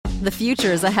The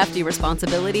future is a hefty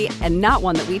responsibility and not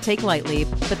one that we take lightly,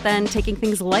 but then taking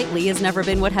things lightly has never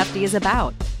been what Hefty is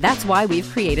about. That's why we've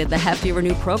created the Hefty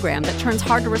Renew program that turns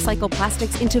hard-to-recycle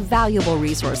plastics into valuable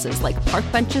resources like park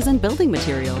benches and building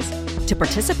materials. To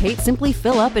participate, simply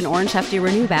fill up an orange Hefty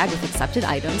Renew bag with accepted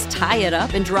items, tie it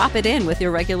up, and drop it in with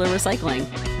your regular recycling.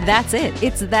 That's it.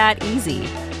 It's that easy.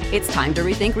 It's time to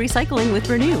rethink recycling with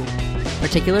Renew.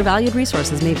 Particular valued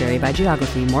resources may vary by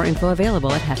geography. More info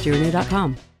available at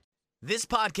heftyrenew.com. This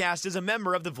podcast is a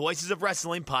member of the Voices of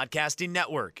Wrestling Podcasting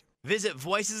Network. Visit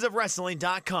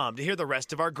voicesofwrestling.com to hear the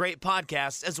rest of our great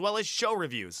podcasts, as well as show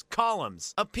reviews,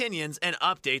 columns, opinions, and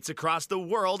updates across the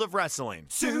world of wrestling.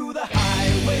 To the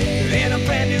highway in a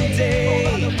brand new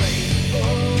day.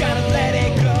 Gotta let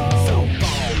it go.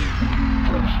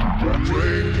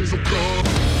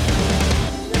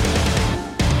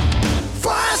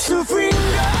 Fast to finger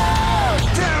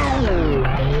down.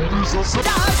 Dance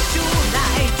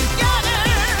tonight together.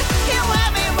 Hear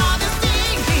everybody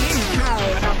singing.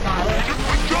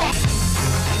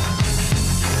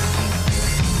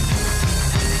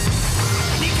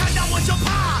你看到我就怕，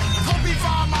头皮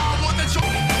发麻，我的手。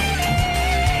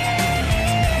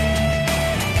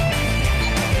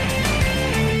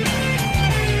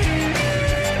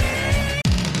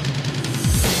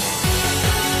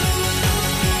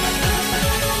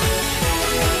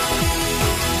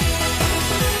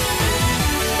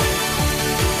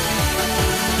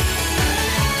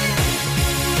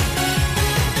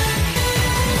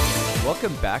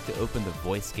Welcome back to Open the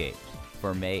Voice Gate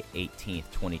for May 18th,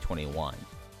 2021.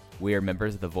 We are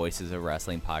members of the Voices of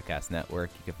Wrestling Podcast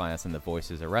Network. You can find us on the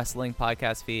Voices of Wrestling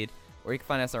podcast feed, or you can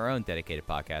find us our own dedicated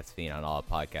podcast feed on all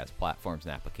podcast platforms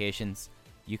and applications.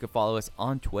 You can follow us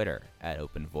on Twitter at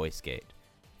Open Voice Gate.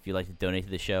 If you'd like to donate to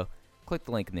the show, click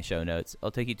the link in the show notes. It'll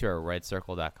take you to our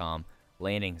redcircle.com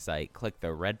landing site. Click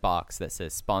the red box that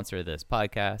says sponsor this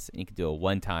podcast, and you can do a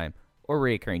one-time or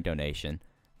recurring donation.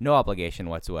 No obligation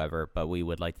whatsoever, but we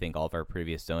would like to thank all of our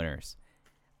previous donors.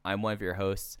 I'm one of your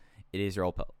hosts. It is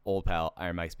your old pal,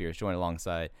 Iron Mike Spears, joined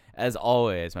alongside, as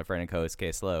always, my friend and co-host,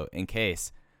 Case Lowe. In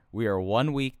case we are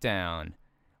 1 week down,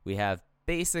 we have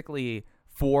basically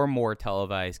 4 more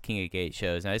televised King of Gate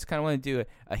shows. And I just kind of want to do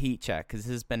a heat check, because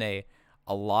this has been a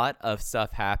lot of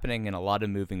stuff happening and a lot of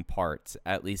moving parts,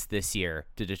 at least this year,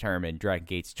 to determine Dragon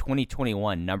Gate's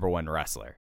 2021 number 1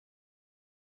 wrestler.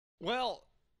 Well,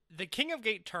 the King of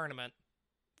Gate tournament,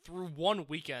 through one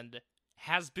weekend,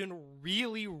 has been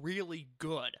really, really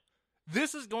good.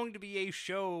 This is going to be a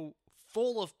show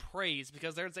full of praise,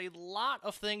 because there's a lot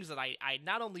of things that I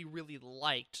not only really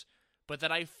liked, but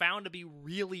that I found to be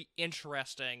really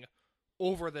interesting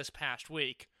over this past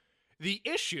week. The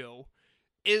issue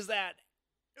is that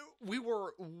we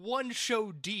were one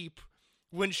show deep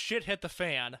when shit hit the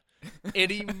fan,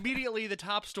 and immediately the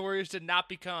top stories did not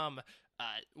become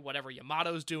whatever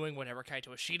Yamato's doing, whatever Kaito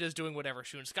Ishida's doing, whatever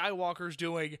Shun Skywalker's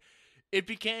doing. It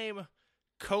became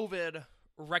COVID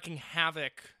wreaking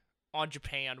havoc on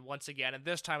Japan once again, and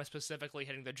this time specifically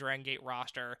hitting the Dragon Gate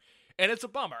roster. And it's a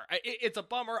bummer. It's a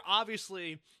bummer,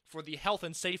 obviously, for the health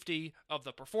and safety of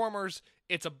the performers.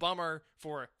 It's a bummer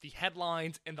for the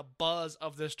headlines and the buzz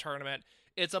of this tournament.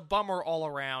 It's a bummer all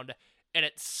around, and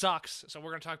it sucks. So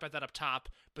we're going to talk about that up top.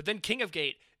 But then King of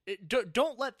Gate,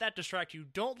 don't let that distract you.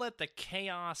 Don't let the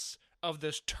chaos of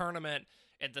this tournament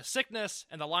and the sickness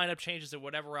and the lineup changes and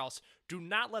whatever else, do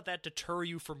not let that deter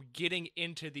you from getting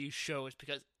into these shows,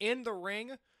 because in the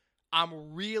ring,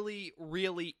 I'm really,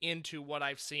 really into what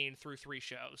I've seen through 3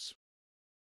 shows.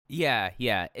 Yeah,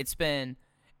 it's been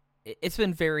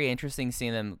very interesting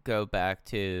seeing them go back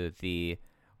to the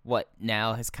what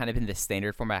now has kind of been the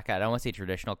standard format. I don't want to say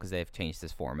traditional, because they've changed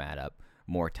this format up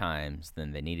more times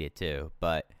than they needed to,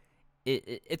 but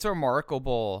it's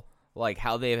remarkable, like,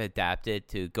 how they've adapted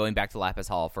to going back to Lapis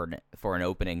Hall for an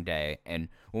opening day. And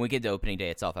when we get to opening day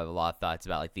itself, I have a lot of thoughts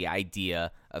about, like, the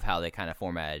idea of how they kind of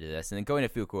formatted this. And then going to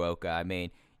Fukuoka, I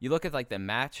mean, you look at, like, the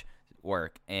match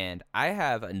work, and I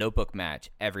have a notebook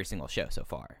match every single show so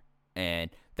far.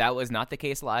 And that was not the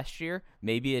case last year.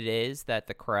 Maybe it is that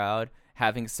the crowd,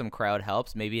 having some crowd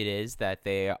helps. Maybe it is that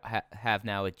they have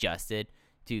now adjusted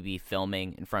to be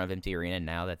filming in front of empty arena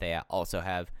now that they also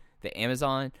have the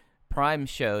Amazon Prime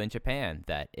show in Japan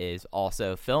that is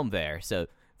also filmed there. So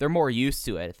they're more used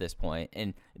to it at this point,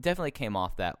 and it definitely came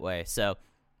off that way. So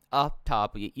up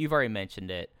top, you've already mentioned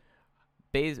it.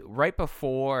 Right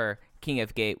before King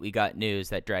of Gate, we got news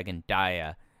that Dragon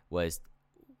Dia was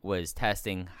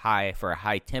testing high for a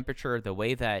high temperature. The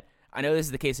way that I know this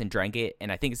is the case in Dragon Gate,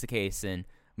 and I think it's the case in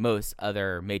most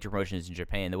other major promotions in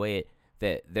Japan. The way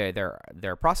that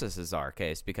their processes are,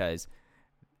 case, because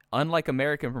unlike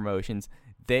American promotions,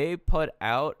 they put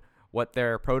out what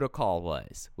their protocol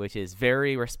was, which is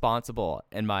very responsible,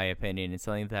 in my opinion, and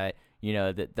something that, you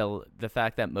know, the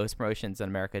fact that most promotions in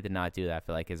America did not do that, I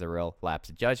feel like is a real lapse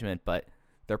of judgment. But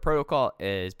their protocol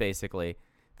is basically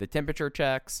the temperature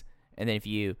checks, and then if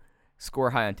you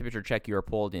score high on temperature check, you are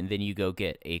pulled, and then you go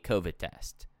get a COVID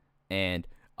test. And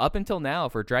up until now,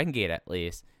 for Dragon Gate at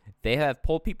least, they have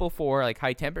pulled people for like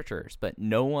high temperatures, but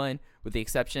no one, with the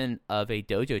exception of a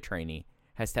dojo trainee,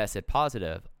 has tested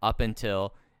positive up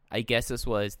until, I guess this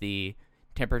was the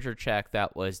temperature check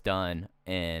that was done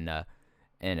in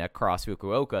across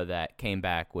Fukuoka that came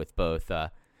back with both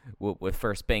with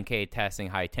first Benkei testing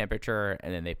high temperature,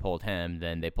 and then they pulled him.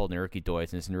 Then they pulled Naruki Doi,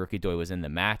 since Naruki Doi was in the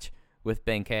match with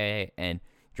Benkei, and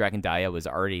Dragon Dia was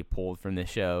already pulled from the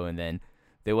show, and then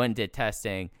they went and did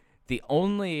testing. The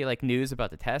only like news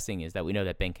about the testing is that we know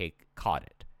that Benkei caught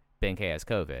it. Benkei has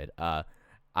COVID.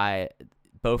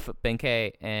 Both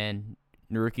Benkei and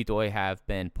Naruki Doi have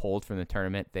been pulled from the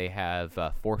tournament. They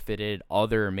have forfeited all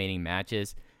their remaining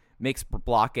matches. Makes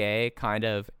Block A kind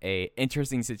of a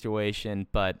interesting situation,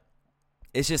 but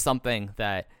it's just something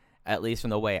that, at least from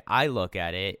the way I look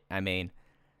at it, I mean,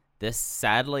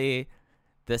 sadly,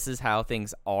 this is how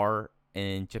things are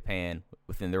in Japan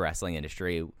within the wrestling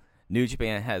industry. New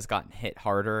Japan has gotten hit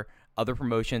harder. Other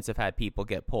promotions have had people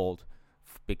get pulled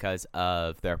because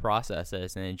of their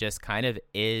processes, and it just kind of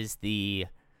is the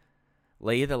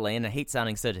lay of the land. I hate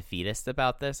sounding so defeatist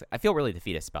about this. I feel really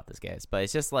defeatist about this, guys, but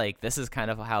it's just like, this is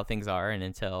kind of how things are, and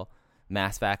until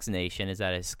mass vaccination is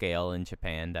at a scale in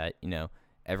Japan that, you know,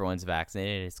 everyone's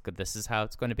vaccinated, it's good. This is how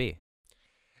it's going to be.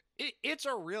 It's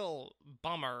a real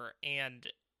bummer, and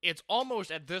it's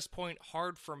almost at this point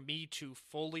hard for me to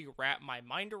fully wrap my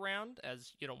mind around,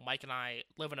 as, you know, Mike and I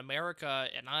live in America,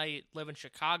 and I live in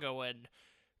Chicago, and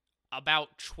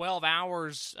about 12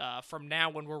 hours from now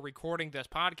when we're recording this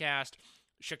podcast,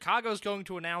 Chicago's going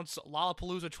to announce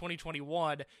Lollapalooza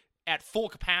 2021 at full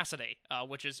capacity,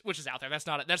 which is out there. That's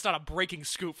not a breaking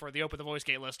scoop for the Open the Voice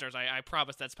Gate listeners. I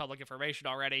promise that's public information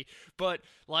already. But,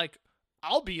 like,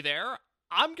 I'll be there.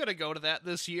 I'm going to go to that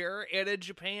this year, and in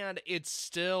Japan, it's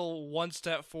still one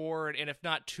step forward, and if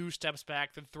not 2 steps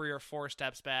back, then 3 or 4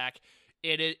 steps back.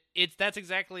 That's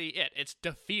exactly it. It's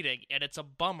defeating, and it's a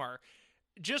bummer.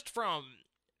 Just from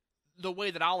the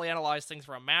way that I'll analyze things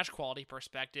from a match quality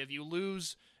perspective, you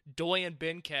lose Doi and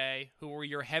Benkei, who were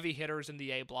your heavy hitters in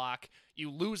the A block. You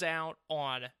lose out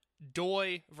on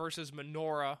Doi versus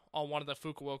Minoura on one of the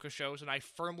Fukuoka shows, and I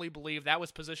firmly believe that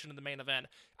was positioned in the main event.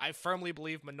 I firmly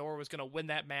believe Minoura was going to win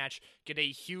that match, get a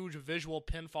huge visual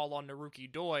pinfall on Naruki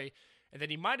Doi, and then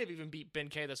he might have even beat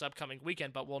Benkei this upcoming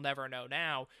weekend, but we'll never know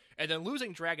now. And then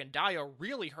losing Dragon Dia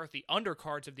really hurt the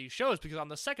undercards of these shows, because on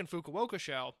the second Fukuoka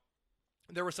show,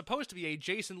 there was supposed to be a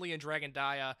Jason Lee and Dragon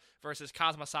Dia versus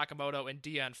Kazuma Sakamoto and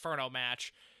Dia Inferno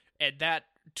match, and that,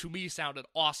 to me, sounded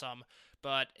awesome,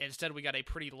 but instead we got a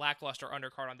pretty lackluster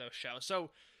undercard on those shows.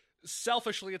 So,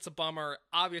 selfishly, it's a bummer.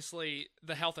 Obviously,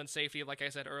 the health and safety, like I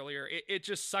said earlier, it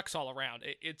just sucks all around.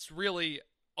 It's really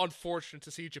unfortunate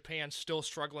to see Japan still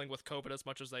struggling with COVID as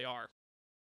much as they are.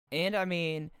 And, I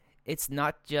mean, it's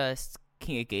not just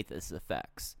King of Gate this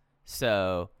affects.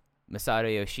 So,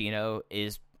 Masato Yoshino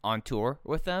is on tour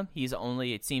with them. He's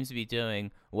only, it seems to be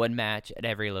doing one match at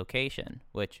every location,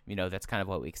 which, you know, that's kind of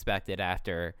what we expected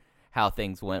after how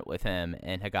things went with him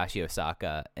and Higashi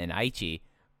Osaka and Aichi.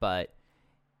 But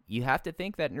you have to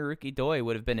think that Naruki Doi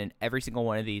would have been in every single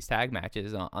one of these tag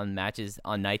matches on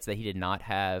nights that he did not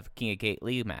have King of Gate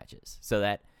League matches. So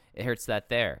that it hurts that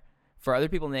there. For other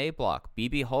people in the A block,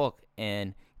 BB Hulk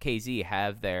and KZ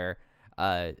have their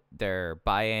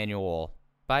biannual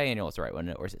is the right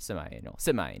one, or is it semi-annual?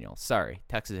 Semi-annual. Sorry,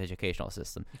 Texas educational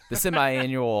system. The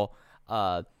semi-annual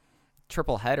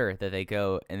triple header that they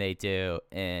go and they do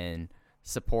in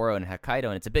Sapporo and Hokkaido,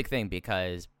 and it's a big thing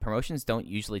because promotions don't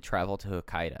usually travel to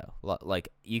Hokkaido. Like,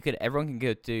 everyone can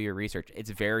go do your research. It's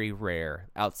very rare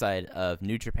outside of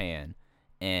New Japan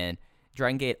and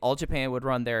Dragon Gate. All Japan would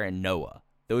run there, and Noah.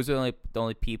 Those are the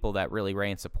only people that really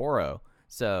ran Sapporo.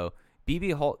 So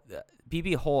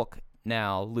BB Hulk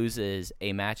now loses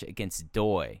a match against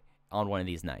Doi on one of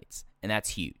these nights, and that's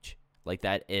huge. Like,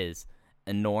 that is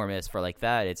enormous for like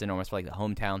that. It's enormous for like the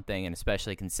hometown thing, and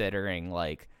especially considering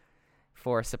like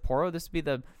for Sapporo, this would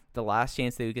be the last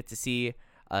chance they would get to see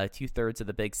 2/3 of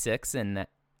the Big Six and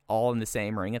all in the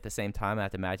same ring at the same time. I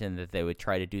have to imagine that they would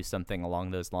try to do something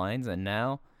along those lines, and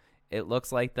now it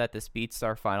looks like that the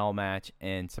Speedstar final match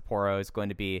in Sapporo is going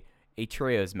to be a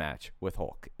trios match with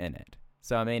Hulk in it.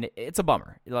 So I mean, it's a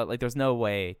bummer. Like, there's no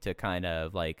way to kind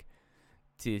of like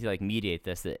to like mediate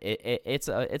this. It's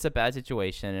a bad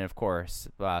situation, and of course,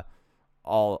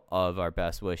 all of our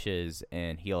best wishes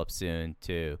and heal up soon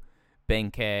to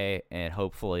Ben-K, and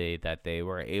hopefully that they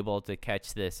were able to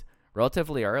catch this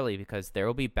relatively early, because they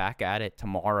will be back at it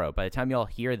tomorrow. By the time y'all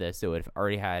hear this, it would have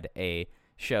already had a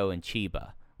show in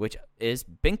Chiba, which is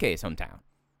Ben-K's hometown.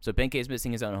 So Ben-K is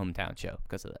missing his own hometown show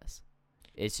because of this.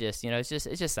 It's just, it's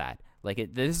just sad.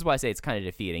 Like, this is why I say it's kind of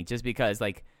defeating, just because,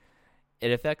 like,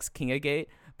 it affects King of Gate,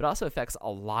 but also affects a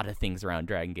lot of things around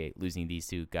Dragon Gate, losing these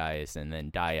two guys and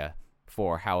then Daya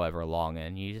for however long,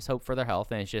 and you just hope for their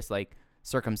health, and it's just like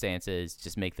circumstances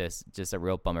just make this just a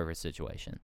real bummer of a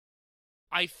situation.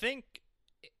 I think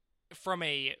from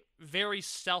a very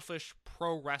selfish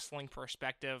pro wrestling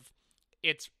perspective,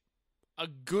 it's a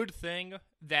good thing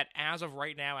that as of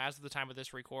right now, as of the time of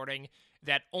this recording,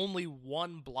 that only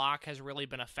one block has really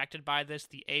been affected by this,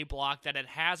 the A block, that it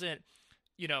hasn't,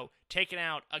 taken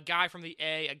out a guy from the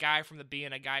A, a guy from the B,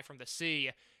 and a guy from the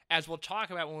C. As we'll talk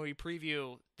about when we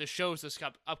preview the shows this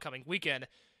upcoming weekend,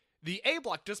 the A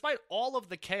block, despite all of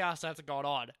the chaos that's gone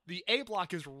on, the A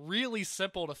block is really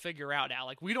simple to figure out now.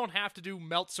 Like, we don't have to do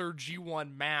Meltzer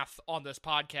G1 math on this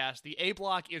podcast. The A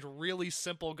block is really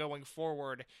simple going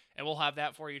forward, and we'll have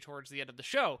that for you towards the end of the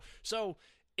show. So,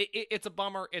 it's a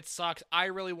bummer. It sucks. I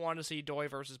really want to see Doi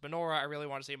versus Minoura. I really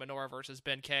want to see Minoura versus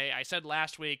Ben-K. I said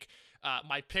last week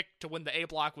my pick to win the A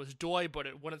block was Doi, but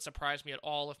it wouldn't surprise me at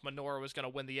all if Minoura was going to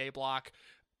win the A block.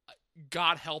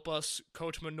 God help us,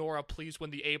 Coach Minoura, please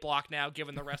win the A block now,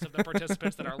 given the rest of the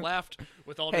participants that are left.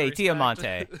 With all due respect.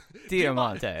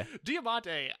 Diamante.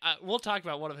 Diamante, we'll talk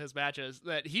about one of his matches,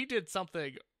 that he did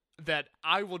something that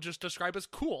I will just describe as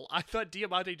cool. I thought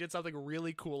Diamante did something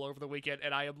really cool over the weekend,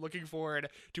 and I am looking forward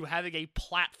to having a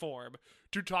platform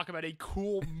to talk about a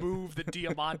cool move that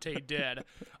Diamante did.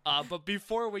 But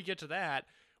before we get to that,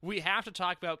 we have to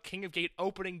talk about King of Gate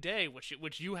opening day,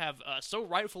 which you have so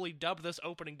rightfully dubbed this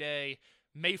opening day,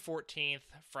 May 14th,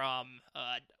 from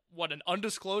an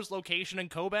undisclosed location in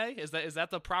Kobe? Is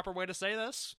that the proper way to say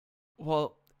this?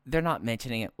 Well, they're not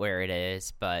mentioning it where it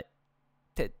is, but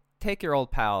take your old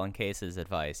pal in Case's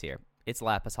advice here. It's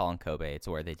Lapis Hall in Kobe. It's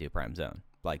where they do Prime Zone.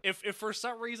 Like, if for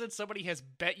some reason somebody has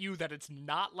bet you that it's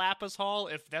not Lapis Hall,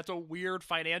 if that's a weird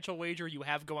financial wager you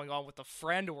have going on with a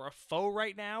friend or a foe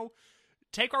right now,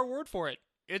 take our word for it.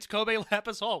 It's Kobe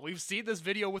Lapis Hall. We've seen this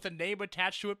video with a name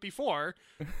attached to it before.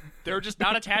 They're just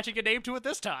not attaching a name to it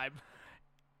this time.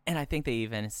 And I think they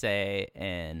even say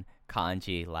in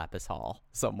kanji Lapis Hall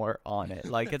somewhere on it.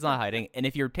 Like, it's not hiding. And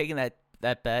if you're taking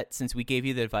that bet, since we gave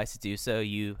you the advice to do so,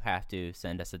 you have to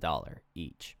send us $1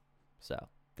 each. So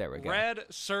there we go. Red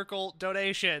Circle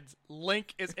donations.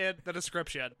 Link is in the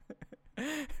description.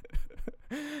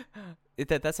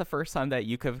 That's the first time that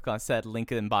you could have said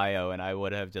link in bio and I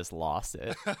would have just lost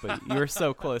it. But you were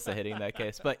so close to hitting that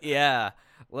case. But yeah,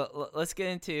 let's get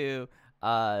into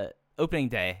opening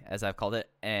day, as I've called it.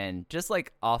 And just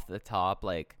like off the top,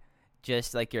 like,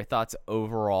 just like your thoughts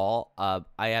overall.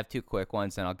 I have two quick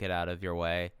ones and I'll get out of your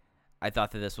way. I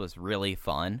thought that this was really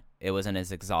fun. It wasn't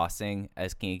as exhausting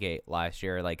as King of Gate last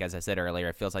year. Like, as I said earlier,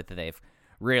 it feels like that they've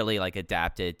really like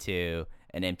adapted to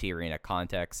an empty arena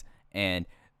context, and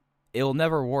it'll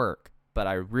never work. But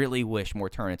I really wish more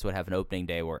tournaments would have an opening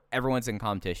day where everyone's in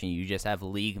competition. You just have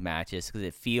league matches, because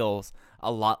it feels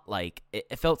a lot like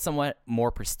it felt somewhat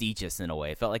more prestigious in a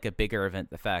way. It felt like a bigger event.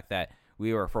 The fact that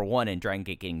we were, for one, in Dragon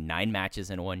Gate getting 9 matches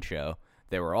in one show.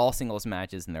 They were all singles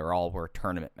matches, and they were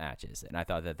tournament matches. And I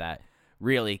thought that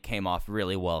really came off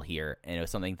really well here. And it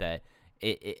was something that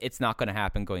it's not going to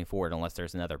happen going forward unless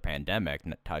there's another pandemic,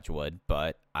 touch wood.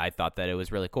 But I thought that it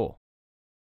was really cool.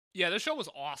 Yeah, this show was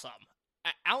awesome.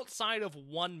 Outside of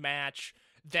one match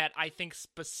that I think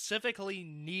specifically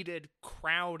needed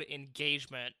crowd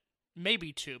engagement,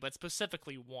 maybe two, but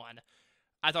specifically one,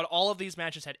 I thought all of these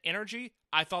matches had energy.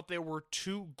 I thought there were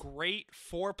 2 great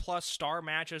 4+ star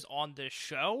matches on this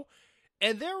show.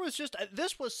 And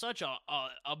this was such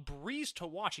a breeze to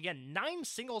watch. Again, 9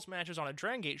 singles matches on a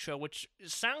Dragon Gate show, which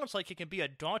sounds like it can be a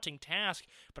daunting task,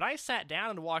 but I sat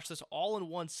down and watched this all in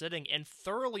one sitting and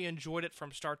thoroughly enjoyed it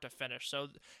from start to finish. So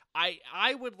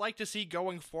I would like to see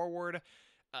going forward,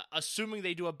 assuming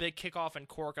they do a big kickoff in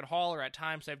Korakuen Hall, or at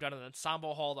times they've done an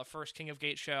Ensemble Hall, the first King of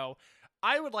Gate show,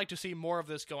 I would like to see more of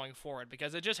this going forward,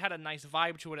 because it just had a nice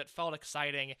vibe to it. It felt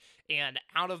exciting, and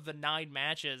out of the 9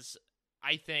 matches,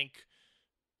 I think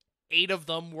 8 of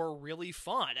them were really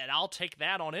fun, and I'll take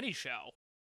that on any show.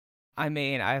 I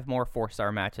mean, I have more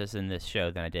 4-star matches in this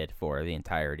show than I did for the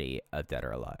entirety of Dead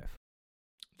or Alive.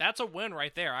 That's a win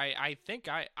right there. I think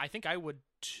I would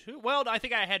too. Well, I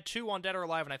think I had 2 on Dead or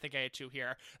Alive, and I think I had 2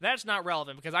 here. That's not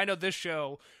relevant, because I know this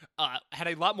show had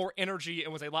a lot more energy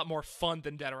and was a lot more fun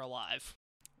than Dead or Alive.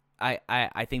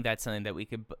 I think that's something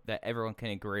that everyone can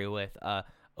agree with.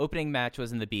 Opening match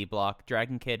was in the B block,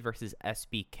 Dragon Kid versus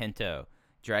SB Kento.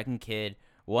 Dragon Kid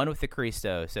won with the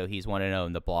Cristo, so he's 1-0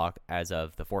 in the block as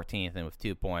of the 14th and with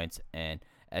 2 points, and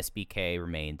SBK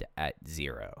remained at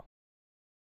 0.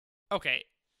 Okay,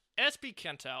 SB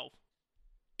Kento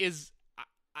is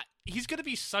he's going to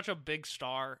be such a big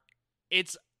star.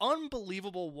 It's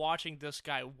unbelievable watching this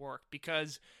guy work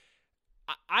because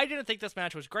I didn't think this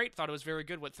match was great. Thought it was very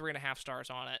good with 3.5 stars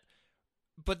on it.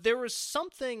 But there was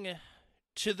something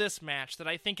to this match that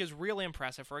I think is really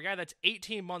impressive. For a guy that's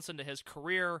 18 months into his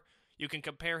career, you can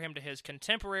compare him to his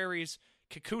contemporaries.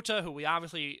 Kikuta, who we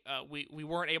obviously we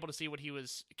weren't able to see what he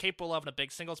was capable of in a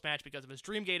big singles match because of his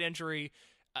Dreamgate injury.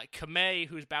 Kamei,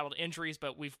 who's battled injuries,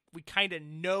 but we kind of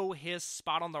know his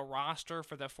spot on the roster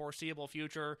for the foreseeable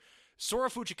future. Sora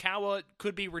Fujikawa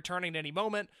could be returning at any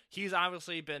moment. He's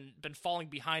obviously been falling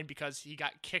behind because he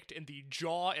got kicked in the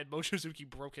jaw and Mochizuki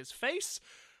broke his face.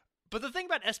 But the thing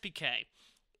about SBK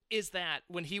is that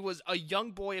when he was a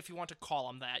young boy, if you want to call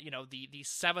him that, the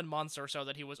 7 months or so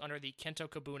that he was under the Kento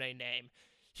Kabune name,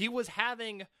 he was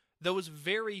having those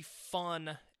very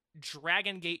fun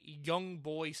Dragon Gate young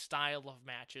boy style of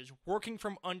matches, working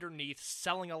from underneath,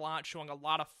 selling a lot, showing a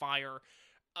lot of fire,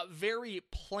 a very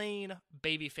plain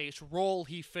babyface role.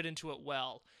 He fit into it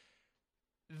well.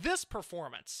 This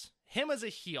performance, him as a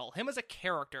heel, him as a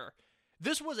character,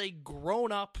 this was a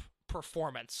grown-up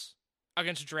performance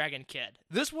against Dragon Kid.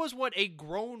 This was what a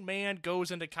grown man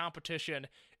goes into competition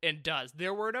and does.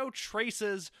 There were no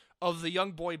traces of the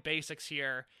young boy basics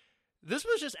here. This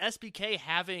was just SBK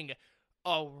having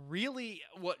a really,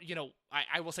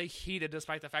 I will say heated,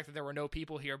 despite the fact that there were no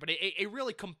people here, but a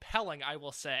really compelling, I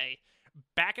will say,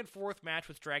 back and forth match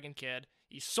with Dragon Kid.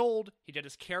 He sold, he did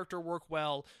his character work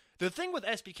well. The thing with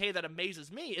SBK that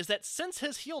amazes me is that since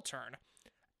his heel turn,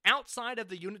 outside of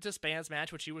the Unit Disbands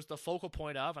match, which he was the focal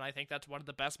point of, and I think that's one of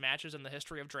the best matches in the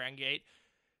history of Dragon Gate,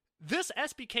 this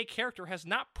SBK character has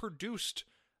not produced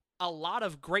a lot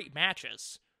of great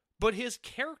matches. But his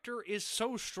character is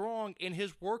so strong and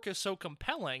his work is so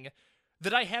compelling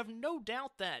that I have no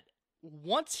doubt that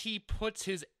once he puts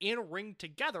his in-ring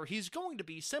together, he's going to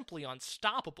be simply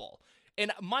unstoppable.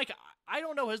 And Mike, I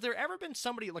don't know, has there ever been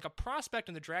somebody, like a prospect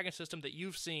in the Dragon system that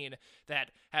you've seen that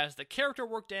has the character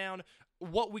work down,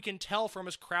 what we can tell from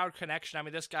his crowd connection? I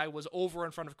mean, this guy was over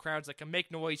in front of crowds that can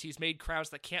make noise. He's made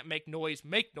crowds that can't make noise.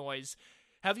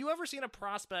 Have you ever seen a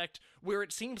prospect where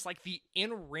it seems like the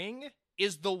in-ring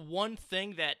is the one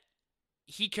thing that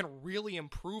he can really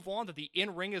improve on, that the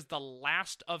in-ring is the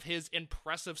last of his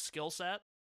impressive skill set?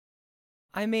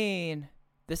 I mean,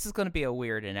 this is going to be a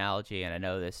weird analogy, and I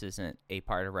know this isn't a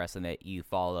part of wrestling that you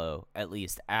follow, at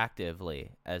least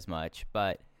actively, as much,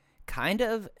 but kind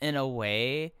of, in a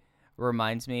way,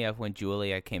 reminds me of when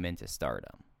Julia came into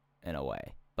Stardom, in a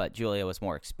way. But Julia was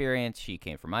more experienced, she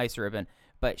came from Ice Ribbon,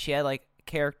 but she had,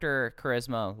 character,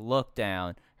 charisma, look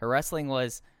down. Her wrestling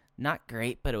was not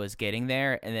great, but it was getting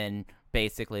there, and then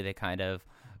basically they kind of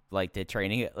did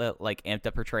training, amped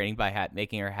up her training by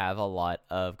making her have a lot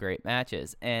of great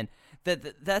matches. And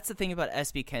that's the thing about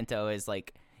SB Kento is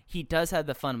he does have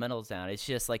the fundamentals down. It's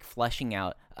just fleshing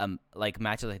out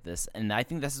matches like this, and I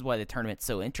think this is why the tournament's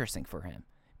so interesting for him,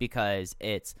 because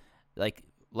it's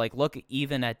look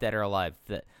even at Dead or Alive,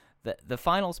 the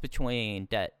finals between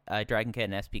Dragon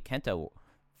Kid and SB Kento,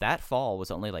 that fall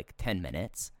was only 10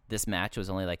 minutes. This match was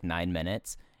only 9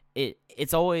 minutes.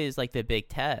 It's always the big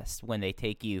test when they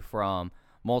take you from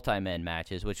multi-man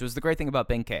matches, which was the great thing about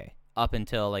Ben-K. Up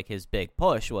until his big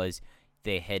push was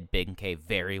they hid Ben-K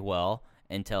very well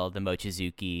until the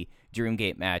Mochizuki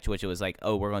Dreamgate match, which it was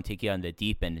oh, we're going to take you on the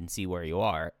deep end and see where you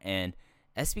are. And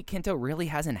SB Kento really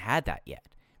hasn't had that yet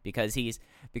because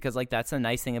that's the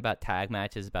nice thing about tag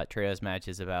matches, about trios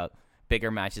matches, about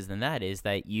bigger matches than that, is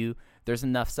that there's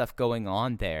enough stuff going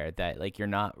on there that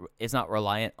it's not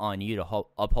reliant on you to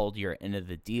uphold your end of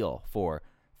the deal for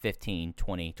 15,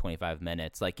 20, 25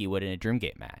 minutes like you would in a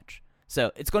Dreamgate match. So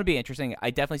it's going to be interesting. I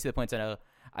definitely see the points. I know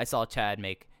I saw Chad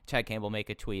Campbell make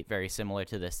a tweet very similar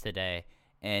to this today,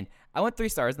 and I went 3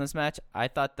 stars in this match. I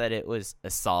thought that it was a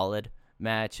solid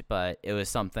match, but it was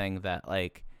something that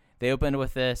they opened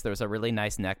with this. There was a really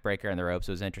nice neck breaker in the ropes.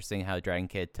 It was interesting how Dragon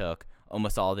Kid took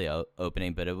almost all the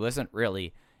opening, but it wasn't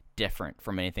really different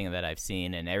from anything that I've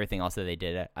seen, and everything else that they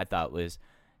did I thought was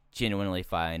genuinely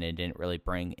fine and didn't really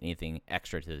bring anything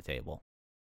extra to the table.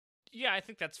 Yeah, I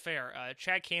think that's fair.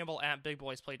 Chad Campbell at Big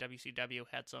Boys Play WCW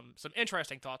had some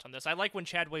interesting thoughts on this. I like when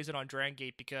Chad weighs in on Dragon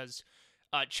Gate because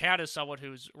Chad is someone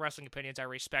whose wrestling opinions I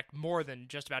respect more than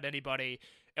just about anybody,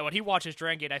 and when he watches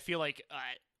Dragon Gate, I feel like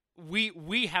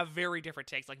we have very different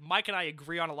takes. Like, Mike and I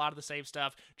agree on a lot of the same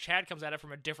stuff. Chad comes at it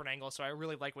from a different angle, so I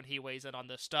really like when he weighs in on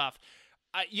this stuff.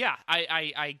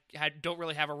 I don't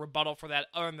really have a rebuttal for that,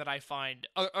 other than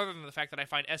the fact that I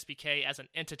find SBK as an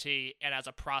entity and as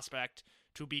a prospect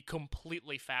to be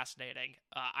completely fascinating.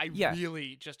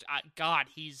 Really just, God,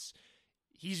 he's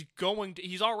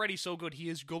already so good. He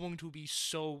is going to be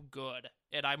so good,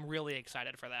 and I'm really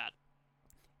excited for that.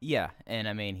 Yeah, and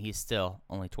I mean, he's still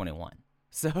only 21.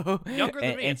 So younger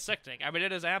than me, it's sickening. I mean,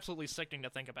 it is absolutely sickening to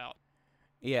think about.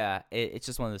 Yeah, it's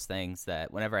just one of those things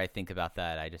that whenever I think about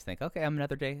that, I just think, okay, I'm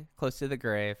another day close to the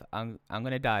grave. I'm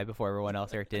gonna die before everyone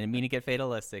else here. Didn't mean to get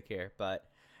fatalistic here, but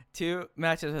 2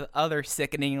 matches with other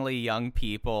sickeningly young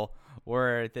people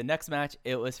were the next match.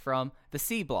 It was from the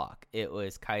C block. It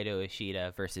was Kaito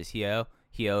Ishida versus Hyo.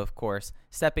 Hyo, of course,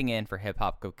 stepping in for Hip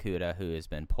Hop Kakuta, who has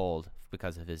been pulled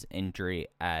because of his injury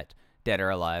at Dead or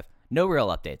Alive. No real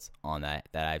updates on that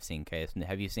I've seen, Case.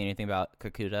 Have you seen anything about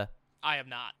Kakuta? I have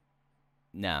not.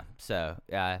 No, so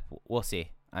we'll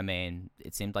see. I mean,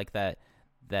 it seemed like that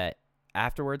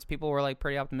afterwards people were like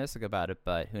pretty optimistic about it,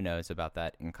 but who knows about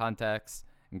that in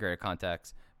greater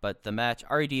context. But the match,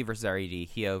 RED versus RED,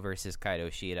 Hyo versus Kaito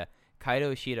Ishida.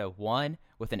 Kaito Ishida won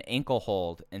with an ankle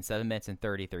hold in 7 minutes and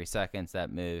 33 seconds.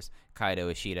 That moves Kaito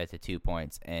Ishida to 2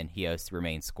 points, and Hyo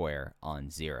remains square on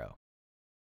 0.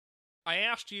 I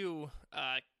asked you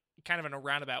kind of in a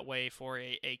roundabout way for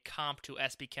a comp to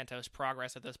SB Kento's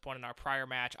progress at this point in our prior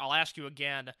match. I'll ask you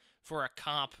again for a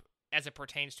comp as it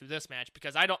pertains to this match,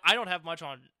 because I don't have much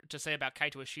to say about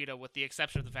Kaito Ishida, with the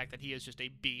exception of the fact that he is just a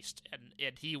beast,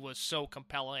 and he was so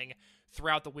compelling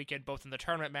throughout the weekend, both in the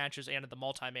tournament matches and in the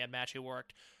multi-man match he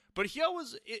worked. But Hyo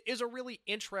is a really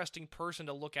interesting person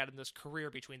to look at in this career,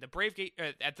 between the Bravegate,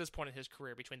 at this point in his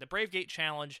career, between the Bravegate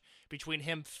Challenge, between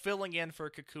him filling in for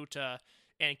Kakuta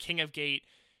and King of Gate,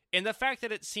 and the fact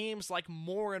that it seems like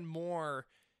more and more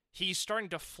he's starting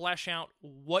to flesh out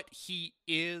what he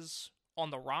is on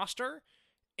the roster.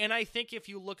 And I think if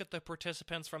you look at the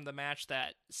participants from the match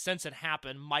that, since it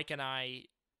happened, Mike and I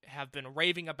have been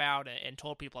raving about and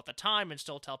told people at the time, and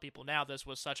still tell people now, this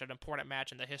was such an important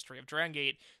match in the history of Dragon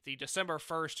Gate, the December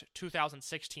 1st,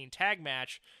 2016 tag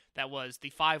match that was the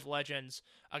 5 legends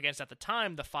against, at the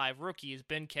time, the 5 rookies,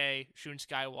 Ben-K, Shun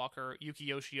Skywalker, Yuki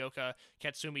Yoshioka,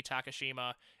 Katsumi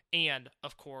Takashima, and,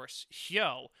 of course,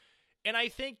 Hyo. And I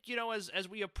think, as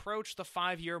we approach the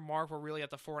 5-year mark, we're really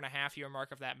at the 4.5-year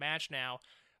mark of that match now.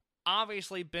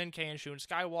 Obviously, Ben-K and Shun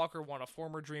Skywalker, one a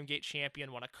former Dreamgate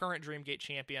champion, one a current Dreamgate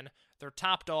champion. They're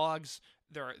top dogs.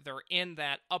 They're in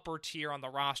that upper tier on the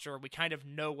roster. We kind of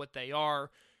know what they are.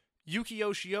 Yuki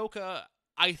Yoshioka,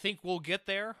 I think will get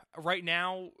there. Right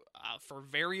now, for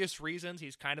various reasons,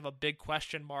 he's kind of a big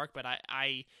question mark, but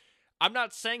I'm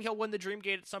not saying he'll win the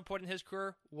Dreamgate at some point in his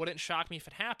career. Wouldn't shock me if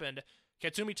it happened.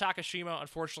 Katsumi Takashima,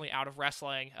 unfortunately, out of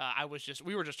wrestling.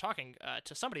 We were just talking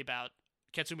to somebody about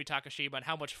Katsumi Takashima and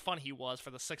how much fun he was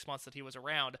for the 6 months that he was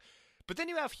around. But then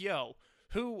you have Hyo,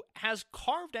 who has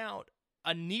carved out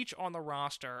a niche on the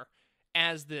roster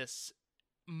as this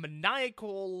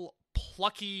maniacal,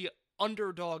 plucky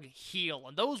underdog heel.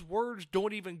 And those words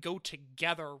don't even go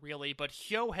together, really, but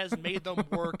Hyo has made them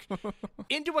work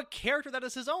into a character that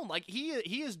is his own. Like, he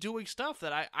is doing stuff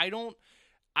that I don't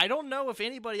know if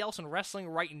anybody else in wrestling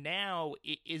right now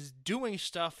is doing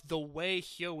stuff the way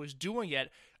Hyo is doing it.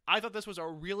 I thought this was a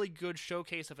really good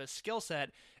showcase of his skill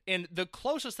set, and the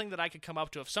closest thing that I could come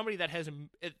up to of somebody that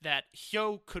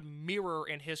Hyo could mirror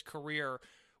in his career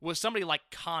was somebody like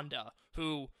Kanda,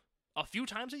 who a few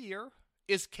times a year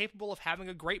is capable of having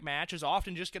a great match, is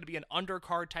often just going to be an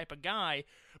undercard type of guy,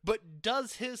 but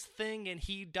does his thing and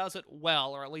he does it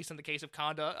well, or at least in the case of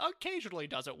Kanda, occasionally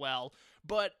does it well.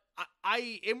 But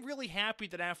I am really happy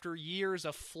that after years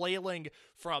of flailing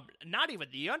from not even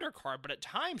the undercard, but at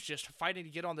times just fighting to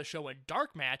get on the show in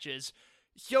dark matches,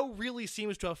 Hyo really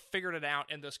seems to have figured it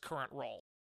out in this current role.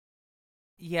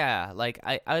 Yeah, like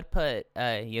I would put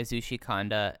Yasushi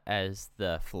Kanda as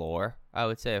the floor. I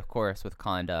would say, of course, with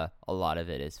Kanda, a lot of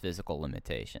it is physical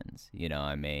limitations.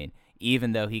 I mean,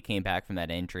 even though he came back from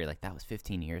that injury, like that was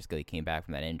 15 years ago, he came back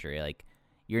from that injury, like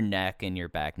your neck and your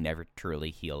back never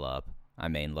truly heal up. I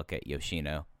mean, look at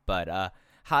Yoshino. But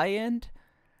high end,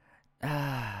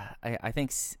 I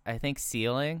think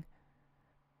ceiling,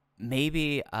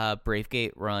 maybe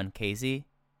Bravegate run KZ.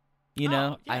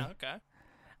 Okay.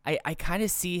 I kind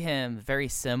of see him very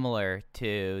similar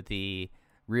to the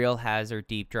Real Hazard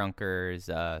Deep Drunkers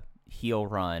heel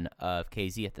run of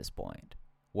KZ at this point,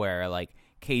 where like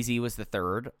KZ was the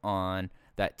third on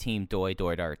that Team Doi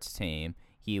Darts team.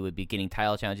 He would be getting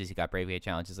title challenges. He got Bravegate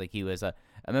challenges. Like he was a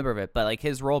member of it, but like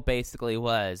his role basically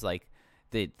was like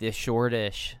the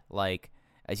shortish, like,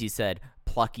 as you said,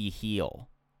 plucky heel.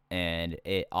 And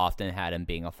it often had him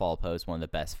being a fall post, one of the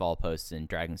best fall posts in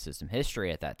Dragon System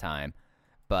history at that time.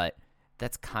 But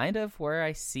that's kind of where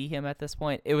I see him at this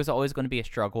point. It was always going to be a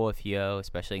struggle with Hyo,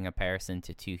 especially in comparison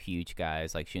to two huge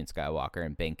guys like Shun Skywalker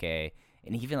and Benkei.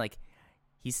 And even, like,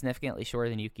 he's significantly shorter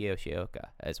than Yuki Yoshioka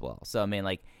as well. So, I mean,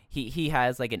 like, he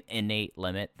has, like, an innate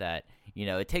limit that, you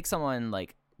know, it takes someone,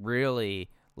 like, really,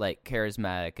 like,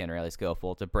 charismatic and really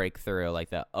skillful to break through, like,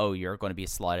 the, oh, you're going to be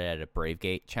slotted at a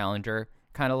Bravegate challenger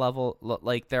kind of level.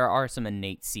 Like, there are some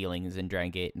innate ceilings in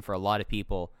Dragon Gate, and for a lot of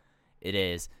people, it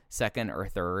is second or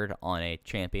third on a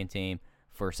champion team.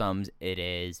 For some, it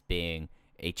is being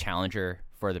a challenger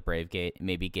for the Bravegate,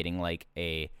 maybe getting, like,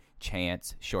 a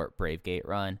chance short Bravegate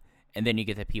run. And then you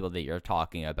get the people that you're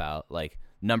talking about, like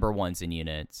number ones in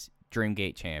units,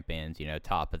 Dreamgate champions, you know,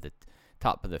 top of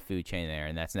the food chain there,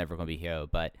 and that's never going to be Hyo.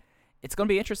 But it's going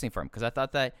to be interesting for him because I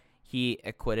thought that he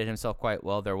acquitted himself quite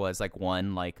well. There was like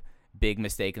one like big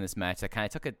mistake in this match that kind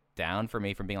of took it down for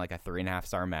me from being like a 3.5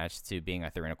 star match to being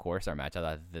a 3.25 star match. I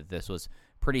thought that this was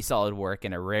pretty solid work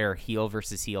in a rare heel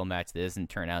versus heel match that doesn't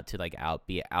turn out to like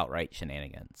be outright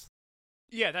shenanigans.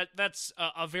 Yeah, that's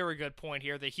a very good point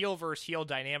here. The heel versus heel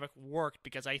dynamic worked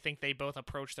because I think they both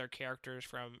approach their characters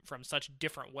from such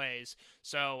different ways.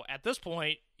 So at this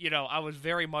point, you know, I was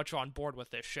very much on board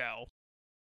with this show.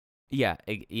 Yeah,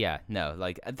 no,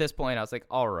 like at this point, I was like,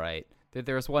 all right.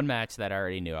 There was one match that I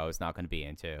already knew I was not going to be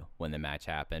into when the match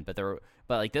happened, but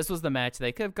like this was the match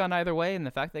they could have gone either way, and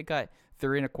the fact they got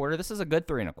 3.25, this is a good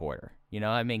 3.25. You know,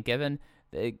 I mean, given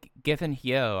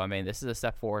Hyo, I mean, this is a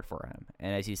step forward for him.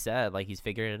 And as you said, like, he's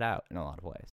figured it out in a lot of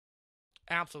ways.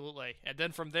 Absolutely. And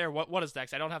then from there, what is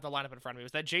next? I don't have the lineup in front of me.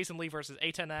 Was that Jason Lee versus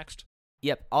Eita next?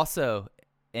 Yep. Also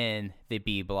in the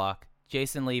B block,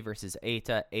 Jason Lee versus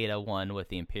Eita. Eita won with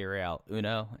the Imperial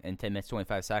Uno in 10 minutes,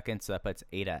 25 seconds. So that puts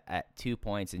Eita at 2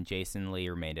 points, and Lee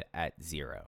remained at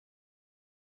 0.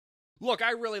 Look,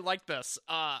 I really like this.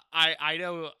 I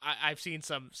know I've seen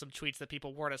some tweets that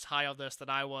people weren't as high on this than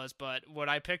I was, but when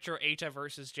I picture Eita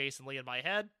versus Jason Lee in my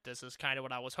head, this is kind of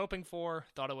what I was hoping for.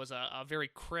 Thought it was a very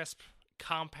crisp,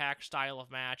 compact style of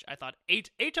match. I thought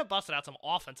Eita busted out some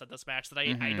offense at this match that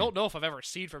I don't know if I've ever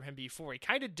seen from him before. He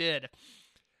kind of did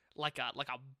like a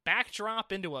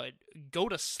backdrop into a go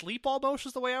to sleep almost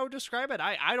is the way I would describe it.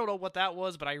 I don't know what that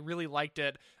was, but I really liked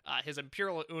it. His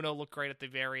Imperial Uno looked great at the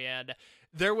very end.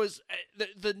 There was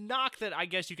the knock that I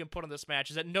guess you can put on this match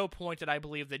is at no point did I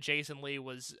believe that Jason Lee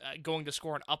was going to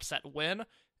score an upset win.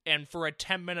 And for a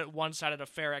 10-minute one-sided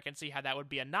affair, I can see how that would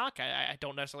be a knock. I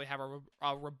don't necessarily have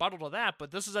a rebuttal to that,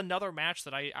 but this is another match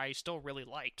that I still really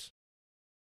liked.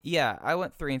 Yeah, I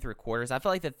went 3.75. I felt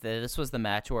like that this was the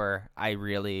match where I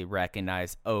really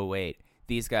recognized, oh, wait,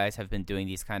 these guys have been doing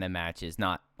these kind of matches,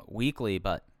 not weekly,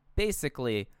 but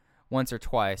basically once or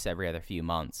twice every other few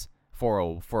months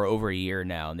for over a year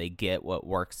now, and they get what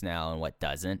works now and what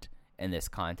doesn't in this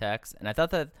context. And I thought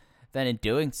that then in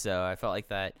doing so, I felt like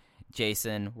that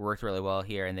Jason worked really well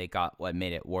here, and they got what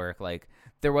made it work. Like,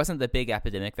 there wasn't the big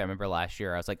epidemic that I remember last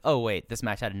year. I was like, oh, wait, this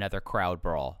match had another crowd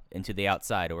brawl into the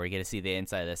outside, where we get to see the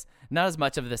inside of this. Not as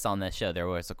much of this on this show. There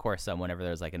was, of course, whenever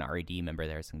there was like an RED member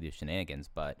there, some do shenanigans,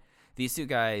 but these two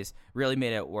guys really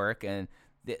made it work. And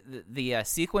the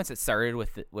sequence that started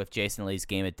with Jason Lee's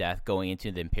Game of Death going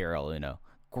into the Imperial Uno,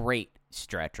 great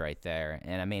stretch right there.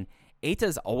 And I mean,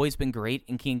 Eita's always been great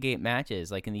in King Gate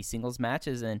matches, like in these singles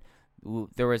matches, and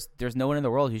there's no one in the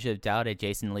world who should have doubted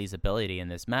Jason Lee's ability in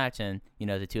this match. And you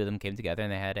know, the two of them came together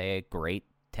and they had a great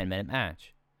 10-minute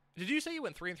match. Did you say you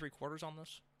went 3.75 on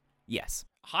this? Yes.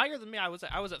 Higher than me. I was at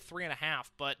 3.5,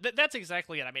 but that's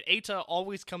exactly it. I mean, Eita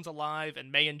always comes alive in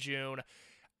May and June.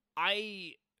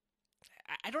 I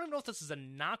don't even know if this is a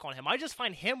knock on him. I just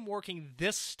find him working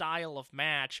this style of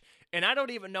match, and I don't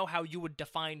even know how you would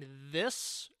define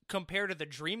this compared to the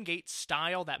Dreamgate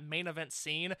style, that main event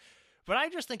scene. But I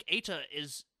just think Eita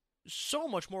is so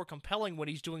much more compelling when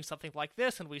he's doing something like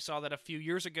this, and we saw that a few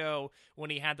years ago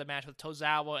when he had the match with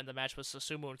Tozawa and the match with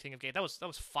Susumu in King of Gate. That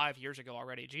was 5 years ago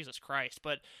already, Jesus Christ.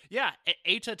 But yeah,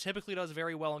 Eita typically does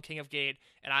very well in King of Gate,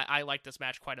 and I like this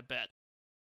match quite a bit.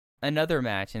 Another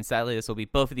match, and sadly this will be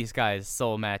both of these guys'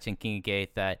 sole match in King of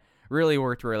Gate that really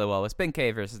worked really well, was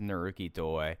Benkei versus Naruki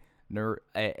Doi.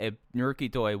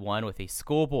 Naruki Doi won with a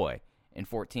schoolboy in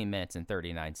 14 minutes and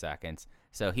 39 seconds.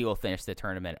 So he will finish the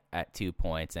tournament at 2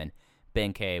 points, and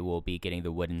Benkei will be getting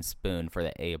the wooden spoon for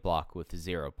the A block with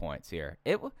 0 points here.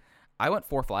 I went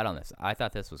 4 flat on this. I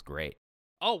thought this was great.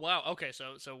 Oh, wow. Okay,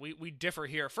 so we differ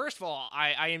here. First of all,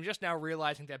 I am just now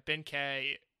realizing that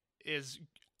Benkei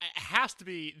has to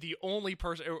be the only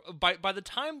person, by the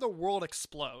time the world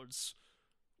explodes,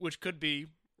 which could be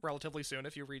relatively soon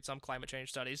if you read some climate change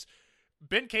studies,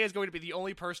 Ben K is going to be the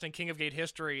only person in King of Gate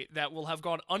history that will have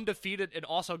gone undefeated and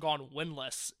also gone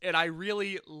winless. And I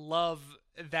really love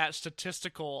that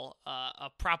statistical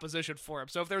proposition for him.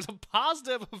 So if there's a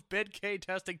positive of Ben K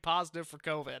testing positive for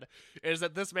COVID, is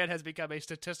that this man has become a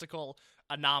statistical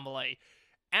anomaly.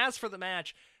 As for the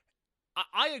match,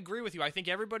 I agree with you. I think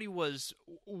everybody was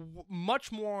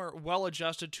much more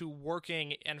well-adjusted to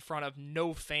working in front of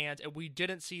no fans, and we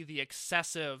didn't see the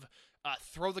excessive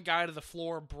throw the guy to the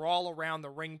floor, brawl around the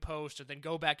ring post, and then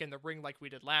go back in the ring like we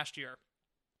did last year.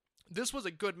 This was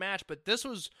a good match, but this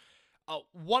was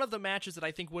one of the matches that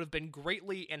I think would have been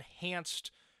greatly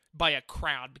enhanced by a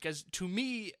crowd, because to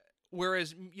me,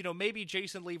 whereas, maybe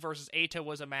Jason Lee versus Eita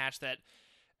was a match that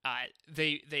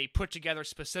they put together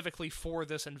specifically for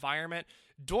this environment,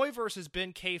 Doi versus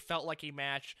Ben K felt like a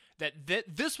match that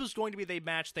this was going to be the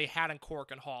match they had in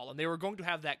Korakuen Hall, and they were going to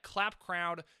have that clap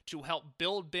crowd to help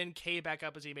build Ben K back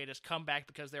up as he made his comeback,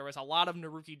 because there was a lot of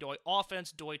Naruki Doi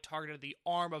offense. Doi targeted the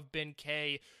arm of Ben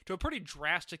K to a pretty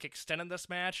drastic extent in this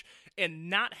match, and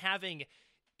not having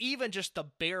even just the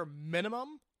bare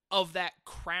minimum of that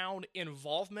crowd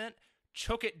involvement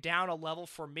took it down a level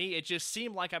for me. It just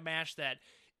seemed like a match that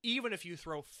even if you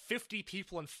throw 50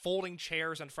 people in folding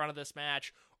chairs in front of this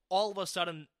match, all of a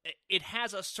sudden it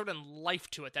has a certain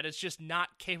life to it that it's just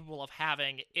not capable of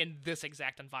having in this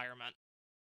exact environment.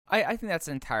 I think that's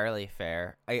entirely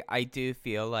fair. I do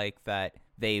feel like that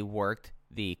they worked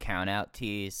the count-out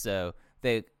tease, so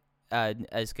they,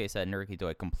 as Kay said, Naruki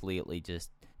Doi completely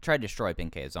just tried to destroy Ben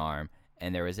K's arm,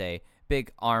 and there was a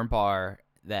big armbar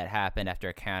that happened after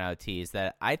a count-out tease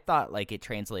that I thought like it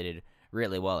translated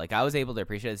really well. Like, I was able to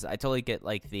appreciate this. I totally get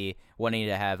like the wanting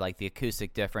to have like the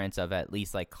acoustic difference of at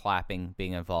least like clapping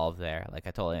being involved there. Like,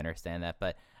 I totally understand that,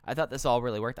 but I thought this all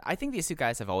really worked. I think these two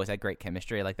guys have always had great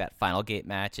chemistry, like that Final Gate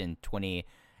match in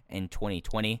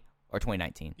 2020 or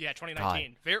 2019. Yeah,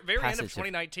 2019. Very end of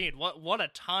 2019. What a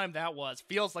time that was.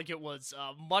 Feels like it was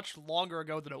much longer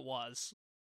ago than it was.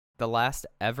 The last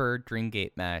ever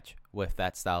Dreamgate match with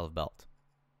that style of belt.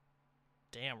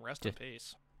 Damn, rest in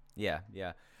peace. Yeah.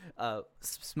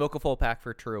 Smoke a full pack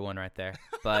for true one right there.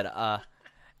 But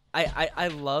I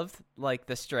loved like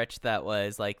the stretch that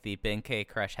was like the Ben K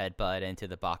crush headbutt into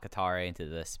the Bakatare into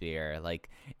the spear. Like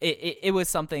it was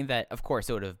something that of course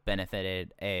it would have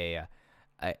benefited a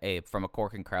from a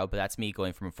Korakuen crowd, but that's me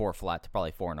going from 4 flat to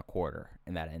probably 4 1/4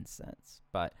 in that instance.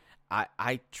 But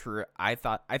I've kind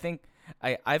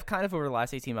of over the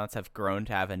last 18 months have grown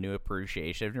to have a new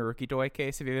appreciation of Naruki Doi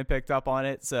case, if you haven't picked up on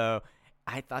it. So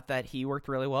I thought that he worked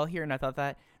really well here, and I thought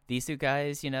that these two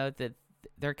guys, that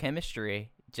their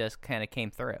chemistry just kind of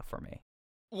came through for me.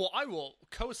 Well, I will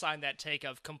co-sign that take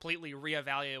of completely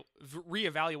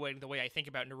reevaluating the way I think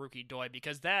about Naruki Doi,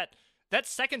 because that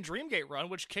second Dreamgate run,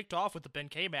 which kicked off with the Ben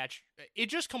K match, it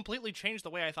just completely changed the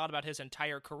way I thought about his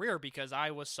entire career, because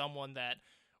I was someone that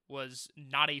was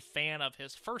not a fan of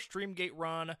his first Dreamgate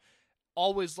run,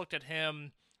 always looked at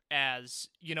him as,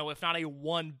 if not a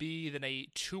 1B, then a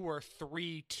 2 or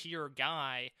 3 tier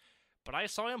guy. But I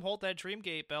saw him hold that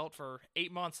Dreamgate belt for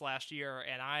 8 months last year,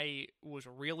 and I was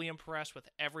really impressed with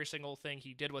every single thing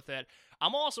he did with it.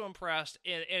 I'm also impressed,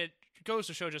 and it goes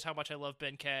to show just how much I love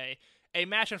Ben K. A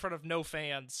match in front of no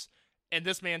fans, and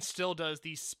this man still does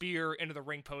the spear into the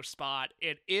ring post spot.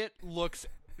 It looks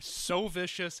so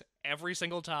vicious every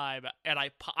single time, and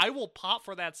I will pop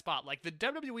for that spot. Like the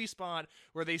WWE spot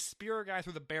where they spear a guy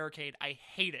through the barricade, I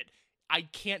hate it. I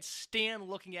can't stand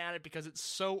looking at it because it's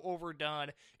so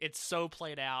overdone. It's so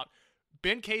played out.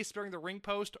 Ben K spearing the ring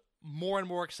post, more and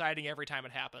more exciting every time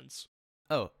it happens.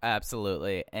 Oh,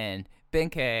 absolutely. And Ben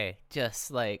K,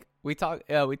 just like we talked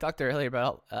earlier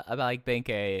about like Ben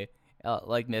K,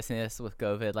 like missing this with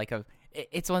COVID. Like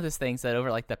it's one of those things that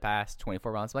over like the past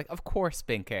 24 months, like of course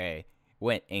Ben K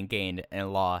went and gained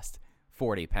and lost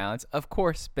 40 pounds. Of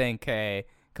course Ben K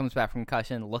comes back from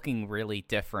concussion looking really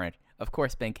different. Of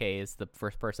course Ben K is the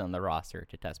first person on the roster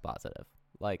to test positive.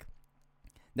 Like,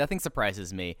 nothing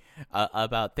surprises me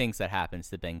about things that happens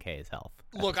to Ben K's health.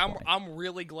 Look, I'm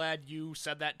really glad you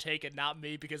said that take and not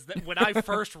me, because when I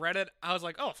first read it, I was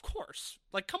like, oh, of course.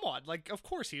 Like, come on. Like, of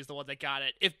course he's the one that got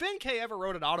it. If Ben K ever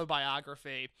wrote an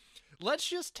autobiography, let's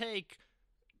just take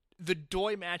the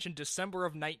Doi match in December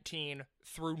of 19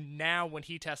 through now when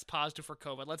he tests positive for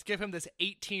COVID. Let's give him this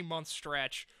 18-month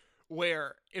stretch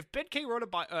where if Ben K wrote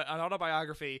an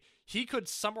autobiography, he could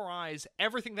summarize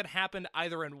everything that happened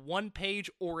either in 1 page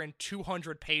or in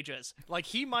 200 pages. Like,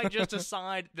 he might just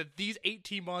decide that these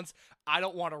 18 months, I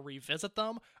don't want to revisit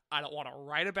them, I don't want to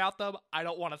write about them, I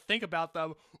don't want to think about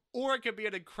them, or it could be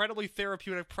an incredibly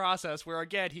therapeutic process where,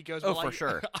 again, he goes, for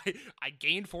sure. I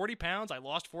gained 40 pounds, I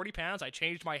lost 40 pounds, I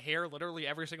changed my hair literally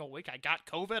every single week, I got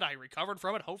COVID, I recovered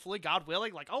from it, hopefully, God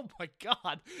willing. Like, oh my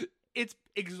God. It's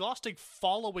exhausting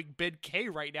following Ben K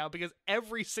right now because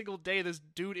every single day this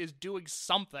dude is doing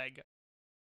something.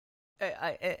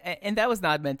 And that was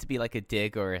not meant to be like a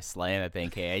dig or a slam at Ben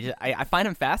K. I find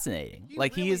him fascinating.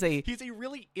 He's a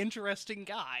really interesting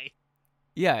guy.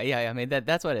 Yeah. I mean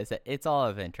that's what it is. It's all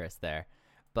of interest there.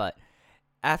 But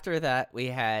after that, we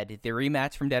had the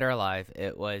rematch from Dead or Alive.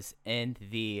 It was in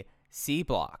the C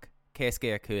block.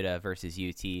 Keisuke Okuda versus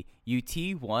UT.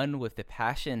 UT won with the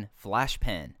Passion Flash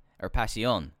Pin. Or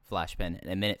Passion Flash Pin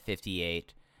in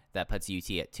 1:58. That puts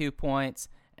UT at 2 points.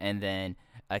 And then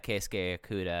Keisuke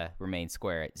Okuda remained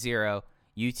square at 0.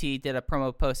 UT did a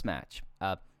promo post-match.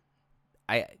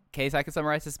 I can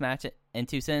summarize this match in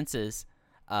 2 sentences.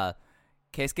 Keisuke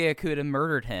Okuda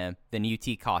murdered him, then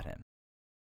UT caught him.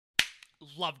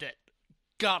 Loved it.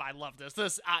 God, I love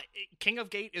this. King of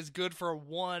Gate is good for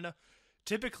one,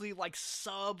 typically like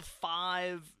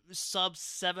sub-5,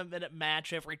 sub-7-minute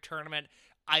match every tournament.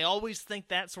 I always think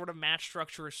that sort of match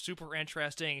structure is super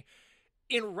interesting.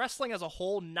 In wrestling as a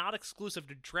whole, not exclusive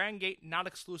to Dragon Gate, not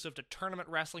exclusive to tournament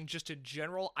wrestling, just in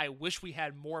general, I wish we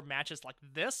had more matches like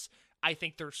this. I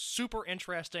think they're super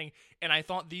interesting, and I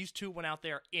thought these two went out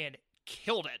there and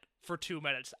killed it for 2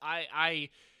 minutes.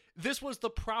 This was the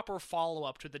proper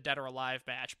follow-up to the Dead or Alive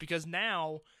match, because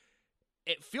now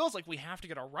it feels like we have to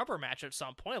get a rubber match at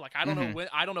some point. Like, I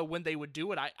don't know when they would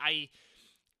do it.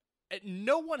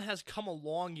 No one has come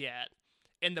along yet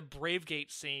in the Bravegate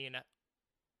scene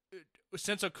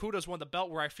since Okuda's won the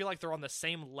belt where I feel like they're on the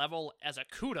same level as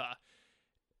Okuda.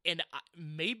 And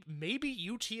maybe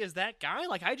UT is that guy.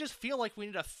 Like, I just feel like we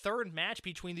need a third match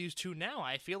between these two now.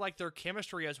 I feel like their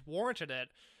chemistry has warranted it.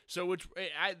 So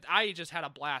I just had a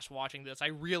blast watching this. I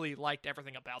really liked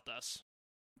everything about this.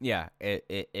 Yeah,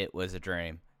 it was a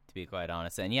dream, to be quite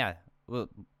honest. And yeah, well,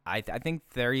 I think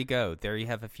there you go. There you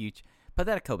have a future. Put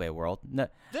that at Kobe World. No,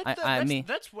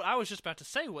 that's what I was just about to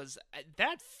say. Was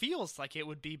that feels like it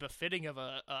would be befitting of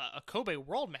a Kobe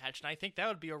World match, and I think that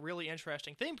would be a really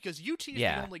interesting thing because UT is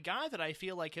the only guy that I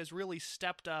feel like has really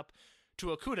stepped up to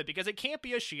Okuda because it can't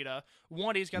be Ishida.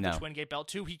 One, he's got the Twin Gate belt.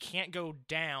 Two, he can't go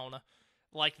down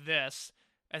like this.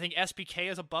 I think SBK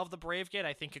is above the Brave Gate.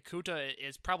 I think Okuda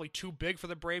is probably too big for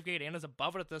the Brave Gate and is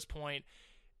above it at this point.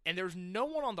 And there's no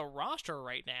one on the roster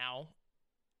right now.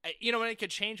 You know, and it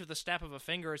could change with the snap of a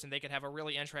fingers, and they could have a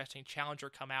really interesting challenger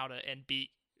come out and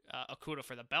beat Okuda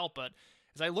for the belt. But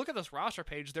as I look at this roster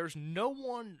page, there's no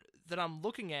one that I'm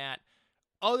looking at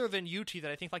other than UT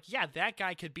that I think, like, yeah, that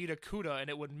guy could beat Okuda, and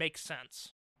it would make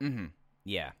sense. Mm-hmm.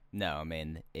 Yeah. No, I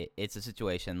mean, it's a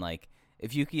situation like,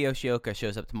 if Yuki Yoshioka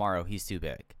shows up tomorrow, he's too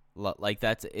big. Like,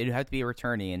 it'd have to be a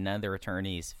returnee, and none of the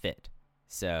returnees fit.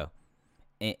 So,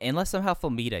 unless somehow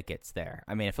Flamita gets there.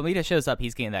 I mean, if Flamita shows up,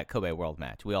 he's getting that Kobe World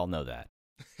match. We all know that.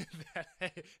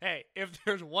 Hey, if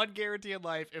there's one guarantee in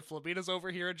life, if Flamita's over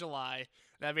here in July,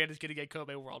 that man is going to get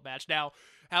Kobe World match. Now,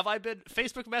 have I been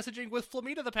Facebook messaging with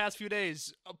Flamita the past few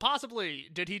days? Possibly.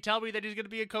 Did he tell me that he's going to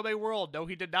be in Kobe World? No,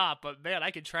 he did not. But, man, I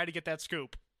can try to get that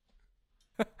scoop.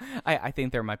 I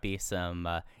think there might be some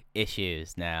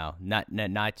issues now,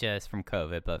 not just from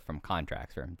COVID, but from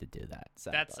contracts for him to do that.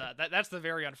 That's the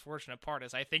very unfortunate part.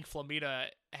 Is I think Flamita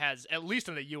has, at least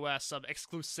in the U.S., some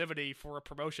exclusivity for a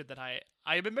promotion that I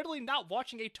am admittedly not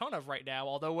watching a ton of right now.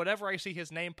 Although whenever I see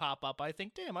his name pop up, I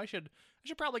think, damn, I should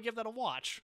probably give that a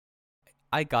watch.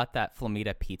 I got that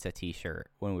Flamita pizza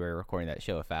T-shirt when we were recording that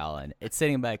show with Fallon. It's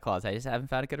sitting in my closet. I just haven't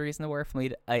found a good reason to wear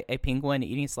a penguin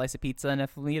eating a slice of pizza and a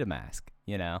Flamita mask.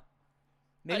 You know,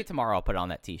 maybe tomorrow I'll put on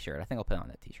that T-shirt. I think I'll put on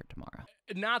that T-shirt tomorrow.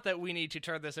 Not that we need to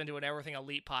turn this into an Everything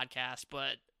Elite podcast,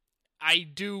 but I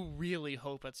do really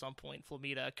hope at some point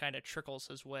Flamita kind of trickles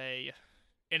his way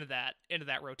into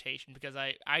that rotation, because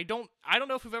I don't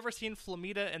know if we've ever seen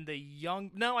Flamita and the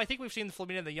Young. No, I think we've seen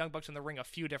Flamita and the Young Bucks in the ring a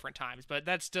few different times, but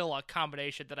that's still a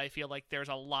combination that I feel like there's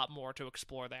a lot more to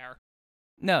explore there.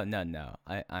 No.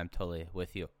 I'm totally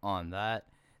with you on that.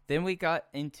 Then we got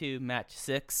into match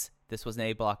 6. This was an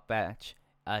A-block match.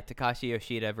 Takashi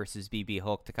Yoshida versus BB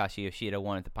Hulk. Takashi Yoshida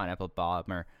won at the Pineapple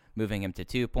Bomber, moving him to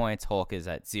 2 points. Hulk is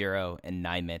at 0 in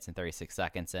 9 minutes and 36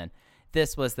 seconds. And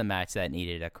this was the match that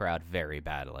needed a crowd very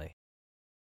badly.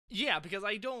 Yeah, because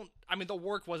the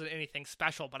work wasn't anything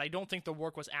special, but I don't think the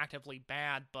work was actively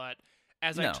bad. But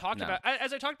As No, I talked no.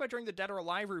 about during the Dead or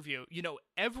Alive review,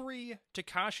 every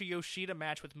Takashi Yoshida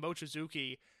match with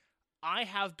Mochizuki, I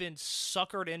have been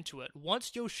suckered into it.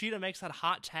 Once Yoshida makes that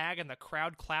hot tag and the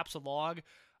crowd claps along,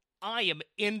 I am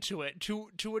into it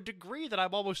to a degree that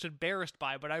I'm almost embarrassed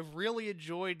by, but I've really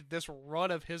enjoyed this run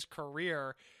of his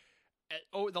career.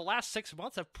 The last 6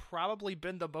 months have probably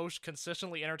been the most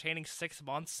consistently entertaining 6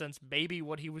 months since maybe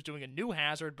what he was doing in New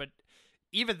Hazard, but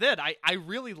even then, I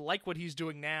really like what he's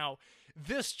doing now.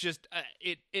 This just,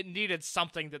 it needed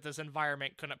something that this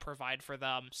environment couldn't provide for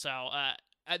them, so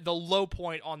at the low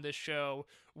point on this show,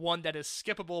 one that is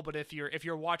skippable, but if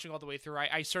you're watching all the way through,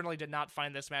 I certainly did not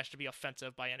find this match to be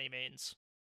offensive by any means.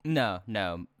 No.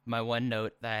 My one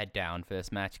note that I had down for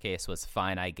this match case was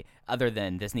fine. Other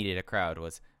than this needed a crowd,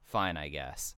 was fine, I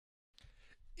guess.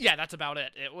 Yeah, that's about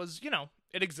it. It was,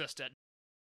 it existed.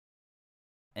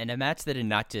 And a match that did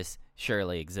not just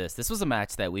surely exist. This was a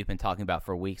match that we've been talking about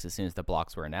for weeks as soon as the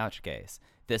blocks were announced, case.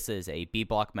 This is a B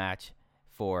block match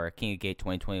for King of Gate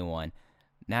 2021.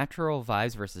 Natural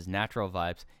Vibes versus Natural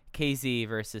Vibes. KZ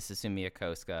versus Susumu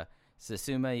Yokosuka.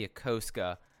 Susumu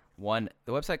Yokosuka won.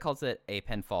 The website calls it a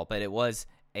pinfall, but it was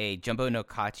a Jumbo no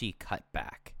Kachi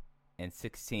cutback in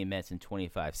 16 minutes and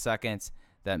 25 seconds.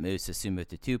 That moves Susumu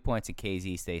to 2 points, and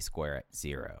KZ stays square at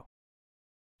 0.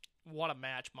 What a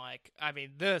match, Mike. I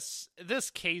mean, this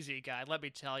KZ guy, let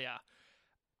me tell ya,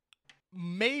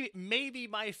 maybe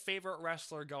my favorite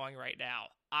wrestler going right now.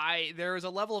 There is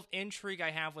a level of intrigue I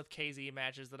have with KZ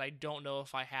matches that I don't know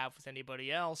if I have with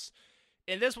anybody else.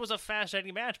 And this was a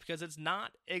fascinating match because it's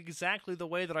not exactly the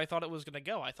way that I thought it was going to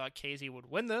go. I thought KZ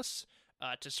would win this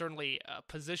to certainly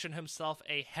position himself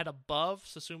a head above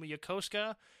Susumu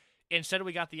Yokosuka. Instead,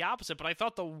 we got the opposite, but I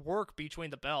thought the work between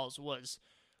the bells was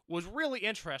really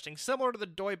interesting. Similar to the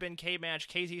Doi Ben K match,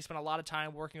 KZ spent a lot of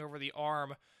time working over the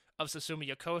arm of Susumu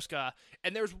Yokosuka,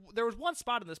 and there was one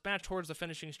spot in this match towards the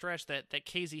finishing stretch that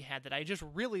KZ had that I just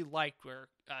really liked, where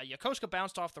Yokosuka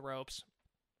bounced off the ropes,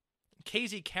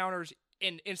 KZ counters,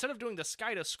 and instead of doing the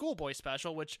Skida Schoolboy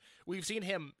special, which we've seen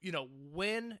him,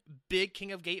 win big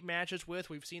King of Gate matches with,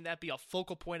 we've seen that be a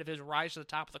focal point of his rise to the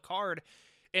top of the card,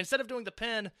 instead of doing the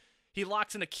pin, he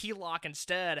locks in a key lock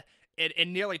instead,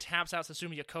 and nearly taps out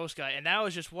Susumu Yokosuka, and that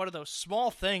was just one of those small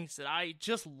things that I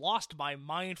just lost my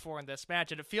mind for in this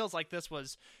match, and it feels like this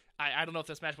was, I don't know if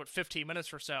this match went 15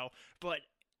 minutes or so, but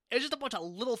it's just a bunch of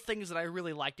little things that I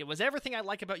really liked. It was everything I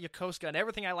like about Yokosuka and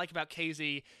everything I like about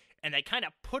KZ, and they kind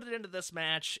of put it into this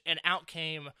match, and out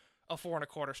came a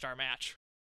 4.25 star match.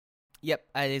 Yep,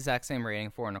 at the exact same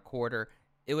rating, 4.25.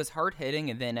 It was hard hitting,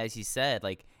 and then as you said,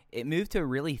 it moved to a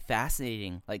really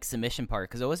fascinating submission part,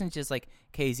 because it wasn't just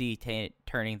KZ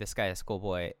turning this guy, a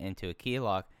Schoolboy, into a key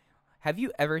lock. Have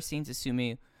you ever seen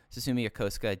Susumu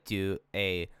Yokosuka do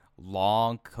a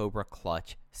long Cobra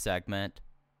Clutch segment?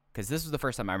 Because this was the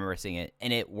first time I remember seeing it,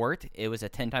 and it worked. It was a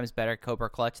 10 times better Cobra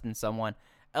Clutch than someone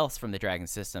else from the Dragon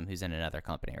System who's in another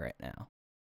company right now.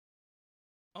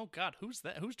 Oh God, who's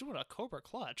that? Who's doing a Cobra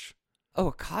Clutch? Oh,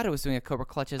 Okada was doing a Cobra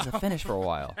Clutch as a finish for a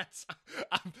while.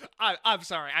 I'm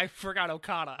sorry, I forgot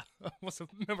Okada was a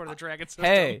member of the Dragon System.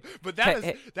 Hey, but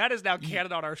that is now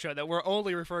canon on our show, that we're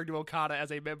only referring to Okada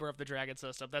as a member of the Dragon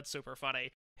System. That's super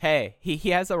funny. Hey, he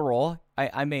has a role.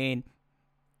 I mean,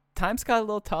 times got a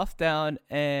little tough down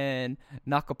in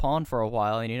Nakapon for a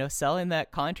while, and selling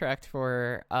that contract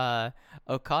for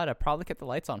Okada probably kept the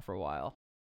lights on for a while.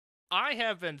 I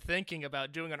have been thinking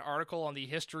about doing an article on the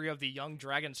history of the Young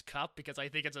Dragons Cup because I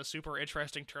think it's a super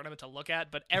interesting tournament to look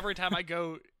at, but every time I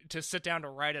go to sit down to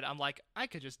write it, I'm like, I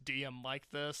could just DM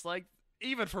this.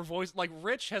 Even for voice,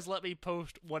 Rich has let me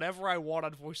post whatever I want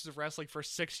on Voices of Wrestling for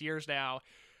 6 years now.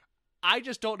 I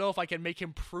just don't know if I can make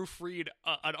him proofread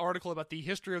an article about the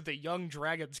history of the Young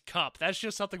Dragons Cup. That's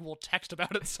just something we'll text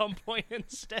about at some point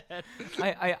instead.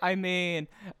 I mean,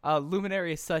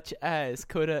 luminaries such as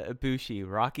Kota Ibushi,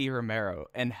 Rocky Romero,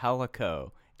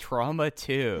 Angelico, Trauma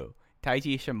 2,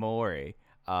 Taiji Ishimori,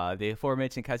 the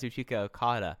aforementioned Kazuchika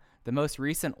Okada, the most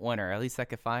recent winner, at least I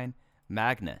could find,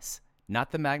 Magnus. Not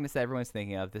the Magnus that everyone's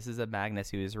thinking of. This is a Magnus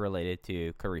who is related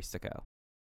to Karistako.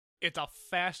 It's a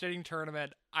fascinating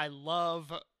tournament. I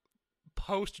love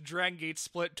post-Dragon Gate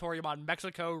split Toriyama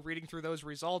Mexico, reading through those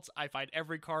results. I find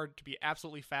every card to be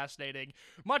absolutely fascinating,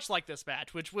 much like this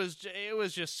match, which was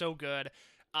just so good.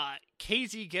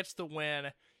 KZ gets the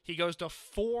win. He goes to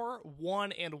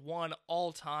 4-1-1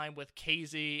 all-time with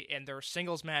KZ in their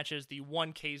singles matches. The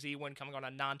one KZ win coming on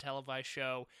a non-televised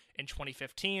show in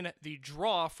 2015. The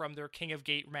draw from their King of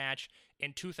Gate match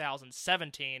in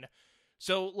 2017.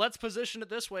 So let's position it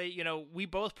this way. We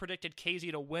both predicted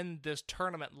KZ to win this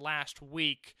tournament last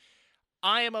week.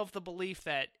 I am of the belief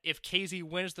that if KZ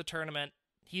wins the tournament,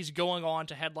 he's going on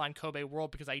to headline Kobe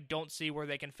World, because I don't see where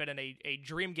they can fit in a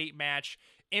Dreamgate match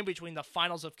in between the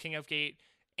finals of King of Gate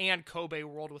and Kobe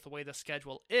World with the way the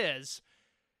schedule is.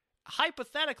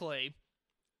 Hypothetically,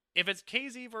 if it's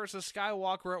KZ versus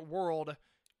Skywalker at World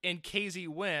and KZ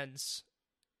wins,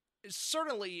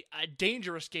 certainly a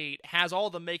Dangerous Gate has all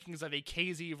the makings of a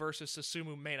KZ versus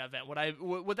Susumu main event.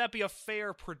 Would that be a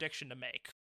fair prediction to make?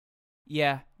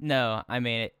 Yeah, no, I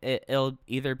mean, it'll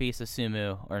either be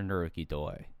Susumu or Naruki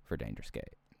Doi for Dangerous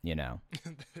Gate, you know?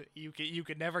 You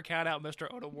could never count out Mr.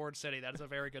 Oda Ward City. That is a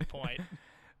very good point.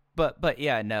 But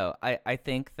yeah, no, I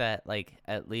think that, like,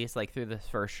 at least, like, through this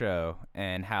first show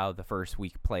and how the first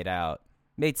week played out,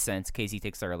 made sense. KZ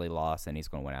takes the early loss, and he's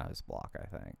going to win out his block, I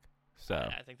think. So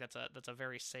I think that's a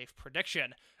very safe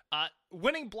prediction.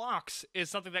 Winning blocks is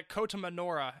something that Kota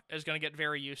Minoura is going to get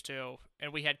very used to,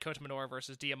 and we had Kota Minoura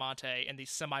versus Diamante in the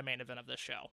semi-main event of this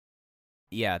show.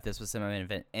 Yeah, this was semi-main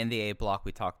event. In the A block,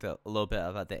 we talked a little bit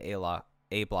about the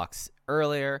A blocks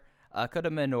earlier. Kota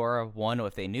Minoura won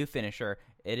with a new finisher.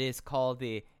 It is called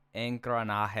the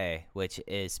Engranaje, which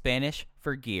is Spanish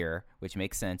for gear, which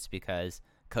makes sense because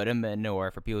Kota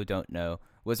Minoura, for people who don't know,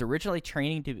 was originally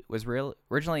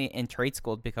originally in trade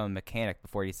school to become a mechanic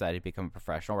before he decided to become a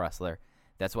professional wrestler.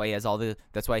 That's why he had all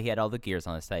the gears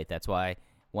on his site. That's why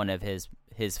one of his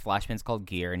flash pins called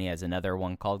Gear, and he has another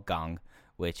one called Gang,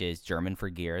 which is German for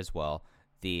gear as well.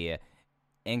 The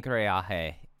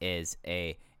Engranaje is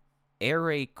a air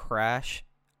raid crash,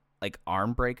 like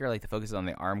arm breaker, like the focus is on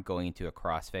the arm going into a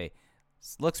crossfade.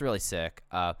 Looks really sick.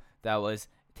 That was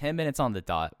 10 minutes on the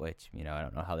dot, which, you know, I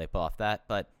don't know how they pull off that,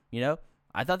 but, you know,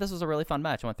 I thought this was a really fun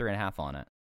match. I went 3.5 on it.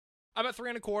 I'm at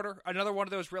 3 1/4. Another one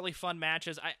of those really fun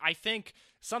matches. I think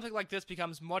something like this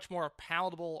becomes much more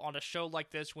palatable on a show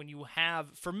like this when you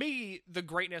have, for me, the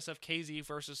greatness of KZ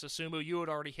versus Susumu. You had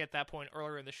already hit that point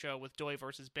earlier in the show with Doi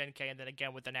versus Benkei, and then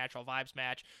again with the Natural Vibes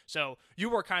match. So you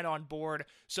were kind of on board.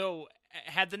 So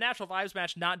had the Natural Vibes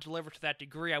match not delivered to that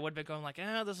degree, I would have been going like,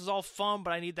 this is all fun,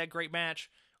 but I need that great match.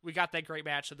 We got that great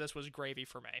match, so this was gravy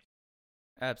for me.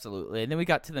 Absolutely. And then we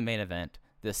got to the main event.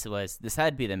 This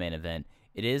had to be the main event.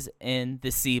 It is in the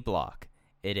C block.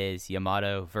 It is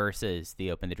Yamato versus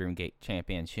the Open the Dream Gate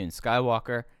champion Shun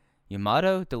Skywalker.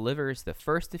 Yamato delivers the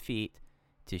first defeat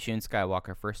to Shun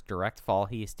Skywalker, first direct fall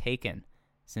he has taken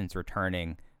since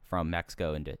returning from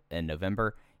Mexico in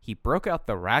November. He broke out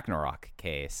the Ragnarok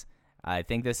case. I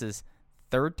think this is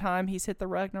third time he's hit the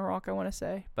Ragnarok, I want to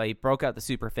say. But he broke out the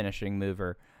super finishing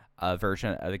mover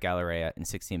version of the Galleria in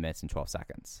 16 minutes and 12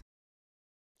 seconds.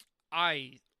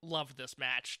 I loved this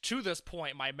match. To this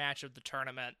point, my match of the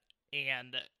tournament,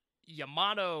 and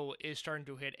Yamato is starting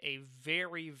to hit a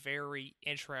very, very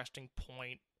interesting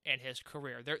point in his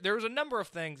career. There's a number of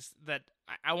things that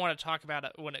I want to talk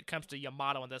about when it comes to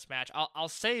Yamato in this match. I'll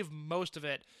save most of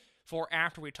it for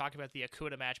after we talk about the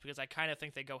Okuda match, because I kind of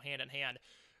think they go hand in hand.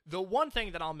 The one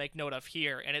thing that I'll make note of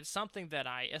here, and it's something that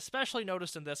I especially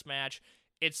noticed in this match,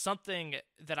 it's something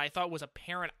that I thought was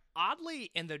apparent, oddly,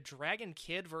 in the Dragon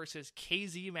Kid versus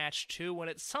KZ match too, when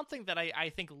it's something that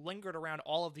I think lingered around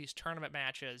all of these tournament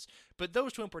matches, but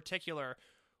those two in particular,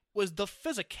 was the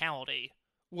physicality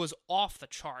was off the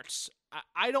charts.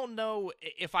 I don't know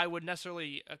if I would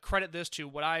necessarily credit this to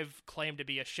what I've claimed to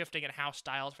be a shifting in house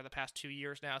styles for the past 2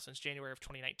 years now, since January of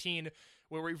 2019,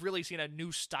 where we've really seen a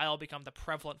new style become the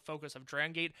prevalent focus of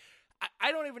Dragon Gate.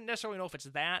 I don't even necessarily know if it's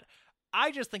that.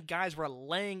 I just think guys were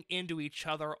laying into each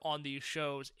other on these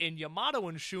shows. In Yamato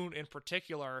and Shun in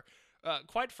particular,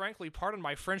 quite frankly, pardon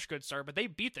my French, good sir, but they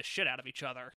beat the shit out of each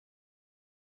other.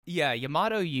 Yeah,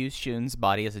 Yamato used Shun's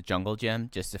body as a jungle gym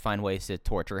just to find ways to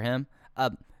torture him.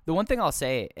 The one thing I'll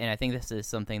say, and I think this is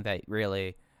something that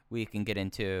really we can get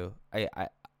into,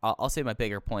 I'll say my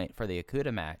bigger point for the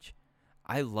Okuda match.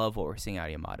 I love what we're seeing out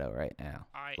of Yamato right now.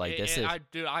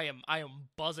 I am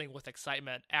buzzing with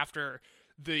excitement after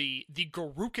the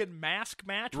Garukin mask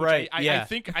match, which right? I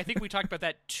think we talked about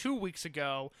that 2 weeks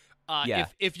ago.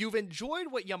 If you've enjoyed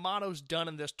what Yamato's done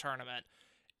in this tournament,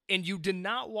 and you did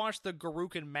not watch the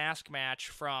Garukin mask match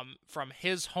from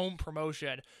his home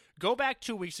promotion, go back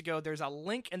 2 weeks ago. There's a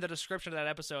link in the description of that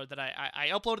episode that I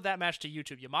uploaded that match to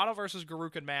YouTube, Yamato versus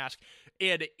Garukin mask,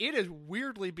 and it is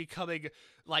weirdly becoming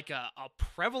like a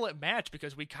prevalent match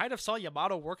because we kind of saw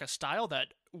Yamato work a style that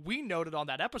we noted on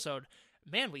that episode.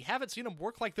 Man, we haven't seen him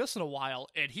work like this in a while,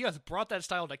 and he has brought that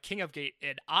style to King of Gate,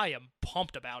 and I am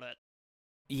pumped about it.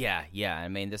 Yeah. I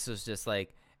mean, this was just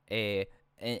like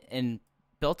and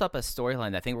built up a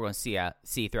storyline that I think we're going to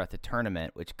see throughout the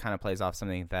tournament, which kind of plays off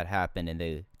something that happened in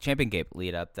the Champion Gate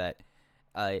lead up, that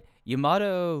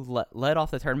Yamato led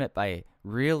off the tournament by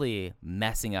really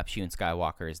messing up Shun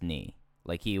Skywalker's knee.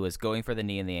 Like, he was going for the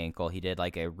knee and the ankle. He did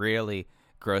like a really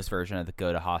gross version of the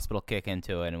go to hospital kick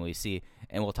into it, and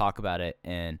we'll talk about it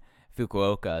in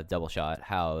Fukuoka double shot,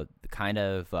 how kind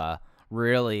of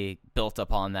really built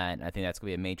upon that, and I think that's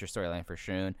gonna be a major storyline for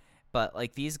Shun. But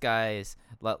like, these guys,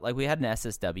 like, we had an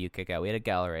SSW kick out, we had a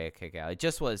Galleria kick out. It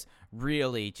just was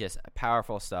really just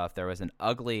powerful stuff. There was an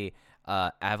ugly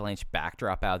avalanche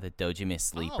backdrop out of the Dojima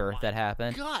sleeper that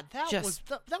happened. God, that was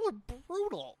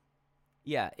brutal.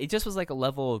 Yeah, it just was like a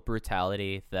level of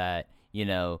brutality that, you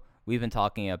know, we've been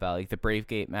talking about, like the Brave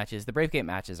Gate matches. The Brave Gate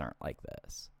matches aren't like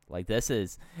this. Like, this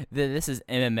is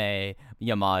MMA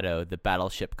Yamato, the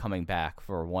battleship coming back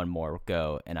for one more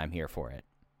go, and I'm here for it.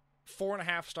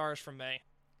 4.5 stars from me.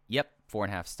 Yep,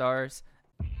 4.5 stars.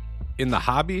 In the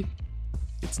hobby,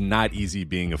 it's not easy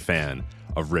being a fan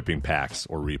of ripping packs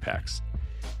or repacks.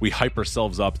 We hype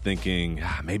ourselves up thinking,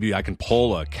 maybe I can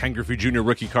pull a Ken Griffey Jr.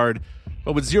 rookie card,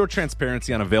 but with zero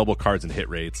transparency on available cards and hit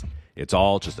rates, it's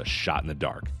all just a shot in the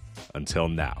dark. Until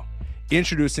now.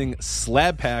 Introducing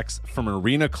slab packs from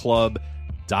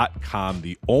arenaclub.com,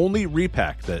 the only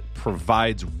repack that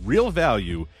provides real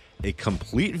value, a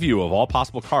complete view of all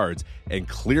possible cards, and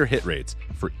clear hit rates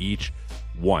for each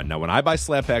one. Now, when I buy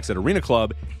slab packs at Arena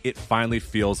Club, it finally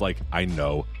feels like I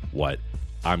know what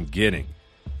I'm getting.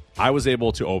 I was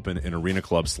able to open an Arena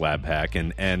Club slab pack,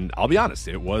 and I'll be honest,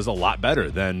 it was a lot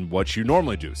better than what you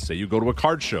normally do. Say you go to a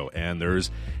card show, and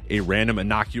there's a random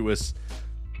innocuous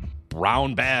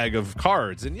brown bag of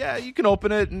cards, and yeah, you can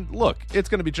open it and look, it's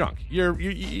going to be junk.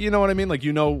 You know what I mean? Like,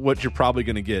 you know what you're probably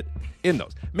going to get in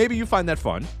those. Maybe you find that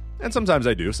fun, and sometimes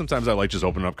I do. Sometimes I like just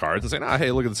opening up cards and saying,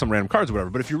 hey, look at some random cards or whatever.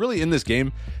 But if you're really in this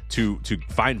game to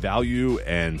find value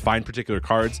and find particular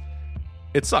cards,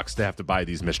 it sucks to have to buy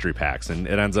these mystery packs, and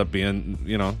it ends up being,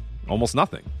 you know, almost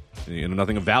nothing. You know,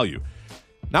 nothing of value.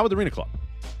 Not with Arena Club.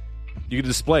 You can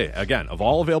display, again, of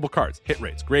all available cards, hit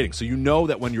rates, grading, so you know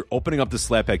that when you're opening up the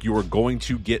slab pack, you are going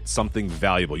to get something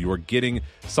valuable. You are getting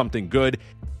something good.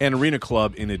 And Arena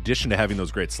Club, in addition to having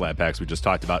those great slab packs we just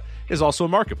talked about, is also a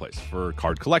marketplace for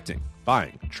card collecting,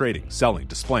 buying, trading, selling,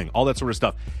 displaying, all that sort of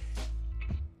stuff.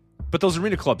 But those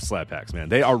Arena Club slab packs, man,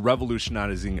 they are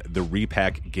revolutionizing the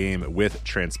repack game with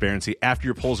transparency. After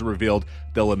your pulls are revealed,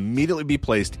 they'll immediately be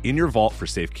placed in your vault for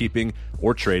safekeeping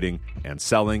or trading and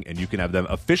selling, and you can have them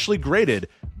officially graded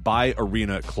by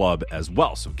Arena Club as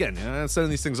well. So again, sending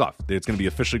these things off, it's going to be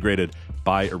officially graded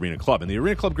by Arena Club. And the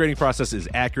Arena Club grading process is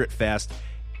accurate, fast,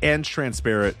 and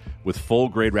transparent, with full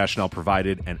grade rationale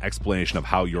provided and explanation of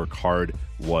how your card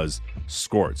was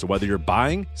scored. So whether you're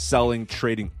buying, selling,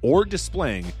 trading, or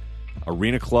displaying,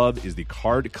 Arena Club is the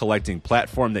card collecting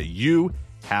platform that you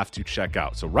have to check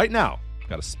out. So right now, I've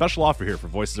got a special offer here for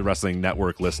Voices of Wrestling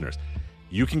Network listeners.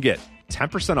 You can get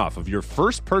 10% off of your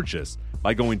first purchase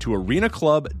by going to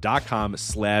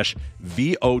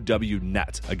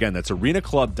arenaclub.com/VOWnet. Again, that's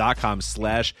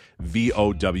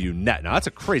arenaclub.com/VOWnet. Now, that's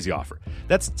a crazy offer.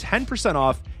 That's 10%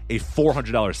 off a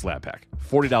 $400 slab pack.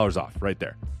 $40 off right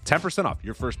there. 10% off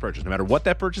your first purchase. No matter what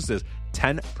that purchase is,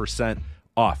 10%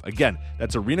 off. Again,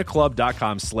 that's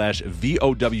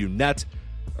arenaclub.com/VOWnet.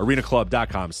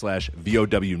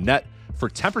 arenaclub.com/VOWnet for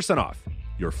 10% off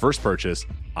your first purchase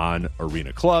on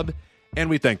Arena Club. And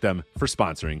we thank them for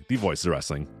sponsoring the Voices of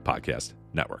Wrestling Podcast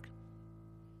Network.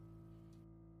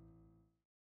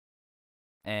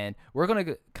 And we're going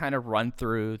to kind of run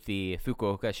through the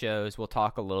Fukuoka shows. We'll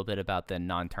talk a little bit about the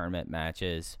non-tournament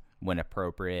matches when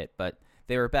appropriate, but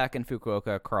they were back in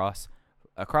Fukuoka across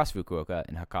Fukuoka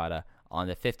and Hakata on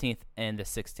the 15th and the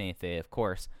 16th. They, of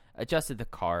course, adjusted the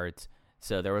cards.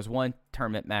 So there was one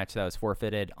tournament match that was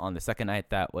forfeited on the second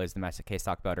night. That was the match that Case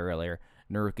talked about earlier.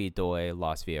 Naruki Doi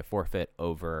lost via forfeit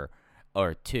to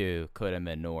Kota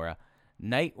Minoura.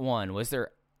 Night one, was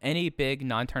there any big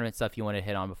non-tournament stuff you want to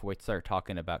hit on before we start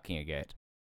talking about King of Gate?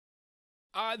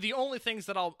 The only things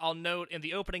that I'll note in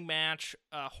the opening match,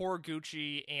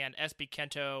 Horiguchi and SB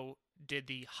Kento did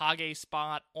the Hage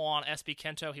spot on SB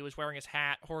Kento. He was wearing his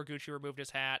hat. Horiguchi removed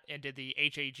his hat and did the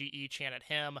HAGE chant at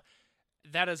him.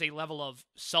 That is a level of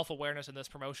self-awareness in this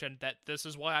promotion that this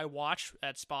is why I watch.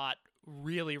 That spot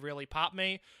really, really popped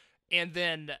me. And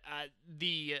then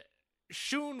the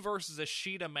Shun versus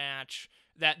Ishida match,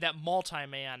 that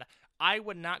multi-man, I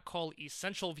would not call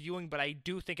essential viewing, but I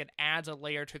do think it adds a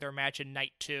layer to their match in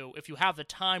night two. If you have the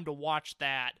time to watch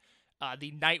that, the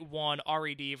night one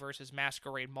RED versus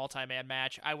Masquerade multi-man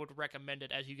match, I would recommend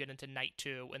it as you get into night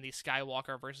two in the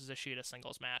Skywalker versus Ishida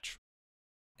singles match.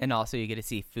 And also you get to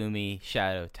see Fumi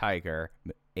Shadow Tiger,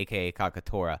 a.k.a.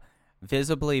 Kakatora,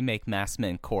 visibly make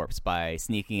Maskman corpse by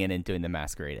sneaking in and doing the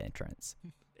Masquerade entrance.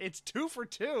 It's 2 for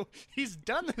 2. He's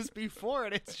done this before,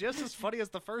 and it's just as funny as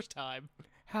the first time.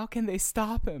 How can they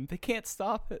stop him? They can't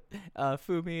stop it.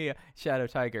 Fumi Shadow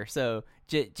Tiger. So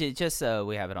just so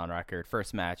we have it on record,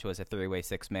 first match was a 3-way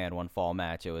 6-man 1-fall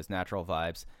match. It was Natural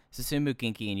Vibes, Susumu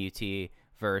Ginki and UT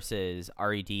versus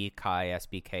RED, Kai,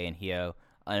 SBK, and Hyo.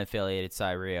 Unaffiliated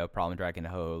Cyrio, Problem Dragon,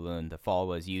 and Ho-Oh-Lun. The fall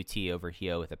was UT over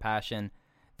Hyo with a passion.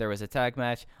 There was a tag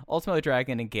match, Ultimo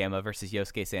Dragon and Gamma versus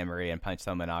Yosuke Samari and Punch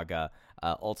Tominaga.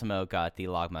 Ultimo got the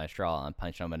log Maestral on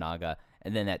Punch Tominaga.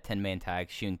 And then that 10-man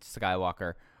tag, Shun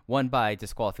Skywalker won by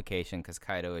disqualification because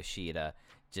Kaito Ishida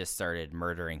just started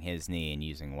murdering his knee and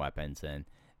using weapons. And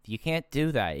you can't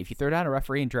do that. If you throw down a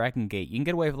referee in Dragon Gate, you can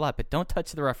get away with a lot, but don't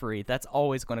touch the referee. That's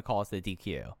always going to cause the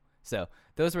DQ. So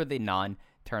those were the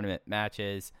non-tournament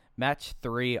matches. Match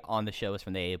 3 on the show was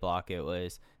from the A block. It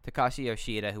was Takashi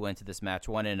Yoshida, who went to this match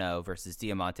 1-0, versus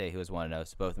Diamante, who was 1-0.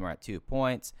 So both of them were at 2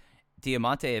 points.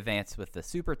 Diamante advanced with the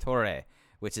Super Torre,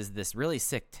 which is this really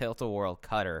sick tilt-a-whirl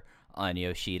cutter on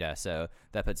Yoshida. So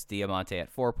that puts Diamante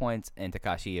at 4 points and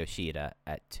Takashi Yoshida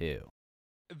at 2.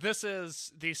 This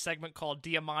is the segment called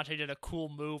Diamante did a cool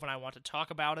move, and I want to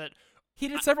talk about it. He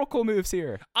did several cool moves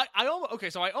here.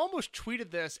 So I almost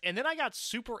tweeted this, and then I got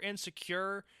super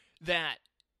insecure that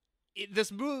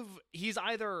this move, he's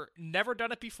either never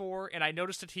done it before, and I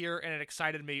noticed it here, and it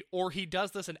excited me, or he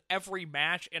does this in every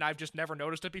match, and I've just never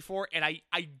noticed it before, and I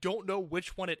don't know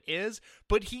which one it is,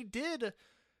 but he did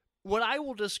what I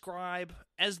will describe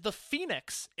as the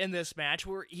Phoenix in this match,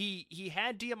 where he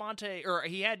had Diamante, or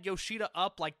he had Yoshida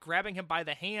up, like grabbing him by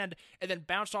the hand, and then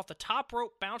bounced off the top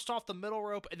rope, bounced off the middle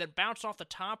rope, and then bounced off the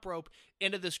top rope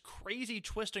into this crazy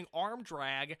twisting arm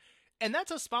drag. And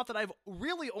that's a spot that I've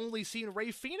really only seen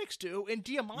Rey Fenix do, and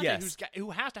Diamante, Yes.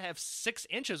 who has to have 6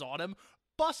 inches on him,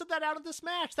 busted that out of this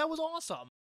match. That was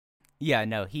awesome. Yeah,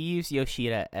 no, he used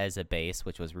Yoshida as a base,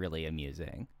 which was really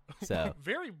amusing. So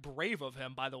Very brave of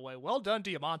him, by the way. Well done,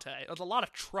 Diamante. It was a lot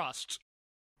of trust.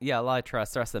 yeah, a lot of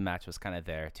trust. The rest of the match was kind of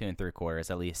there, 2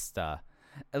 3/4.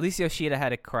 At least Yoshida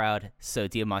had a crowd, so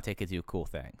Diamante could do cool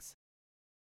things.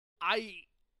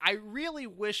 I really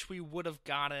wish we would have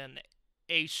gotten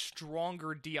a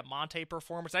stronger Diamante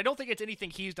performance. I don't think it's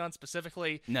anything he's done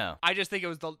specifically. No. I just think it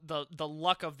was the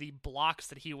luck of the blocks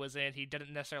that he was in. He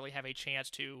didn't necessarily have a chance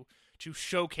to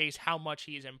showcase how much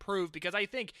he's improved, because I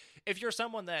think if you're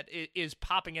someone that is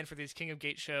popping in for these King of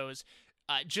Gate shows,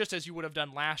 just as you would have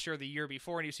done last year or the year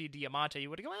before, and you see Diamante, you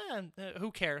would go,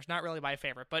 who cares? Not really my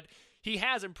favorite. But he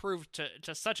has improved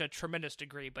to such a tremendous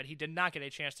degree, but he did not get a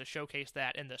chance to showcase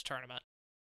that in this tournament.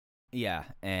 Yeah,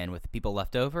 and with the people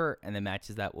left over and the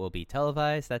matches that will be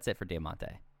televised, that's it for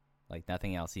Diamante. Like,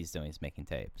 nothing else he's doing is making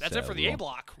tapes. That's it for the A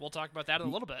block. We'll talk about that in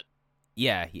a little bit.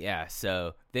 Yeah.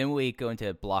 So then we go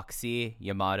into Block C.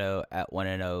 Yamato at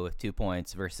 1-0 with 2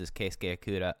 points versus Keisuke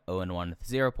Okuda 0-1 with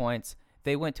 0 points.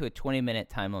 They went to a 20-minute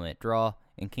time limit draw.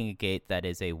 In King of Gate, that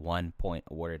is a 1 point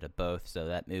awarded to both. So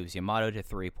that moves Yamato to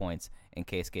 3 points and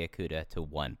Keisuke Okuda to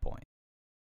 1 point.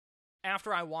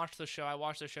 After I watched the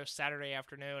show Saturday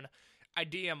afternoon, I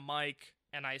DM Mike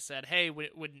and I said, hey,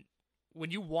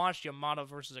 when you watched Yamato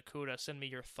versus Okuda, send me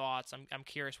your thoughts. I'm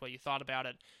curious what you thought about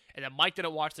it. And then Mike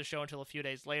didn't watch the show until a few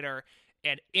days later,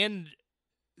 and in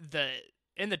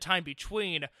the time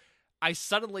between, I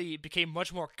suddenly became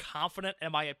much more confident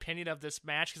in my opinion of this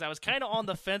match, because I was kind of on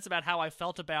the fence about how I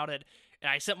felt about it, and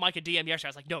I sent Mike a DM yesterday. I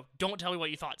was like, no, don't tell me what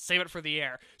you thought. Save it for the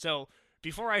air. So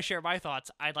before I share my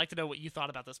thoughts, I'd like to know what you thought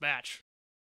about this match.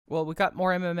 Well, we got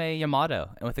more MMA Yamato,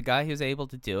 and with a guy who's able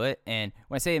to do it, and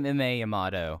when I say MMA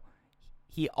Yamato,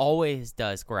 he always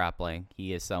does grappling.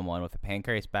 He is someone with a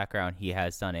pancreas background. He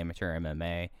has done amateur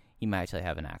MMA. He might actually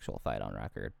have an actual fight on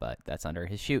record, but that's under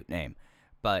his shoot name.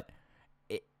 But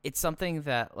it's something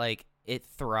that, like, he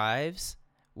thrives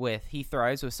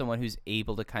with someone who's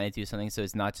able to kind of do something, so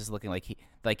it's not just looking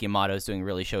like Yamato's doing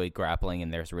really showy grappling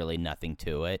and there's really nothing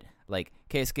to it. Like,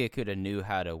 Keisuke Okuda knew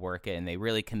how to work it, and they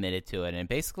really committed to it, and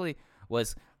basically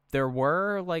there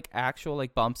were, like, actual,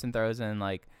 like, bumps and throws and,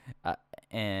 like,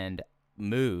 and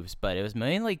moves, but it was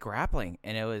mainly grappling,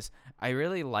 and I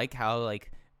really like how,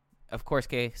 like, of course,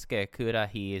 Keisuke Okuda,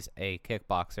 he is a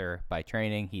kickboxer by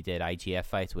training. He did IGF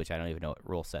fights, which I don't even know what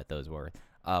rule set those were.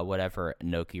 Whatever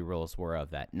Inoki rules were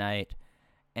of that night.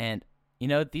 And,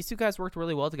 these two guys worked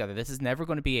really well together. This is never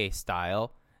going to be a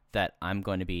style that I'm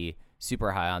going to be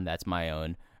super high on. That's my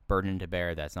own burden to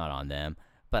bear. That's not on them.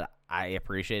 But I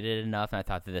appreciated it enough, and I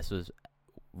thought that this was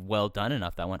well done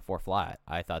enough that I went 4 flat.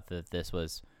 I thought that this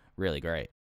was really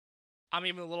great. I'm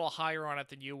even a little higher on it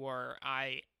than you were.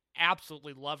 I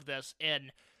absolutely love this,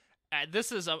 and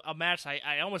this is a match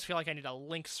I almost feel like I need to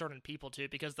link certain people to,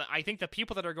 because I think the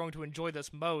people that are going to enjoy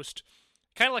this most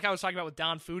kind of like I was talking about with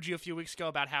Don Fuji a few weeks ago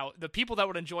about how the people that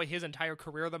would enjoy his entire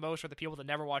career the most are the people that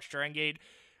never watched Dragon Gate.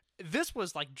 This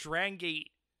was like Dragon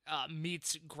Gate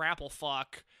meets Grapple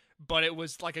Fuck, but it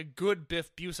was like a good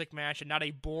Biff Busick match and not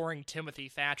a boring Timothy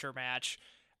Thatcher match.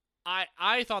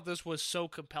 I thought this was so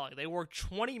compelling. They worked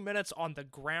 20 minutes on the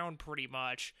ground pretty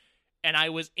much, and I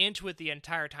was into it the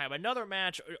entire time. Another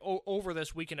match over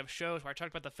this weekend of shows where I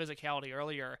talked about the physicality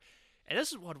earlier, and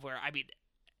this is one where, I mean,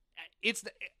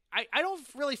 I don't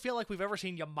really feel like we've ever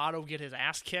seen Yamato get his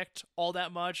ass kicked all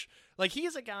that much. Like,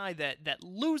 he's a guy that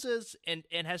loses and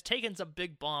has taken some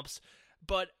big bumps,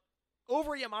 but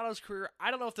over Yamato's career,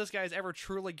 I don't know if this guy's ever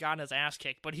truly gotten his ass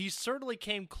kicked, but he certainly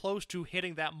came close to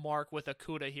hitting that mark with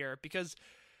Okuda here, because,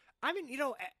 I mean,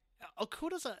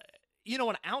 Okuda's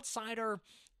an outsider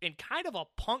and kind of a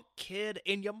punk kid,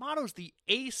 and Yamato's the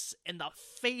ace and the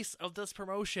face of this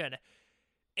promotion.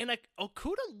 And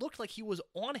Okuda looked like he was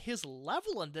on his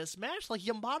level in this match. Like,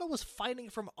 Yamato was fighting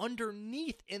from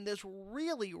underneath in this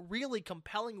really, really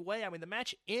compelling way. I mean, the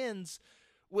match ends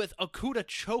with Okuda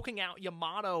choking out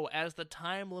Yamato as the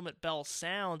time limit bell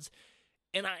sounds.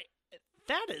 And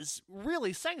that is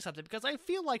really saying something, because I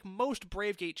feel like most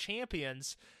Brave Gate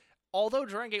champions, although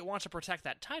Dragon Gate wants to protect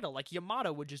that title, like,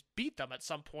 Yamato would just beat them at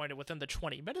some point within the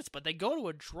 20 minutes, but they go to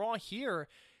a draw here,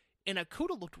 and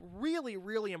Okuda looked really,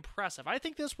 really impressive. I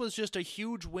think this was just a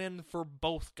huge win for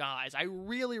both guys. I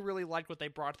really, really liked what they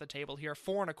brought to the table here.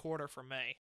 4.25 for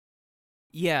me.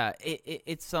 Yeah,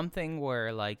 it's something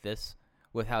where, like, this,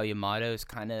 with how Yamato's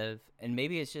kind of, and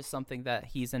maybe it's just something that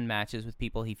he's in matches with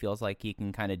people he feels like he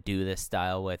can kind of do this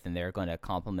style with, and they're going to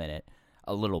complement it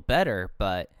a little better,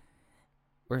 but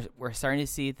we're starting to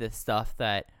see the stuff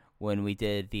that when we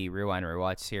did the Rewind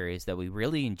Rewatch series that we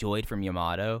really enjoyed from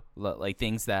Yamato, like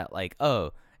things that, like,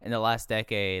 oh, in the last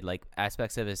decade, like,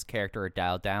 aspects of his character are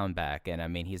dialed down back, and I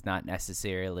mean, he's not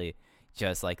necessarily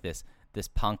just like this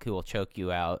punk who will choke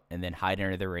you out and then hide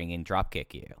under the ring and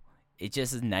dropkick you. It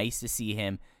just is nice to see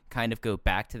him kind of go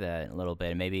back to that a little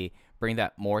bit and maybe bring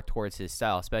that more towards his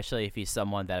style, especially if he's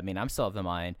someone that, I mean, I'm still of the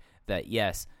mind that,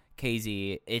 yes,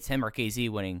 KZ, it's him or KZ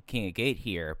winning King of Gate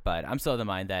here, but I'm still of the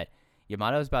mind that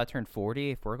Yamato's about to turn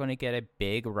 40. If we're going to get a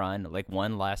big run, like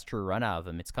one last true run out of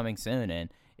him, it's coming soon,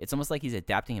 and it's almost like he's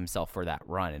adapting himself for that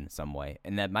run in some way,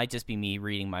 and that might just be me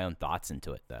reading my own thoughts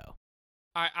into it, though.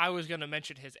 I was going to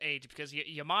mention his age, because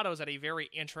Yamato's at a very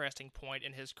interesting point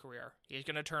in his career. He's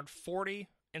going to turn 40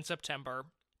 in September.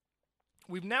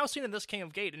 We've now seen in this King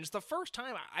of Gate, and it's the first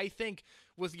time, I think,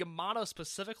 with Yamato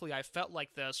specifically, I felt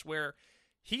like this, where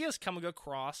he is coming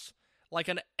across like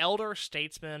an elder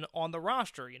statesman on the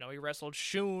roster. You know, he wrestled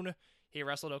Shun, he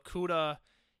wrestled Okuda,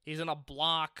 he's in a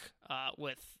block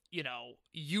with,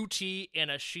 UT and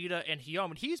Ashita and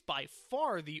Hiyomu. He's by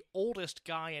far the oldest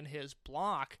guy in his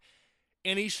block,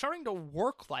 and he's starting to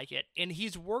work like it, and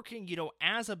he's working,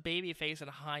 as a babyface and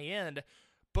high end,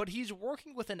 but he's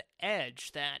working with an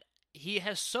edge that he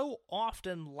has so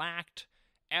often lacked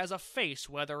as a face,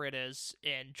 whether it is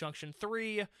in Junction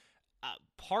 3,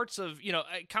 parts of,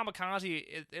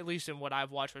 Kamikaze, at least in what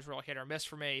I've watched, was real hit or miss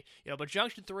for me, but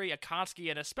Junction 3, Akatsuki,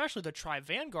 and especially the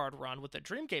Tri-Vanguard run with the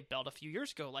Dreamgate belt a few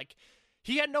years ago, like,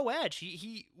 he had no edge.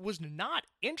 He was not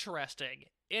interesting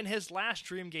in his last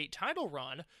Dreamgate title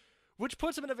run, which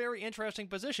puts him in a very interesting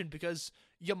position, because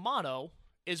Yamato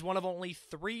is one of only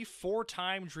 3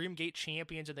 4-time Dreamgate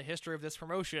champions in the history of this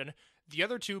promotion, the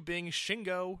other two being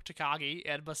Shingo Takagi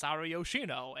and Masaru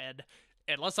Yoshino, and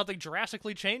unless something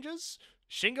drastically changes,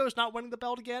 Shingo's not winning the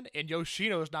belt again, and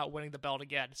Yoshino's not winning the belt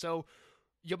again. So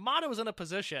Yamato is in a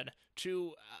position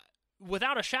to,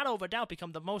 without a shadow of a doubt,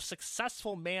 become the most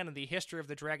successful man in the history of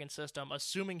the Dragon system,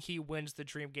 assuming he wins the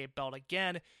Dreamgate belt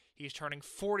again. He's turning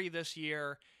 40 this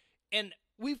year, and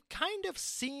we've kind of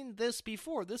seen this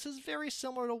before. This is very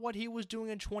similar to what he was doing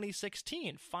in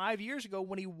 2016, 5 years ago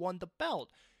when he won the belt.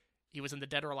 He was in the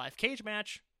Dead or Alive cage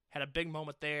match, had a big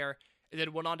moment there, and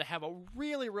then went on to have a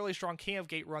really, really strong King of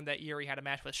Gate run that year. He had a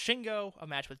match with Shingo, a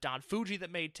match with Don Fuji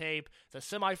that made tape, the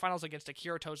semifinals against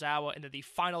Akira Tozawa, and then the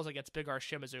finals against Big R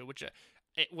Shimizu, which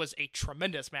it was a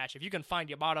tremendous match. If you can find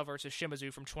Yamato versus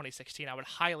Shimizu from 2016, I would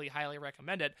highly, highly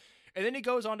recommend it. And then he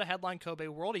goes on to headline Kobe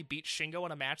World. He beat Shingo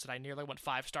in a match that I nearly went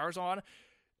 5 stars on.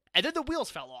 And then the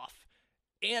wheels fell off.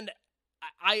 And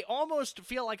I almost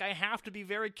feel like I have to be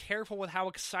very careful with how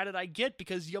excited I get,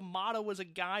 because Yamato is a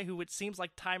guy who, it seems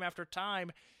like time after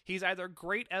time, he's either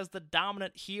great as the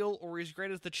dominant heel or he's great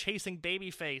as the chasing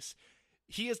babyface.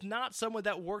 He is not someone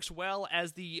that works well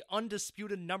as the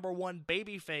undisputed #1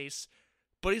 babyface,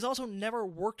 but he's also never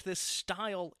worked this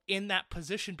style in that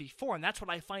position before, and that's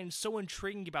what I find so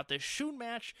intriguing about this Shun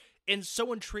match and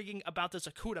so intriguing about this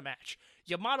Okuda match.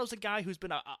 Yamato's a guy who's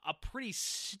been a pretty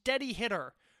steady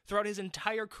hitter throughout his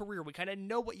entire career. We kind of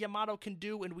know what Yamato can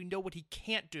do, and we know what he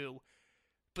can't do.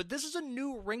 But this is a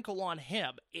new wrinkle on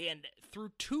him, and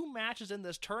through 2 matches in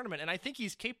this tournament, and I think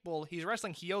he's capable, he's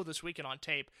wrestling Hyo this weekend on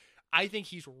tape, I think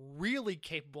he's really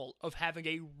capable of having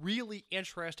a really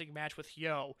interesting match with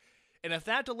Hyo. And if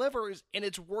that delivers, and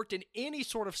it's worked in any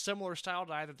sort of similar style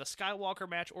to either the Skywalker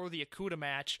match or the Okuda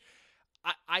match,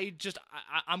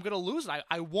 I'm going to lose it.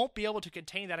 I won't be able to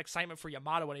contain that excitement for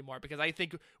Yamato anymore, because I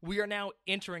think we are now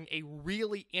entering a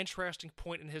really interesting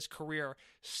point in his career,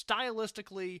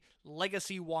 stylistically,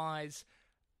 legacy-wise.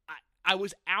 I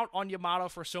was out on Yamato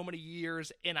for so many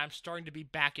years, and I'm starting to be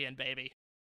back in, baby.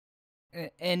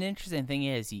 An interesting thing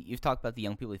is, you've talked about the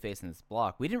young people he faced in this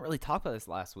block. We didn't really talk about this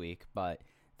last week, but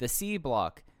the C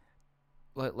block,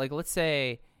 like let's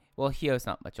say, well, Hyo's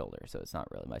not much older, so it's not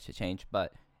really much to change,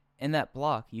 but in that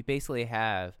block, you basically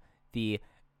have the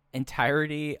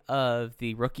entirety of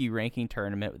the rookie ranking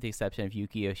tournament, with the exception of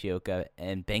Yuki Yoshioka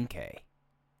and Benkei.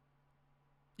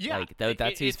 Yeah,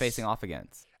 that's who he's facing off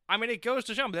against. I mean, it goes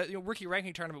to show that rookie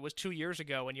ranking tournament was 2 years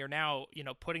ago, and you're now,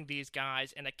 putting these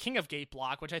guys in a King of Gate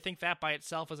block, which I think that by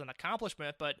itself is an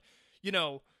accomplishment. But,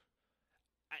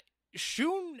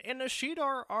 Shun and Ishida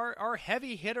are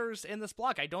heavy hitters in this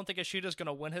block. I don't think Ishida's going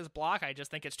to win his block. I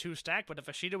just think it's too stacked. But if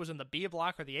Ishida was in the B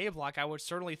block or the A block, I would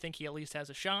certainly think he at least has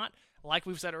a shot. Like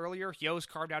we've said earlier, Hyo's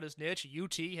carved out his niche.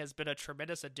 UT has been a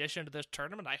tremendous addition to this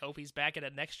tournament. I hope he's back in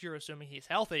it next year, assuming he's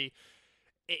healthy.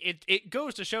 It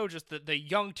goes to show just that the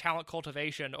young talent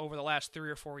cultivation over the last 3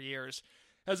 or 4 years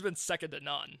has been second to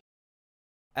none.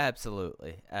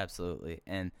 Absolutely.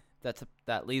 And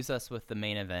that leaves us with the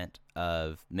main event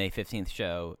of May 15th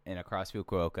show in Across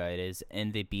Fukuoka. It is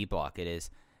in the B block. It is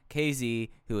KZ,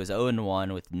 who is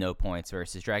 0-1 with no points,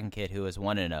 versus Dragon Kid, who is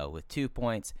 1-0 with 2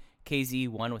 points. KZ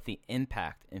won with the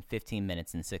impact in 15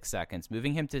 minutes and 6 seconds,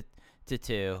 moving him to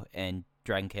 2, and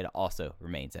Dragon Kid also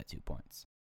remains at 2 points.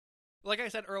 Like I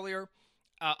said earlier,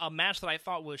 a match that I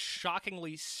thought was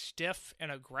shockingly stiff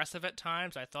and aggressive at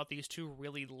times. I thought these two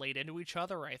really laid into each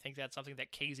other. I think that's something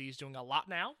that KZ is doing a lot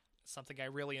now. Something I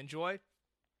really enjoy.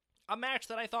 A match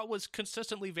that I thought was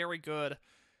consistently very good.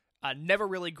 Never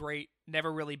really great,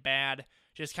 never really bad.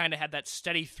 Just kind of had that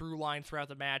steady through line throughout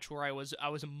the match where I was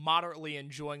moderately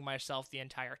enjoying myself the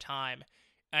entire time.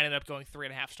 I ended up going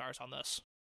 3.5 stars on this.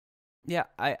 Yeah,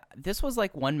 this was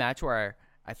like one match where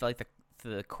I felt like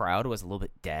the crowd was a little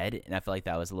bit dead, and I feel like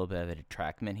that was a little bit of a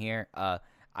detractment here.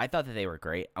 I thought that they were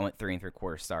great. I went 3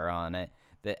 3/4 star on it.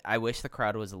 That I wish the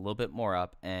crowd was a little bit more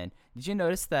up. And did you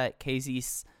notice that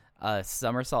KZ's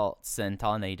somersault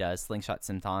senton that he does, slingshot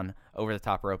senton, over the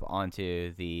top rope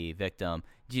onto the victim?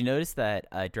 Did you notice that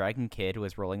Dragon Kid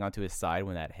was rolling onto his side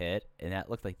when that hit, and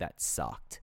that looked like that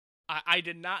sucked? I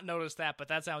did not notice that, but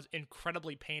that sounds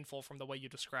incredibly painful from the way you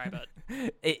describe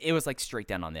it. It was like straight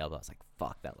down on the elbow. I was like,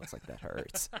 fuck, that looks like that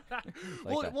hurts.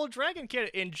 Well, Dragon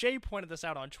Kid, and Jay pointed this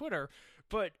out on Twitter,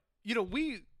 but,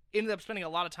 we ended up spending a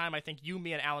lot of time, I think you,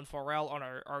 me, and Alan Forel on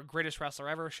our Greatest Wrestler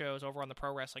Ever shows over on the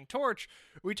Pro Wrestling Torch.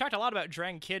 We talked a lot about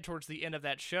Dragon Kid towards the end of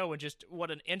that show and just what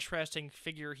an interesting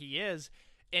figure he is.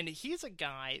 And he's a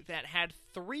guy that had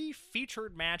 3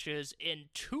 featured matches in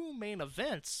 2 main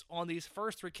events on these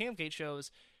first 3 King of Gate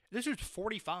shows. This was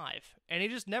 45, and he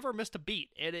just never missed a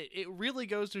beat. And it really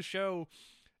goes to show,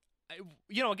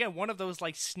 again, one of those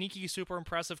like sneaky, super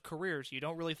impressive careers. You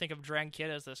don't really think of Dragon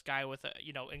Kid as this guy with,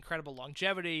 incredible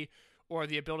longevity or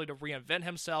the ability to reinvent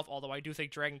himself, although I do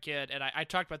think Dragon Kid, and I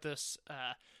talked about this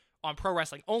on Pro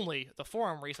Wrestling Only, the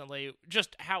forum recently,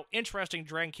 just how interesting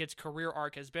Dragon Kid's career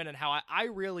arc has been and how I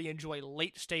really enjoy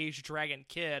late-stage Dragon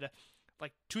Kid,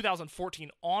 like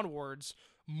 2014 onwards,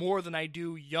 more than I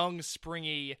do young,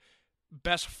 springy,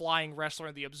 best flying wrestler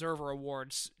in the Observer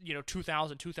Awards,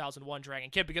 2000, 2001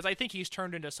 Dragon Kid, because I think he's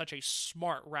turned into such a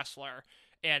smart wrestler.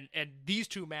 And these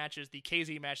 2 matches, the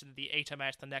KZ match and the Eita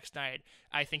match the next night,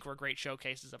 I think were great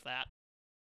showcases of that.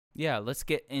 Yeah, let's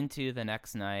get into the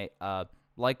next night.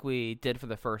 Like we did for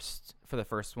the first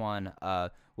one,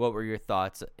 what were your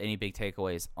thoughts? Any big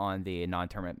takeaways on the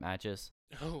non-tournament matches?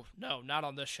 Oh no, not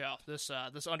on this show. This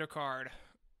undercard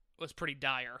was pretty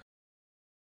dire.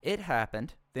 It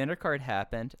happened. The undercard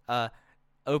happened.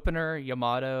 Opener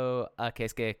Yamato,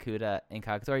 Keisuke Okuda, and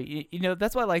Kagetora.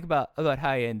 That's what I like about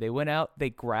High End. They went out, they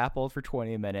grappled for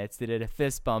 20 minutes, they did a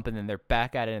fist bump, and then they're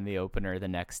back at it in the opener the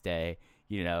next day.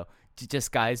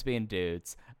 Just guys being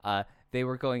dudes. They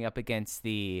were going up against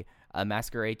the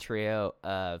Masquerade trio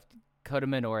of Kota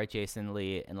Minoura, Jason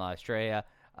Lee, and La Estrella.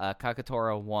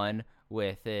 Kagetora won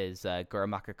with his Guri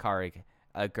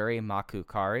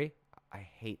Makukari. I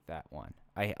hate that one.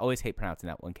 I always hate pronouncing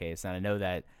that one case, and I know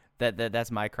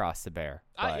that's my cross to bear.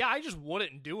 But, I just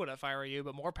wouldn't do it if I were you,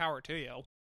 but more power to you.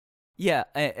 Yeah,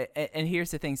 and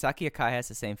here's the thing. Saki Akai has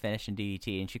the same finish in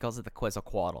DDT, and she calls it the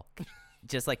Quetzalcoatl.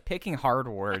 Just like picking hard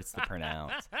words to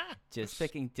pronounce. Just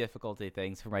picking difficulty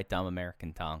things for my dumb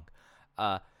American tongue.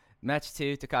 Match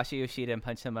 2, Takashi Yoshida and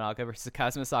Punch Tominaga versus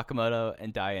Kazuma Sakamoto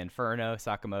and Daya Inferno.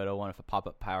 Sakamoto won with a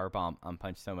pop-up powerbomb on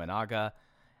Punch Tominaga.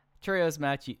 Trios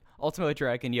match, Ultimo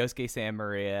Dragon, Yosuke Santa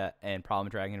Maria, and Problem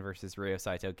Dragon versus Ryo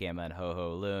Saito, Gamma, and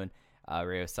Ho-Ho Loon.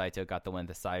 Ryo Saito got the win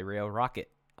with the Cyrio Rocket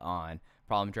on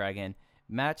Problem Dragon.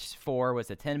 Match 4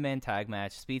 was a 10-man tag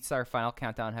match, Speedstar Final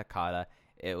Countdown Hakata.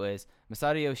 It was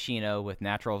Masato Yoshino with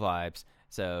Natural Vibes.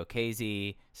 So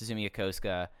KZ, Suzumi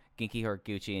Yokosuka, Genki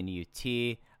Horiguchi, and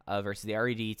UT versus the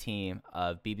RED team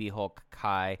of BB Hulk,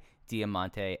 Kai,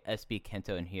 Diamante, SB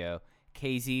Kento, and Hyo.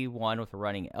 KZ won with a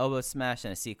running elbow smash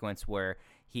in a sequence where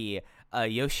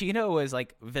Yoshino was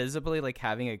like visibly like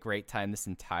having a great time this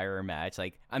entire match.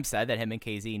 Like, I'm sad that him and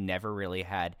KZ never really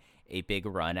had a big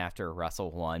run after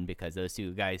Wrestle 1 because those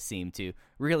two guys seem to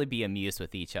really be amused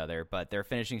with each other. But their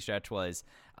finishing stretch was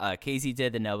KZ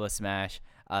did the elbow smash,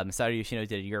 Masato Yoshino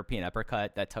did a European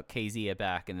uppercut that took KZ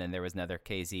aback, and then there was another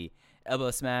KZ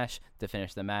elbow smash to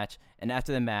finish the match. And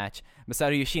after the match,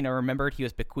 Masato Yoshino remembered he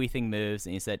was bequeathing moves,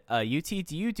 and he said, UT,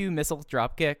 do you do missile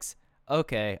drop kicks?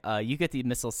 Okay, you get the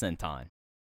missile senton.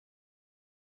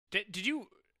 Did you...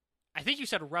 I think you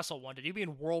said Wrestle 1. Did you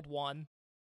mean World 1?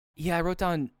 Yeah, I wrote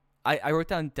down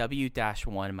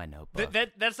W-1 in my notebook.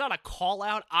 That's not a call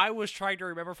out. I was trying to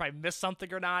remember if I missed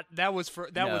something or not. That was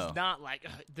not like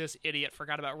this idiot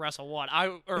forgot about Wrestle 1.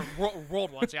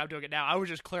 World 1. See, I'm doing it now. I was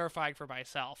just clarifying for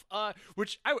myself.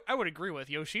 Which I would agree with.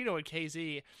 Yoshino and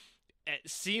KZ, it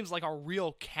seems like a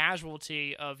real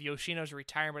casualty of Yoshino's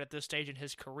retirement at this stage in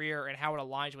his career and how it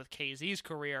aligns with KZ's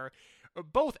career,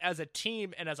 both as a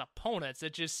team and as opponents.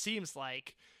 It just seems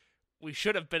like we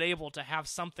should have been able to have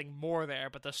something more there,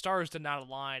 but the stars did not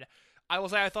align. I will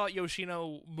say I thought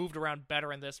Yoshino moved around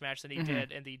better in this match than he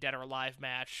did in the Dead or Alive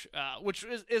match, which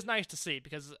is nice to see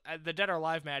because the Dead or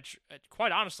Alive match,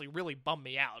 quite honestly, really bummed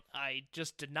me out. I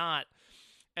just did not...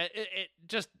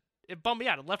 It bummed me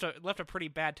out. It left a pretty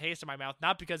bad taste in my mouth,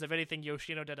 not because of anything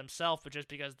Yoshino did himself, but just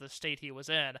because of the state he was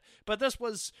in. But this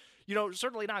was,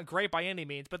 certainly not great by any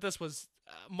means, but this was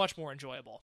much more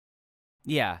enjoyable.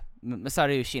 Yeah,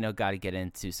 Masato Yoshino got to get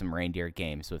into some reindeer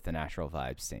games with the Natural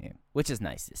Vibes team, which is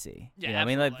nice to see. Yeah, I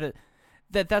mean, like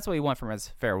that's what you want from his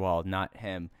farewell, not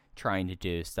him trying to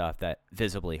do stuff that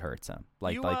visibly hurts him.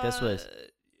 Like this was.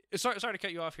 Sorry to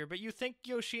cut you off here, but you think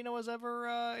Yoshino has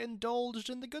ever indulged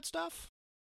in the good stuff?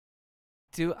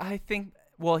 Do I think?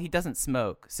 Well, he doesn't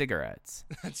smoke cigarettes.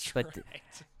 That's right.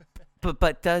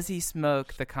 But does he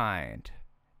smoke the kind?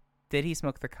 Did he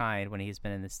smoke the kind when he's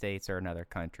been in the States or in other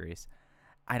countries?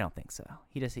 I don't think so.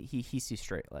 He's too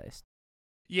straight-laced.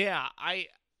 Yeah, I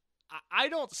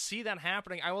don't see that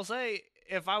happening. I will say,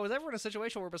 if I was ever in a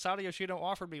situation where Masato Yoshino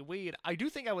offered me weed, I do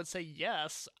think I would say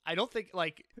yes. I don't think,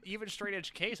 like, even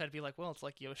straight-edge case, I'd be like, well, it's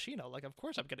like Yoshino. Like, of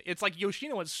course I'm gonna... It's like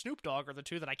Yoshino and Snoop Dogg are the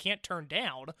two that I can't turn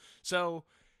down. So,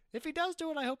 if he does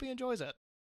do it, I hope he enjoys it.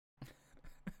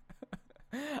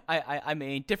 I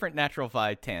mean, different natural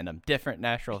vibe tandem.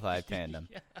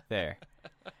 Yeah.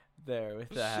 There with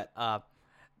that.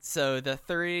 So the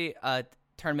 3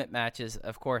 tournament matches,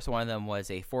 of course, one of them was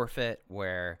a forfeit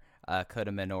where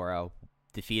Kota Minoura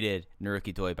defeated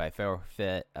Naruki Doi by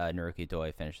forfeit. Naruki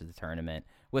Doi finishes the tournament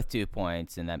with 2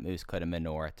 points, and that moves Kota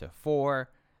Minoura to 4.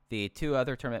 The 2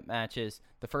 other tournament matches,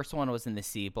 the first one was in the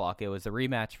C block. It was a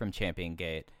rematch from Champion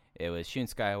Gate. It was Shun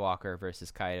Skywalker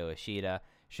versus Kaito Ishida.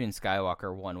 Shun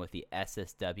Skywalker won with the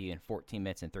SSW in 14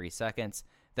 minutes and 3 seconds.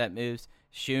 That moves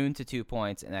Shun to 2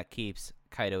 points, and that keeps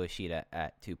Kaito Ishida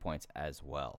at 2 points as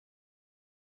well.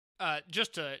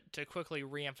 Just to quickly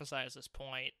reemphasize this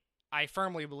point, I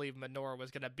firmly believe Minoura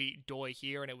was going to beat Doi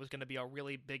here, and it was going to be a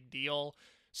really big deal.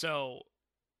 So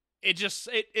it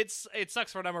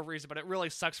sucks for a number of reasons, but it really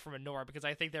sucks for Minoura because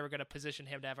I think they were going to position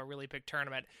him to have a really big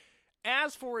tournament.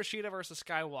 As for Ishida versus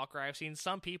Skywalker, I've seen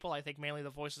some people, I think mainly the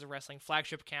Voices of Wrestling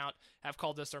flagship account, have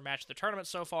called this their match of the tournament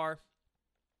so far.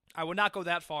 I would not go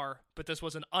that far, but this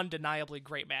was an undeniably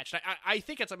great match. I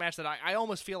think it's a match that I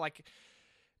almost feel like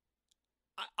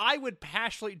I would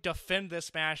passionately defend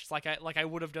this match like I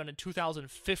would have done in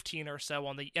 2015 or so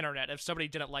on the internet if somebody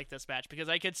didn't like this match, because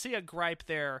I could see a gripe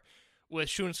there with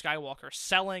Shun Skywalker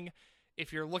selling.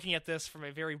 If you're looking at this from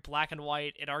a very black and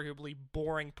white and arguably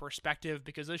boring perspective,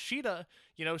 because Ishida,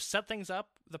 set things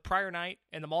up the prior night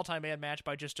in the multi-man match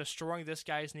by just destroying this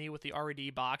guy's knee with the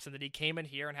RED box, and then he came in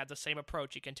here and had the same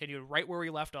approach. He continued right where he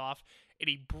left off, and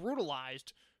he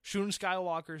brutalized Shun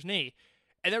Skywalker's knee.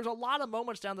 And there's a lot of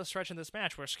moments down the stretch in this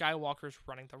match where Skywalker's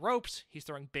running the ropes, he's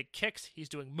throwing big kicks, he's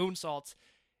doing moonsaults,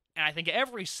 and I think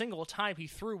every single time he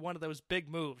threw one of those big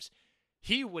moves,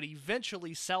 he would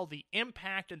eventually sell the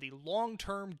impact and the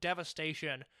long-term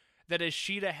devastation that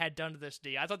Ishida had done to this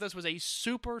knee. I thought this was a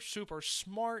super, super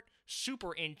smart,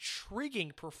 super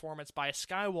intriguing performance by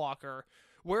Skywalker,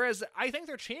 whereas I think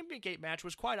their Champion Gate match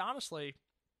was quite honestly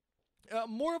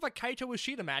more of a Kaito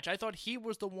Ishida match. I thought he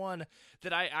was the one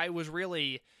that I was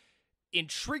really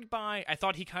intrigued by. I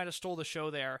thought he kind of stole the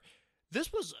show there.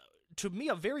 This was, to me,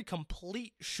 a very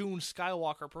complete Shun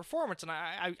Skywalker performance, and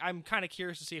I'm kind of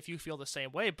curious to see if you feel the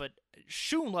same way, but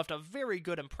Shun left a very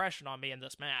good impression on me in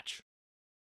this match.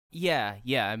 Yeah,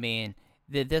 I mean,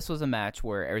 this was a match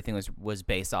where everything was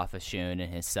based off of Shun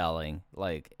and his selling,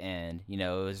 and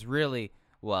it was really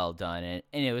well done, and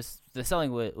it was, the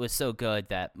selling was so good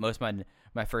that most of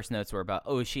my first notes were about,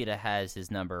 Ishida has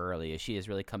his number early, Ishida's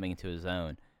really coming into his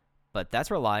own, but that's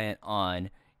reliant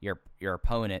on your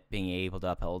opponent being able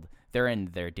to uphold their end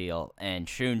of their deal, and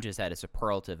Shun just had a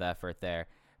superlative effort there,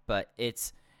 but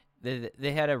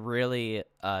they had a really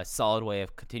solid way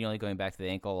of continually going back to the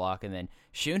ankle lock, and then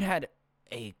Shun had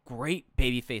a great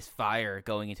babyface fire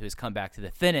going into his comeback to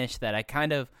the finish that I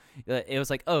kind of, it was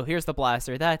like, here's the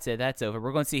blaster, that's it, that's over,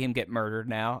 we're going to see him get murdered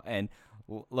now, and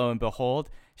lo and behold,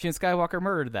 Shun Skywalker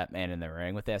murdered that man in the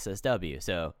ring with the SSW,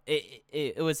 so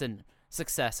it was a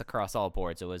success across all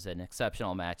boards. It was an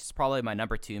exceptional match. It's probably my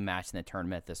number 2 match in the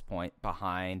tournament at this point,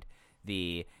 behind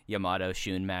the Yamato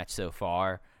Shun match so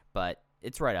far, but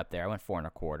it's right up there. I went 4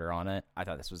 1/4 on it. I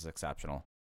thought this was exceptional.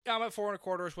 Yeah, I'm at 4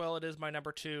 1/4 as well. It is my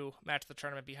number 2 match of the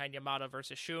tournament behind Yamato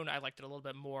versus Shun. I liked it a little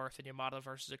bit more than Yamato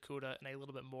versus Okuda, and a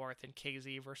little bit more than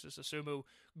KZ versus Susumu.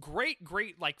 Great,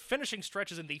 finishing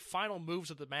stretches in the final moves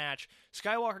of the match.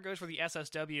 Skywalker goes for the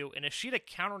SSW, and Ishida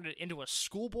countered it into a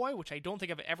schoolboy, which I don't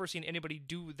think I've ever seen anybody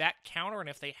do that counter, and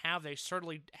if they have, they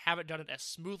certainly haven't done it as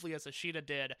smoothly as Ishida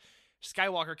did.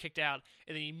 Skywalker kicked out,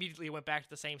 and then immediately went back to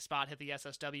the same spot, hit the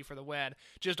SSW for the win.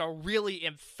 Just a really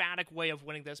emphatic way of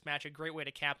winning this match, a great way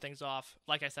to cap things off.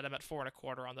 Like I said, I'm at 4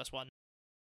 1/4 on this one.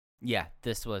 Yeah,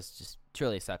 this was just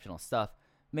truly exceptional stuff.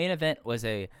 Main event was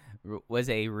a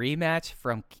rematch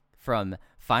from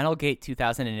Final Gate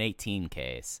 2018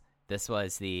 case. This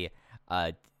was the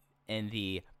in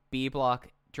the B block,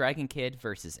 Dragon Kid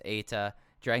versus Eita.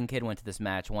 Dragon Kid went to this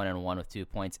match 1-1 with 2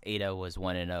 points. Eita was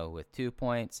 1-0 with 2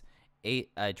 points.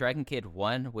 Dragon Kid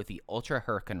won with the Ultra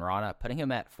Hurricane Rana, putting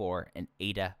him at 4, and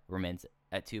Eita remains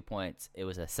at 2 points. It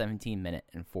was a 17-minute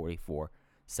and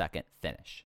 44-second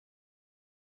finish.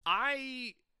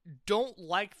 I don't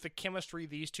like the chemistry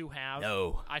these two have.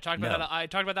 No. I talked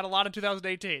about that a lot in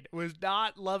 2018. Was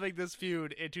not loving this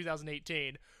feud in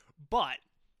 2018, but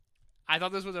I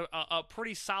thought this was a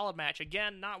pretty solid match.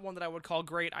 Again, not one that I would call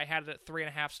great. I had it at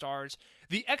 3.5 stars.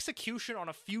 The execution on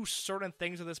a few certain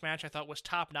things in this match I thought was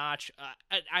top-notch.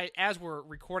 As we're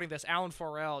recording this, Alan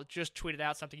Forel just tweeted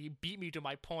out something. He beat me to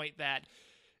my point that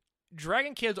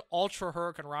Dragon Kid's Ultra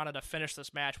Hurricane Rana to finish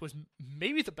this match was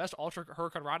maybe the best Ultra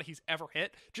Hurricane Rana he's ever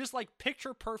hit. Just like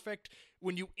picture perfect,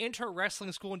 when you enter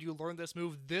wrestling school and you learn this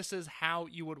move, this is how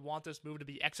you would want this move to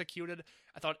be executed.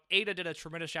 I thought Eita did a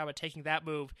tremendous job at taking that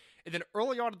move. And then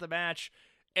early on in the match,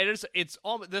 this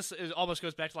almost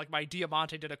goes back to like my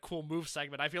Diamante did a cool move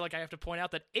segment. I feel like I have to point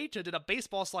out that Eita did a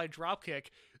baseball slide dropkick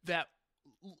that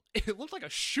it looked like a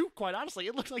shoot, quite honestly.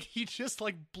 It looked like he just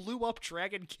like blew up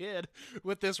Dragon Kid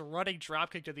with this running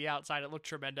dropkick to the outside. It looked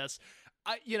tremendous.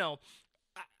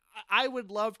 I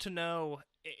would love to know,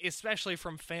 especially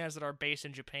from fans that are based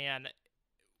in Japan,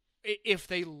 if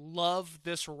they love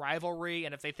this rivalry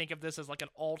and if they think of this as like an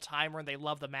all-timer and they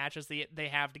love the matches they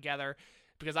have together,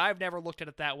 because I've never looked at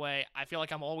it that way. I feel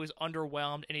like I'm always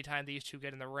underwhelmed anytime these two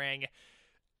get in the ring.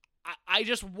 I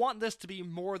just want this to be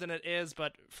more than it is,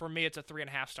 but for me, it's a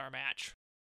 3.5 star match.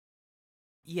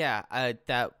 Yeah,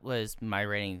 that was my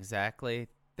rating exactly.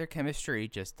 Their chemistry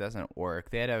just doesn't work.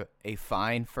 They had a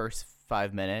fine first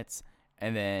 5 minutes,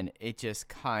 and then it just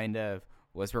kind of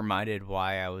was reminded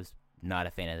why I was not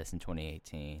a fan of this in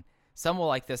 2018. Some will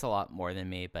like this a lot more than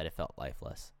me, but it felt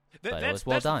lifeless. But it was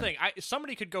well done. That's the thing.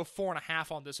 Somebody could go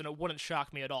 4.5 on this, and it wouldn't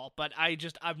shock me at all. But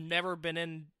I've never been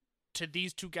into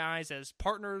these two guys as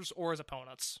partners or as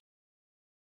opponents.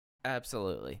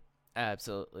 Absolutely.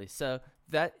 So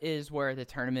that is where the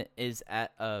tournament is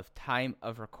at of time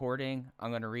of recording. I'm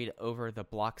going to read over the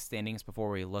block standings before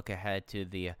we look ahead to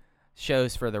the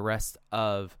shows for the rest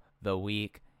of the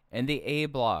week. In the A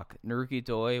block, Naruki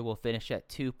Doi will finish at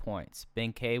 2 points.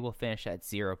 Benkei will finish at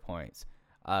 0 points.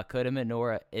 Kota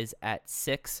Minoura is at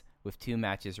 6 with 2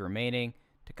 matches remaining.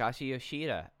 Takashi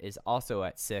Yoshida is also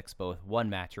at 6, but with 1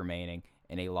 match remaining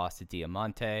and a loss to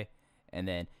Diamante. And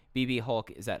then BB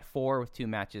Hulk is at 4 with 2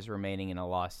 matches remaining and a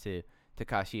loss to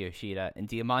Takashi Yoshida. And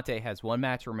Diamante has 1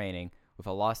 match remaining with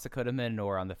a loss to Kota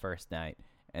Minoura on the first night.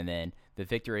 And then the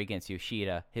victory against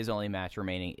Yoshida, his only match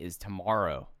remaining is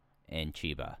tomorrow in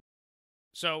Chiba.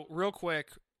 So, real quick,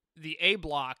 the A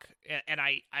block, and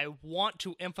I want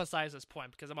to emphasize this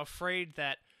point because I'm afraid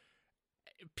that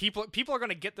people are going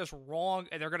to get this wrong,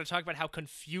 and they're going to talk about how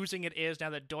confusing it is now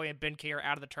that Doi and Ben-K are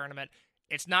out of the tournament.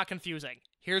 It's not confusing.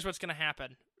 Here's what's going to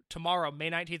happen. Tomorrow, May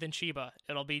 19th in Chiba,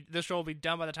 this show will be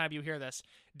done by the time you hear this.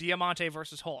 Diamante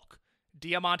versus Hulk.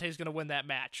 Diamante is going to win that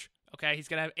match. Okay, he's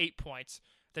going to have 8 points.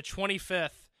 The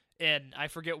 25th in, I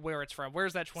forget where it's from.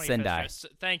 Where's that 25th? Sendai.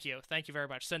 Thank you very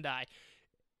much. Sendai.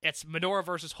 It's Minoura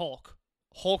versus Hulk.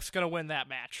 Hulk's going to win that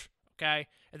match. Okay,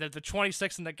 and then the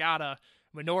 26th in Nagata,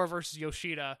 Minoura versus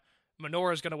Yoshida.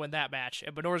 Minoura's going to win that match,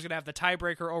 and Minoura's going to have the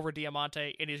tiebreaker over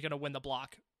Diamante, and he's going to win the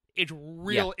block. It's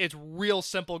real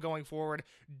simple going forward.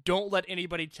 Don't let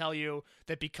anybody tell you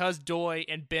that because Doi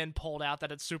and Ben pulled out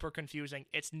that it's super confusing.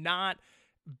 It's not.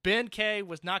 Ben-K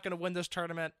was not going to win this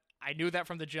tournament. I knew that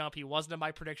from the jump. He wasn't in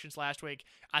my predictions last week.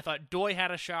 I thought Doi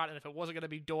had a shot, and if it wasn't going to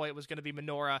be Doi, it was going to be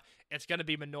Minoura. It's going to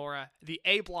be Minoura. The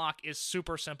A block is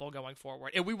super simple going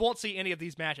forward, and we won't see any of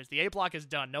these matches. The A block is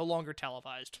done, no longer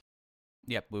televised.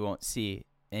 Yep, we won't see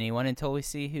anyone until we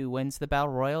see who wins the Battle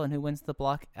Royal and who wins the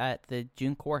block at the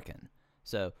June Corkin.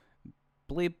 So,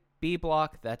 B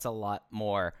block, that's a lot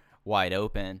more wide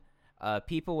open.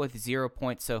 People with 0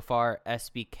 points so far,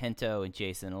 SB Kento and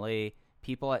Jason Lee.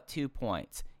 People at 2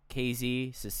 points,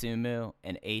 KZ, Susumu,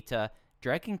 and Eita.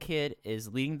 Dragon Kid is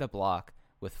leading the block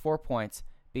with 4 points,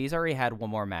 but he's already had 1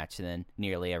 more match than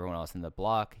nearly everyone else in the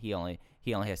block. He only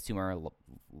has 2 more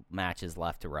matches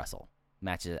left to wrestle.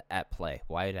 Matches at play.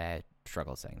 Why did I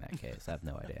struggle saying that, Case? I have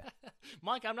no idea.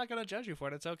 Mike, I'm not going to judge you for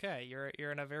it. It's okay.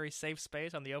 You're in a very safe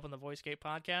space on the Open the Voice Gate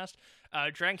podcast.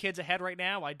 Dragon Kid's ahead right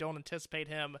now. I don't anticipate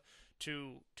him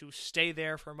to stay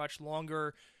there for much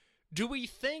longer. Do we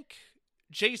think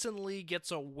Jason Lee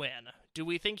gets a win? Do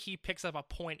we think he picks up a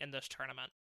point in this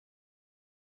tournament?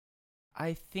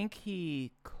 I think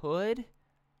he could.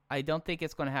 I don't think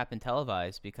it's going to happen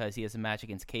televised because he has a match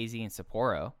against KZ and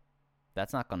Sapporo.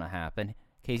 That's not going to happen.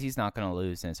 KZ's not going to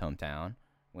lose in his hometown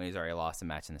when he's already lost a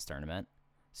match in this tournament.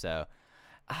 So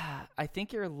I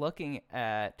think you're looking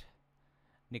at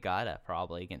Nagata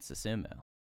probably against Susumu.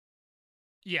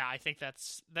 Yeah, I think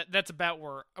that's about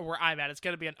where I'm at. It's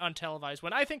going to be an untelevised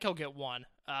one. I think he'll get one,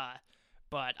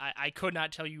 but I could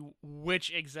not tell you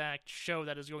which exact show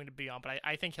that is going to be on, but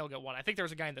I think he'll get one. I think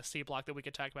there's a guy in the C block that we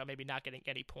could talk about maybe not getting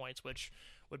any points, which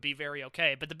would be very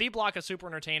okay. But the B block is super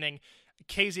entertaining.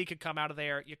 KZ could come out of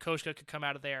there, Yokosuka could come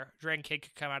out of there, Dragon Kid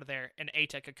could come out of there, and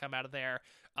Eita could come out of there.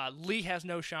 Lee has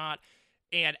no shot,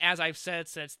 and as I've said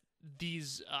since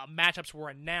these matchups were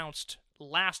announced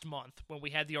last month when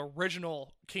we had the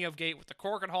original King of Gate with the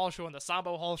Korakuen Hall show and the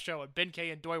Sambo Hall show, and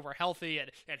Ben-K and Doi were healthy,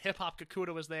 and Hip Hop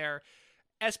Kakuta was there.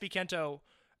 SB Kento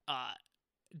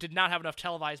did not have enough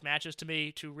televised matches to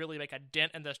me to really make a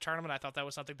dent in this tournament. I thought that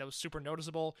was something that was super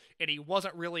noticeable, and he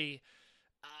wasn't really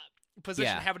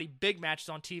positioned to have any big matches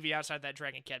on TV outside that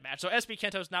Dragon Kid match. So SB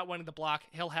Kento's not winning the block.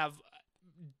 He'll have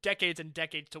decades and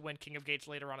decades to win King of Gates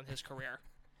later on in his career.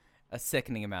 A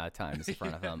sickening amount of time is in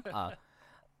front of him.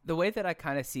 The way that I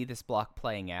kind of see this block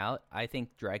playing out, I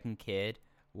think Dragon Kid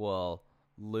will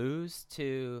lose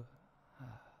to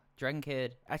Dragon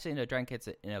Kid. Actually, no, Dragon Kid's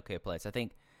in okay place. I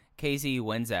think KZ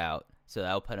wins out, so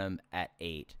that'll put him at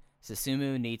 8.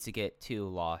 Susumu needs to get 2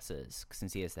 losses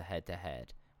since he has the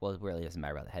head-to-head. Well, it really doesn't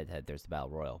matter about the head-to-head. There's the Battle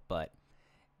Royal. But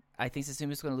I think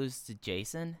Susumu's going to lose to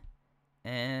Jason,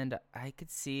 and I could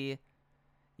see...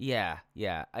 Yeah.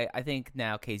 I think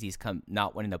now KZ's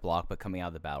not winning the block, but coming out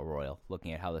of the Battle Royal,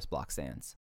 looking at how this block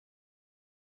stands.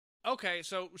 Okay,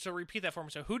 so repeat that for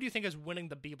me. So who do you think is winning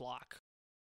the B block?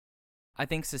 I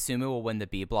think Susumu will win the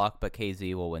B block, but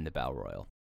KZ will win the Battle Royal.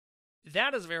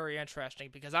 That is very interesting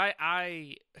because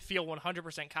I feel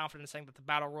 100% confident in saying that the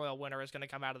Battle Royal winner is going to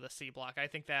come out of the C block. I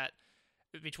think that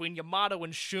between Yamato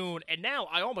and Shun, and now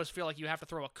I almost feel like you have to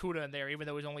throw a Kuda in there, even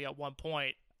though he's only at 1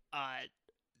 point.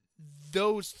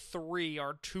 Those 3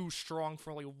 are too strong for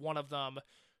only one of them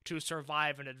to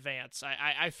survive and advance.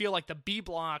 I feel like the B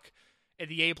block and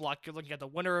the A block, you're looking at the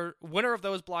winner of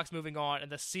those blocks moving on,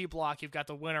 and the C block, you've got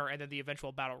the winner and then the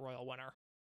eventual Battle Royal winner.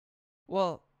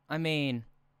 Well, I mean,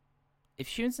 if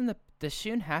Shun's does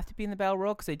Shun have to be in the Battle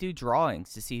Royal? Because they do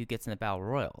drawings to see who gets in the Battle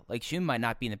Royal. Like, Shun might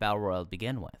not be in the Battle Royal to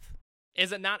begin with.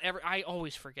 Is it not I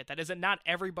always forget that. Is it not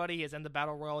everybody is in the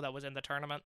Battle Royal that was in the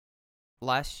tournament?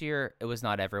 last year it was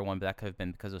not everyone, but that could have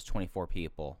been because it was 24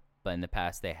 people. But in the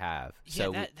past they have. Yeah,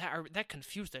 So that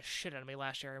confused the shit out of me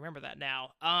last year. I remember that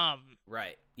now.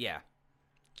 right, yeah.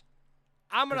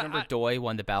 I'm Remember Doi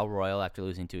won the Battle Royal after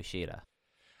losing to Ishida.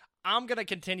 I'm gonna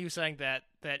continue saying that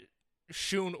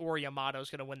Shun or Yamato is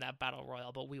gonna win that Battle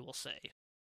Royal, but we will see.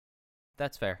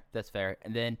 That's fair.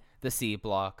 And then the C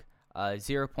block,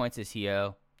 0 points is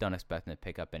Hyo. Don't expect him to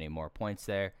pick up any more points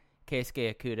there.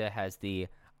 Keisuke Okuda has the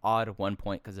odd 1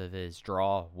 point because of his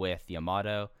draw with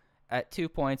Yamato. At 2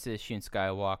 points is Shun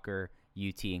Skywalker,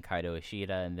 UT, and Kaito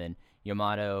Ishida, and then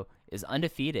Yamato is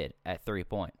undefeated at 3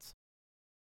 points.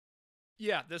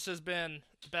 Yeah, this has been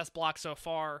the best block so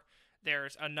far.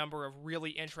 There's a number of really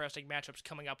interesting matchups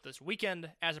coming up this weekend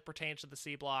as it pertains to the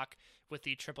C block with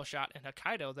the Triple Shot and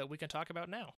Hokkaido that we can talk about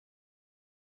now.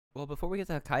 Well, before we get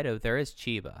to Hokkaido, there is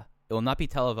Chiba. It will not be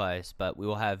televised, but we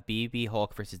will have BB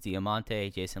Hulk versus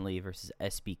Diamante, Jason Lee versus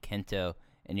SB Kento,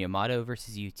 and Yamato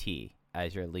versus UT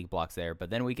as your league blocks there. But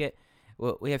then we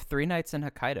have 3 nights in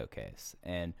Hokkaido case,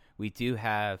 and we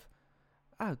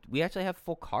actually have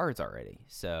full cards already.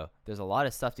 So there's a lot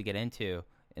of stuff to get into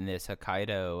in this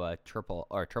Hokkaido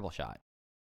triple shot.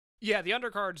 Yeah, the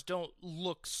undercards don't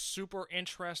look super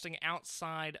interesting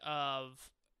outside of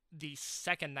the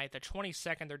second night, the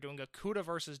 22nd. They're doing Okuda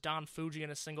versus Don Fuji in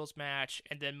a singles match,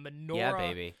 and then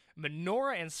Minoru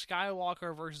and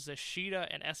Skywalker versus Ishida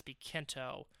and SB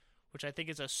Kento, which I think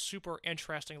is a super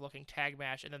interesting looking tag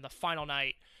match. And then the final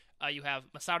night, you have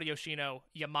Masato Yoshino,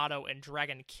 Yamato, and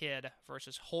Dragon Kid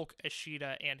versus Hulk,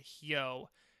 Ishida, and Hyo.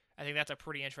 I think that's a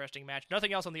pretty interesting match.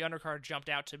 Nothing else on the undercard jumped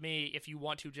out to me if you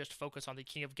want to just focus on the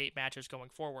King of Gate matches going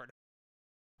forward.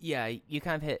 Yeah, you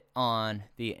kind of hit on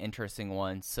the interesting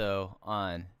one. So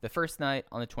on the first night,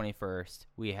 on the 21st,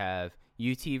 we have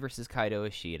UT versus Kaito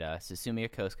Ishida, Susumu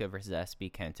Yokosuka versus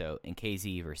SB Kento, and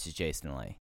KZ versus Jason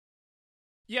Lee.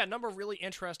 Yeah, a number of really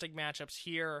interesting matchups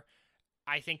here.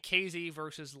 I think KZ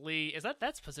versus Lee,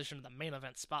 that's positioned in the main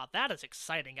event spot. That is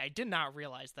exciting. I did not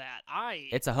realize that.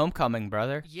 It's a homecoming,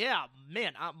 brother. Yeah,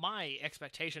 man, my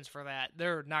expectations for that,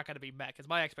 they're not going to be met, because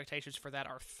my expectations for that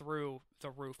are through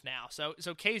the roof now. So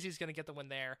KZ's going to get the win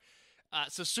there.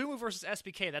 Susumu versus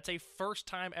SBK, that's a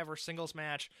first-time ever singles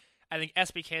match. I think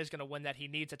SBK is going to win that. He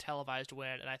needs a televised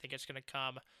win, and I think it's going to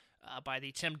come by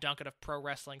the Tim Duncan of pro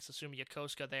wrestling, Susumu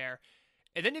Yokosuka there.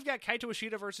 And then you've got Kaito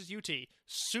Ishida versus UT.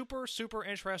 Super, super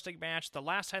interesting match. The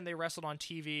last time they wrestled on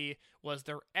TV was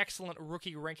their excellent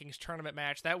rookie rankings tournament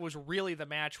match. That was really the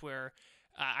match where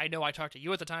I know I talked to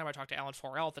you at the time. I talked to Alan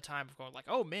Forel at the time, going like,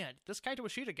 oh man, this Kaito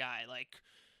Ishida guy, like,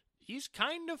 he's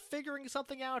kind of figuring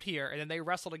something out here. And then they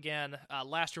wrestled again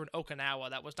last year in Okinawa.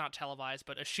 That was not televised,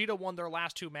 but Ishida won their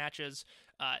last 2 matches.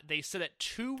 They sit at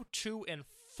 2-2-4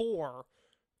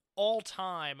 all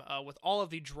time, with all of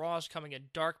the draws coming in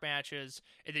dark matches,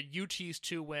 and then UT's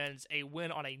 2 wins, a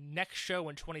win on a next show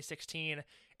in 2016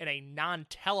 and a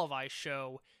non-televised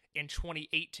show in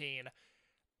 2018.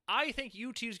 I think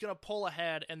UT's going to pull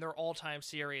ahead in their all-time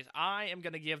series. I am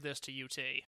going to give this to UT.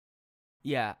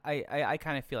 Yeah, I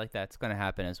kind of feel like that's going to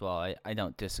happen as well. I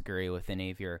don't disagree with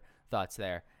any of your thoughts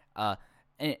there.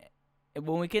 And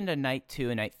when we get into night 2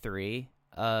 and night 3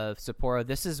 of Sapporo,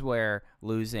 this is where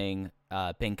losing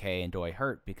Benkei and Doi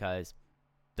hurt, because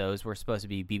those were supposed to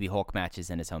be BB Hulk matches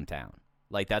in his hometown.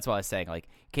 Like, that's what I was saying. Like,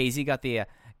 KZ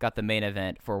got the main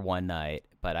event for one night,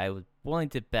 but I was willing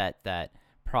to bet that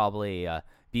probably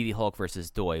BB Hulk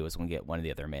versus Doi was going to get one of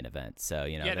the other main events. So,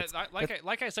 you know, yeah,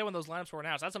 like I said when those lineups were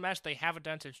announced, that's a match they haven't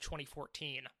done since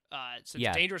 2014.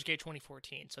 Since Dangerous Gate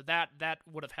 2014. So that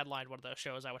would have headlined one of those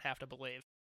shows, I would have to believe.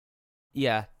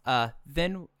 Yeah.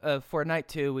 Then for night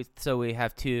 2, we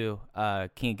have 2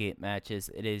 King Gate matches.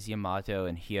 It is Yamato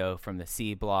and Hyo from the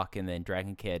C block, and then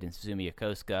Dragon Kid and Susumu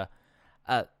Yokosuka.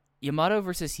 Yamato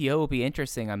versus Hyo will be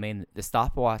interesting. I mean, the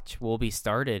stopwatch will be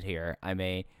started here. I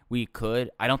mean,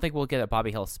 I don't think we'll get a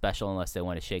Bobby Hill special unless they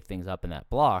want to shake things up in that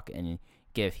block and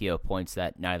give Hyo points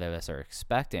that neither of us are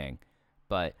expecting.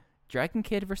 But Dragon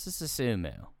Kid versus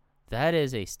Susumu, that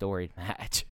is a storied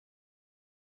match.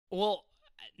 Well,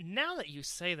 now that you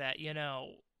say that, you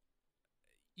know,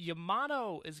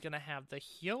 Yamato is going to have the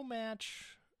Hyo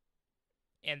match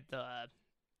and the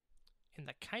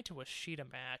Kaito Ishida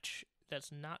match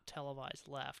that's not televised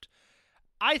left.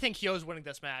 I think Hyo's winning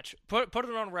this match. Put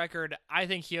it on record. I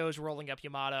think Hyo's rolling up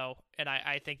Yamato, and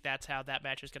I think that's how that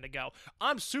match is going to go.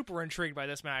 I'm super intrigued by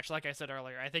this match, like I said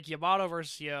earlier. I think Yamato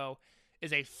versus Hyo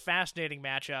is a fascinating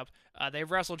matchup. They've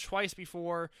wrestled twice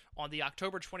before on the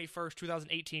October 21st,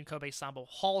 2018 Kobe Sambo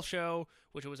Hall show,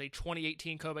 which was a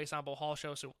 2018 Kobe Sambo Hall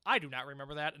show, so I do not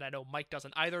remember that, and I know Mike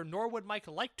doesn't either, nor would Mike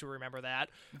like to remember that.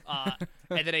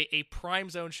 And then a Prime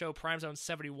Zone show, Prime Zone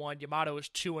 71. Yamato is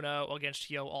 2-0 against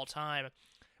Hyo all time.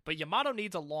 But Yamato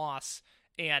needs a loss,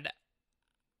 and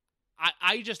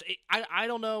I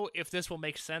don't know if this will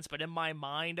make sense, but in my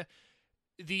mind,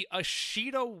 the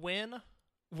Ashita win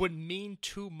would mean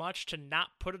too much to not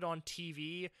put it on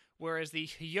TV, whereas the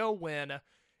Hyo win,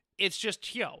 it's just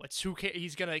Hyo. It's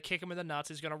he's going to kick him in the nuts,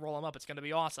 he's going to roll him up, it's going to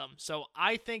be awesome. So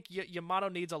I think Yamato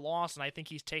needs a loss, and I think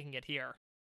he's taking it here.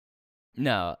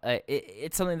 No,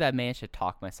 it's something that I managed to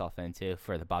talk myself into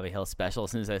for the Bobby Hill special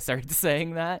as soon as I started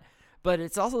saying that. But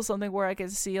it's also something where I can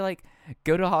see, like,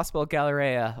 go to Hospital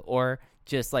Galleria or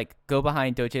just, like, go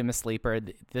behind Dojima Sleeper.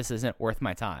 This isn't worth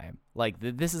my time. Like,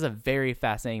 this is a very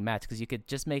fascinating match because you could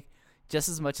just make just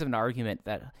as much of an argument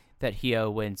that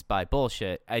Hyo wins by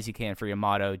bullshit as you can for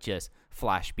Yamato just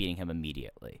flash beating him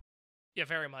immediately. Yeah,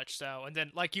 very much so. And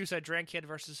then, like you said, Dragon Kid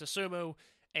versus Susumu,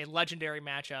 a legendary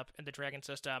matchup in the Dragon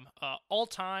system.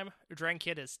 All-time, Dragon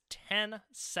Kid is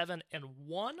 10-7-1.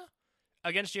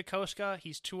 Against Yokosuka,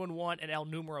 he's 2-1 in El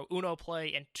Numero Uno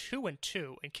play and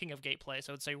 2-2 in King of Gate play.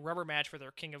 So it's a rubber match for their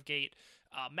King of Gate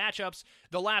matchups.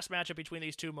 The last matchup between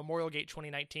these two, Memorial Gate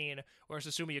 2019, where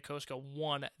Susumu Yokosuka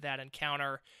won that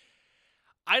encounter.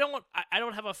 I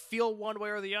don't have a feel one way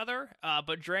or the other,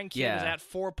 but Dragon Kid is at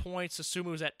 4 points,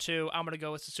 Susumu's at 2. I'm going to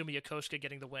go with Susumu Yokosuka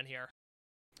getting the win here.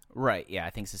 Right, yeah,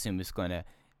 I think Susumu's going to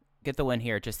get the win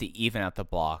here just to even out the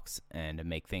blocks and to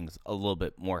make things a little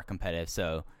bit more competitive.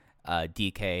 So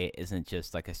DK isn't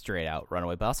just like a straight out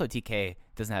runaway, but also DK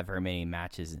doesn't have very many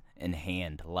matches in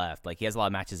hand left. Like, he has a lot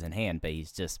of matches in hand, but he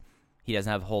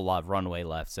doesn't have a whole lot of runway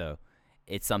left. So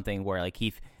it's something where, like,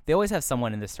 they always have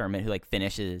someone in this tournament who, like,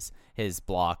 finishes his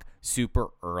block super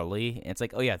early, and it's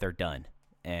like, oh yeah, they're done.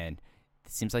 And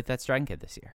it seems like that's Dragon Kid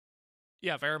this year.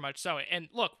 Yeah, very much so. And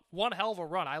look, one hell of a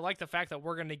run. I like the fact that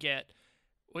we ended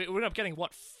up getting,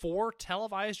 4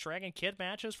 televised Dragon Kid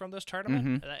matches from this tournament?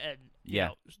 Mm-hmm. And, you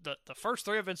know, the first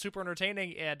 3 have been super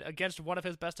entertaining, and against one of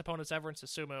his best opponents ever in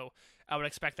Susumu, I would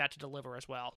expect that to deliver as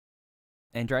well.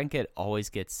 And Dragon Kid always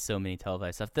gets so many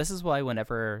televised stuff. This is why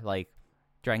whenever, like,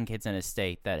 Dragon Kid's in a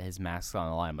state that his mask's on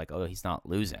the line, I'm like, oh, he's not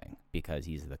losing because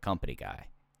he's the company guy.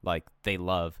 Like, they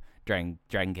love Dragon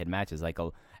Kid matches. Like,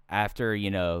 after,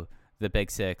 you know, the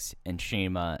Big Six and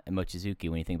Shima and Mochizuki,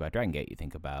 when you think about Dragon Gate, you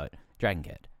think about Dragon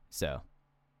Kid. So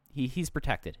he's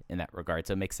protected in that regard.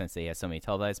 So it makes sense that he has so many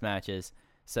televised matches.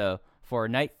 So for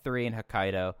night 3 in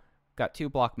Hokkaido, got 2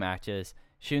 block matches: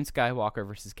 Shun Skywalker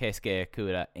versus Keisuke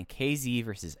Okuda and KZ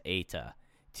versus Eita.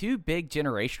 2 big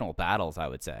generational battles, I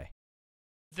would say.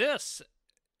 This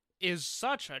is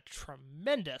such a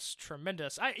tremendous.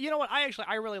 You know what?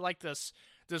 I really like this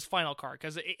final card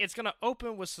because it's going to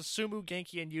open with Susumu,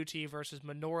 Genki, and UT versus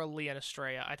Minoru, Lee, and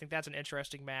Estrella. I think that's an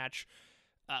interesting match.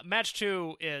 Match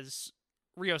 2 is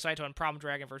Ryo Saito and Problem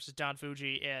Dragon versus Don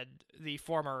Fuji and the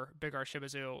former Big R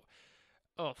Shimazu.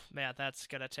 Oh, man, that's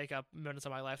going to take up minutes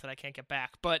of my life that I can't get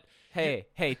back. But Hey,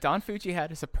 Don Fuji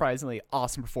had a surprisingly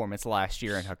awesome performance last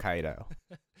year in Hokkaido.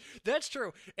 That's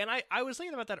true. And I was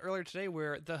thinking about that earlier today,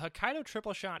 where the Hokkaido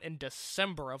triple shot in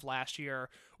December of last year,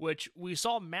 which we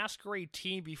saw Masquerade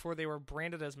Team before they were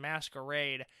branded as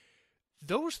Masquerade,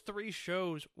 those 3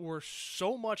 shows were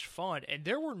so much fun, and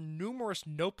there were numerous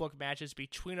notebook matches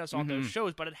between us on those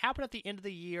shows, but it happened at the end of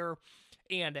the year,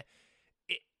 and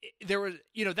there was,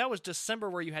 you know, that was December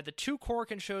where you had the 2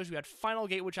 Korakuen shows, you had Final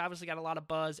Gate, which obviously got a lot of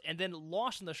buzz, and then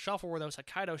lost in the shuffle were those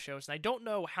Hokkaido shows, and I don't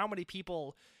know how many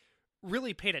people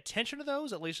really paid attention to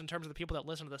those, at least in terms of the people that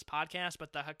listen to this podcast,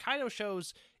 but the Hokkaido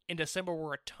shows in December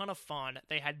were a ton of fun.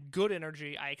 They had good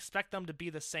energy. I expect them to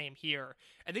be the same here.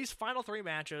 And these final 3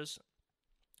 matches,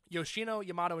 Yoshino,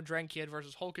 Yamato, and Dragon Kid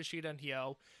versus Hulk, Ishida, and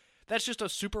Hyo, that's just a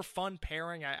super fun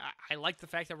pairing. I like the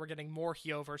fact that we're getting more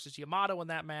Hyo versus Yamato in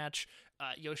that match.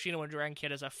 Yoshino and Dragon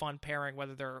Kid is a fun pairing,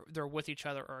 whether they're with each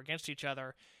other or against each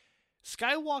other.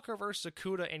 Skywalker versus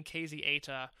Okuda and KZ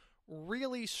Eita,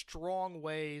 really strong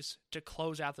ways to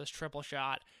close out this triple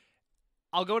shot.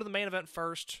 I'll go to the main event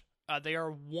first. They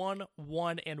are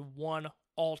 1-1-1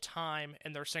 all time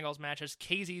in their singles matches.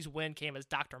 KZ's win came as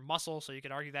Dr. Muscle, so you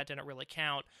could argue that didn't really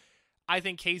count. I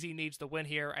think KZ needs the win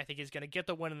here. I think he's going to get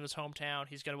the win in his hometown.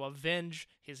 He's going to avenge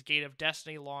his Gate of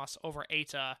Destiny loss over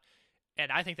Eita,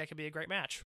 and I think that could be a great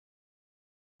match.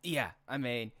 Yeah, I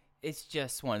mean, it's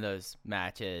just one of those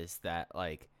matches that,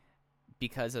 like,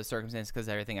 because of circumstances, because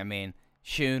of everything, I mean,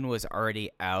 Shun was already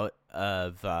out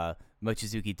of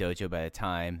Mochizuki Dojo by the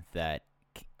time that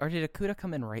Or did Okuda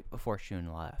come in right before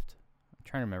Shun left? I'm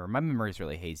trying to remember. My memory's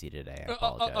really hazy today. I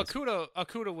apologize.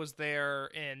 Okuda was there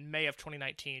in May of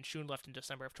 2019. Shun left in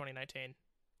December of 2019.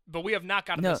 But we have not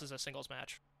gotten No. this as a singles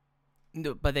match.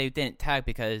 No, but they didn't tag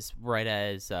because right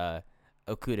as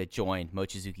Okuda joined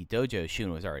Mochizuki Dojo,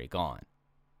 Shun was already gone.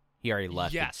 He already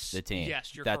left the team.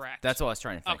 Yes, you're correct. That's what I was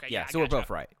trying to think. Okay, yeah, yeah, I so we're gotcha. both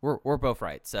right. We're both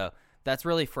right. So that's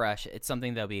really fresh. It's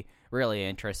something that'll be really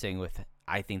interesting with,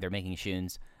 I think they're making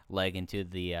Shun's leg into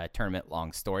the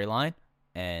tournament-long storyline.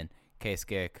 And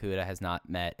Keisuke Okuda has not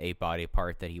met a body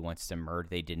part that he wants to murder.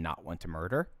 They did not want to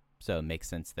murder. So it makes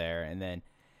sense there. And then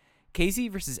KZ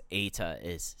versus Eita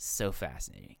is so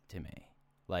fascinating to me.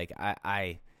 Like,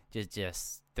 I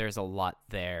just there's a lot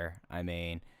there. I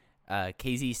mean,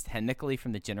 KZ's technically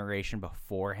from the generation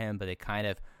before him, but they kind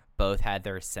of both had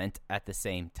their ascent at the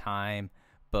same time.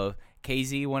 Both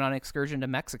KZ went on an excursion to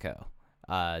Mexico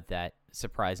that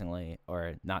surprisingly,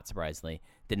 or not surprisingly,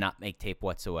 did not make tape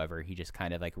whatsoever. He just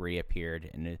kind of like reappeared,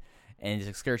 and his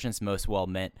excursion's most well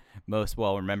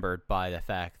remembered by the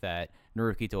fact that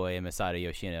Naruki Doi and Masato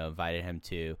Yoshino invited him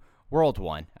to World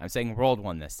 1. I'm saying World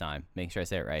 1 this time. Make sure I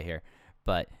say it right here.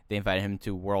 But they invited him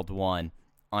to World 1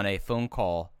 on a phone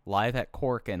call live at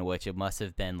Corkin, which it must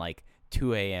have been like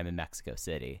 2 a.m. in Mexico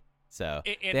City. So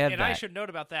And I should note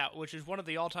about that, which is one of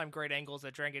the all-time great angles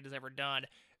that Dragon Gate has ever done.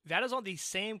 That is on the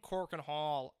same Corkin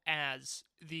Hall as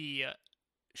the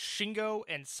Shingo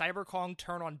and Cyber Kong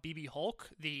turn on BB Hulk,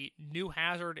 the new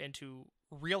Hazard into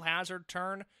Real Hazard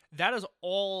turn. That is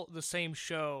all the same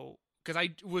show, because I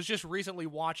was just recently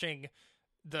watching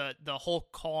the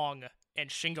Hulk Kong and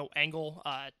Shingo angle,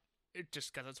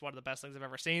 just because it's one of the best things I've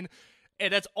ever seen.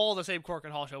 And that's all the same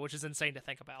Corkin Hall show, which is insane to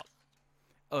think about.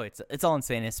 Oh, it's all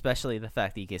insane, especially the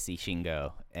fact that you can see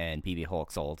Shingo and BB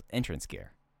Hulk's old entrance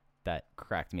gear. That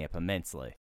cracked me up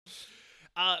immensely.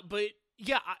 But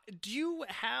yeah, do you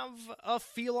have a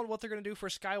feel on what they're going to do for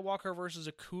Skywalker versus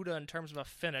Okuda in terms of a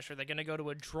finish? Are they going to go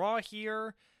to a draw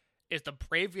here? Is the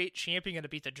Brave Gate champion going to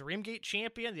beat the Dream Gate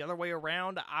champion? The other way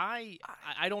around? I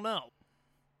don't know.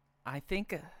 I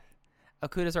think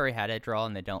Okuda's already had a draw,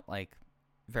 and they don't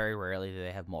very rarely do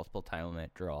they have multiple time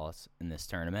limit draws in this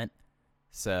tournament.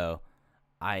 So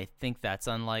I think that's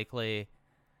unlikely.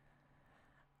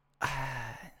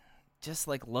 Just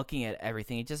looking at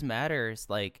everything, it just matters.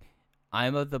 You're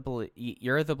of the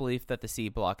belief that the C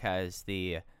block has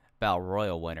the Battle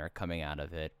Royal winner coming out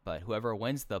of it, but whoever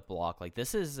wins the block,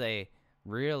 this is a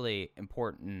really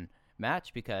important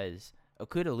match because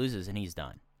Okuda loses and he's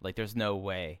done. There's no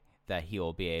way that he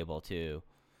will be able to.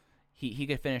 He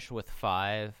could finish with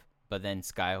 5. But then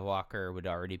Skywalker would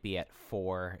already be at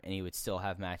 4, and he would still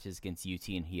have matches against UT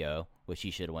and Hyo, which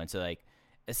he should win. So,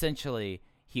 essentially,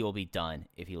 he will be done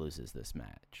if he loses this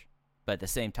match. But at the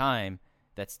same time,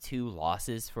 that's 2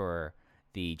 losses for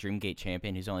the Dream Gate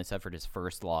champion, who's only suffered his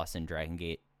first loss in Dragon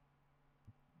Gate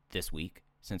this week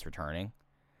since returning.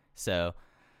 So,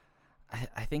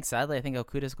 I think, sadly,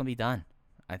 Okuda's going to be done.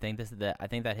 I think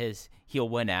that he'll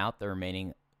win out the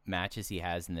remaining matches he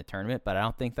has in the tournament, but I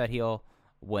don't think that he'll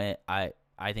win. I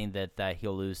think that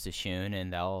he'll lose to Shun,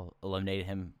 and they'll eliminate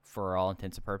him for all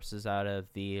intents and purposes out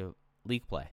of the league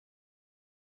play.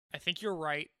 I think you're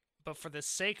right, but for the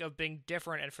sake of being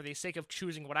different and for the sake of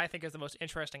choosing what I think is the most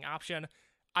interesting option,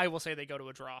 I will say they go to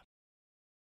a draw.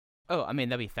 Oh, I mean,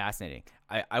 that'd be fascinating.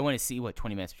 I want to see what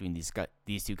 20 minutes between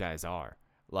these two guys are.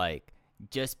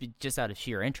 Just out of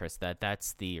sheer interest,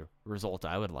 that's the result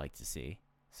I would like to see.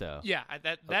 So yeah,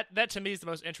 that to me is the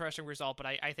most interesting result, but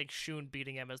I think Shun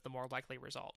beating him is the more likely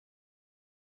result.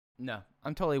 No,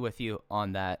 I'm totally with you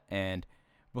on that. And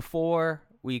before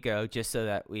we go, just so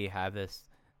that we have this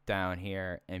down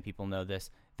here and people know this,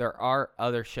 there are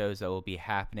other shows that will be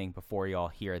happening before y'all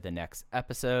hear the next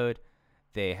episode.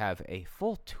 They have a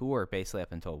full tour basically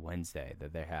up until Wednesday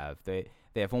that they have. They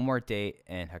have one more date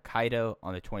in Hokkaido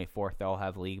on the 24th. They'll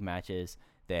have league matches.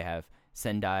 They have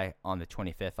Sendai on the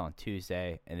 25th on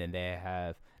Tuesday, and then they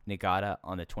have Niigata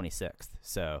on the 26th.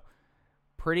 So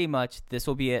pretty much this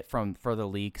will be it for the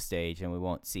league stage, and we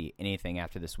won't see anything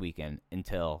after this weekend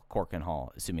until Corkin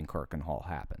Hall, assuming Corkin Hall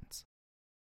happens.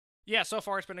 Yeah, so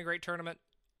far it's been a great tournament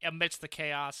amidst the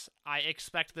chaos. I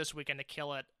expect this weekend to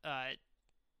kill it.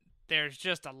 There's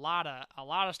just a lot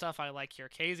of stuff I like here.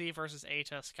 KZ versus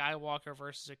Eita, Skywalker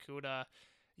versus Okuda,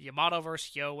 Yamato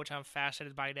versus Yo, which I'm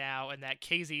fascinated by now, and that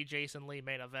KZ Jason Lee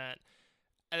main event.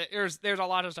 There's a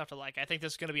lot of stuff to like. I think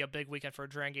this is going to be a big weekend for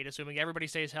Dragon Gate, assuming everybody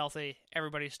stays healthy,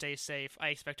 everybody stays safe. I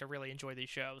expect to really enjoy these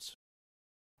shows.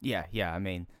 Yeah. I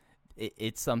mean,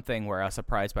 it's something where I was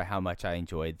surprised by how much I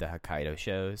enjoyed the Hokkaido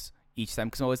shows each time,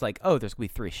 because I'm always like, oh, there's going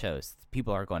to be 3 shows.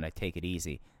 People are going to take it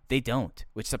easy. they don't,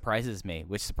 which surprises me,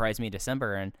 which surprised me in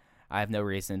December, and I have no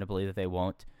reason to believe that they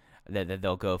won't, that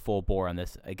they'll go full bore on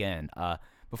this again.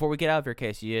 Before we get out of your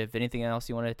case, do you have anything else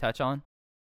you want to touch on?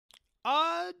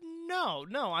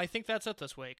 No, I think that's it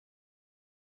this week.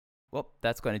 Well,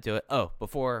 that's going to do it. Oh,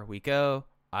 before we go,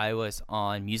 I was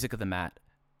on Music of the Mat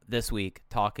this week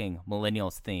talking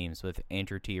Millennials themes with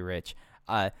Andrew T. Rich.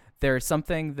 There's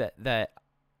something that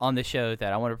on the show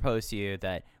that I want to propose to you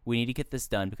that we need to get this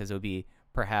done because it would be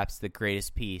perhaps the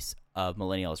greatest piece of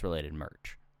Millennials-related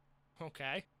merch.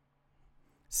 Okay.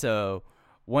 So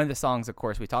one of the songs, of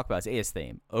course, we talk about is Aya's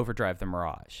theme, Overdrive the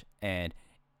Mirage. And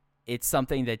it's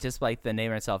something that, just like the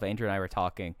name itself, Andrew and I were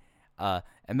talking,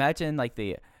 imagine like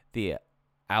the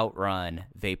Outrun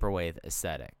Vaporwave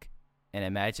aesthetic. And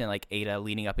imagine like Ada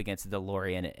leaning up against the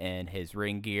DeLorean in his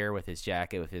ring gear with his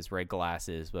jacket, with his red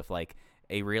glasses, with like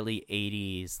a really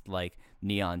 80s like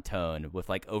neon tone with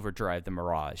like Overdrive the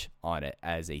Mirage on it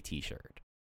as a t-shirt.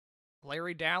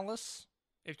 Larry Dallas,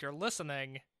 if you're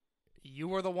listening,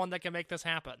 you are the one that can make this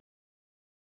happen.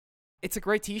 It's a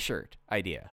great t-shirt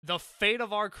idea. The fate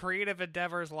of our creative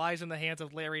endeavors lies in the hands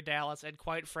of Larry Dallas, and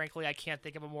quite frankly, I can't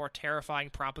think of a more terrifying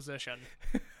proposition.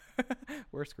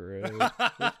 We're screwed.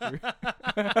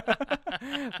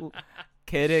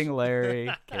 Kidding,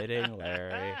 Larry. Kidding,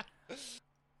 Larry.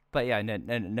 But yeah,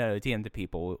 no, DM the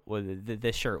people.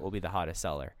 This shirt will be the hottest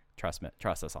seller. Trust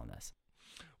us on this.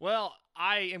 Well,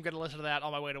 I am going to listen to that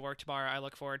on my way to work tomorrow. I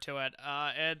look forward to it.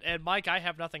 And Mike, I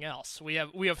have nothing else. We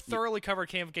have thoroughly covered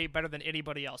King of Gate better than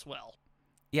anybody else will.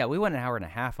 Yeah, we went an hour and a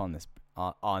half on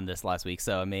this last week.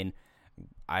 So I mean,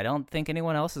 I don't think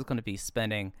anyone else is going to be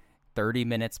spending 30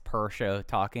 minutes per show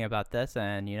talking about this.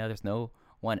 And there's no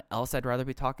one else I'd rather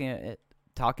be talking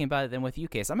about it than with you,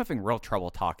 Case. I'm having real trouble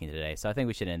talking today, so I think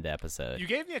we should end the episode. You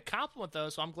gave me a compliment though,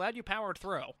 so I'm glad you powered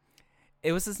through.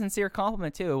 It was a sincere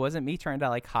compliment too. It wasn't me trying to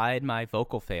like hide my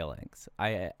vocal failings.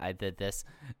 I did this.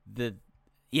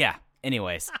 Yeah.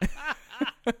 Anyways,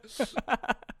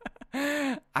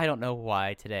 I don't know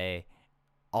why today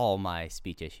all my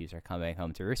speech issues are coming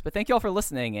home to roost. But thank you all for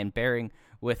listening and bearing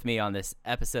with me on this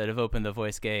episode of Open the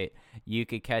Voice Gate. You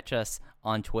could catch us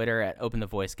on Twitter at Open the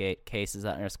Voice Gate. Case is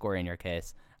 _ in your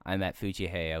case. I'm at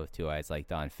Fujiheya with 2 eyes like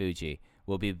Don Fuji.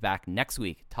 We'll be back next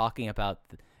week talking about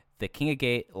the King of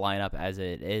Gate lineup as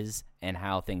it is and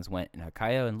how things went in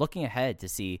Hokkaido, and looking ahead to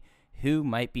see who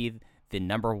might be the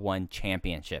 #1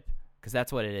 championship, because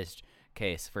that's what it is,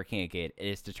 Case, for King of Gate. It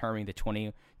is determining the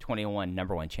 2021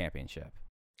 #1 championship.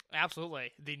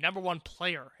 Absolutely. The #1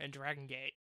 player in Dragon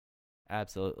Gate.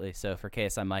 Absolutely. So for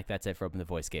Case, I'm Mike. That's it for Open the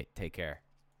Voice Gate. Take care.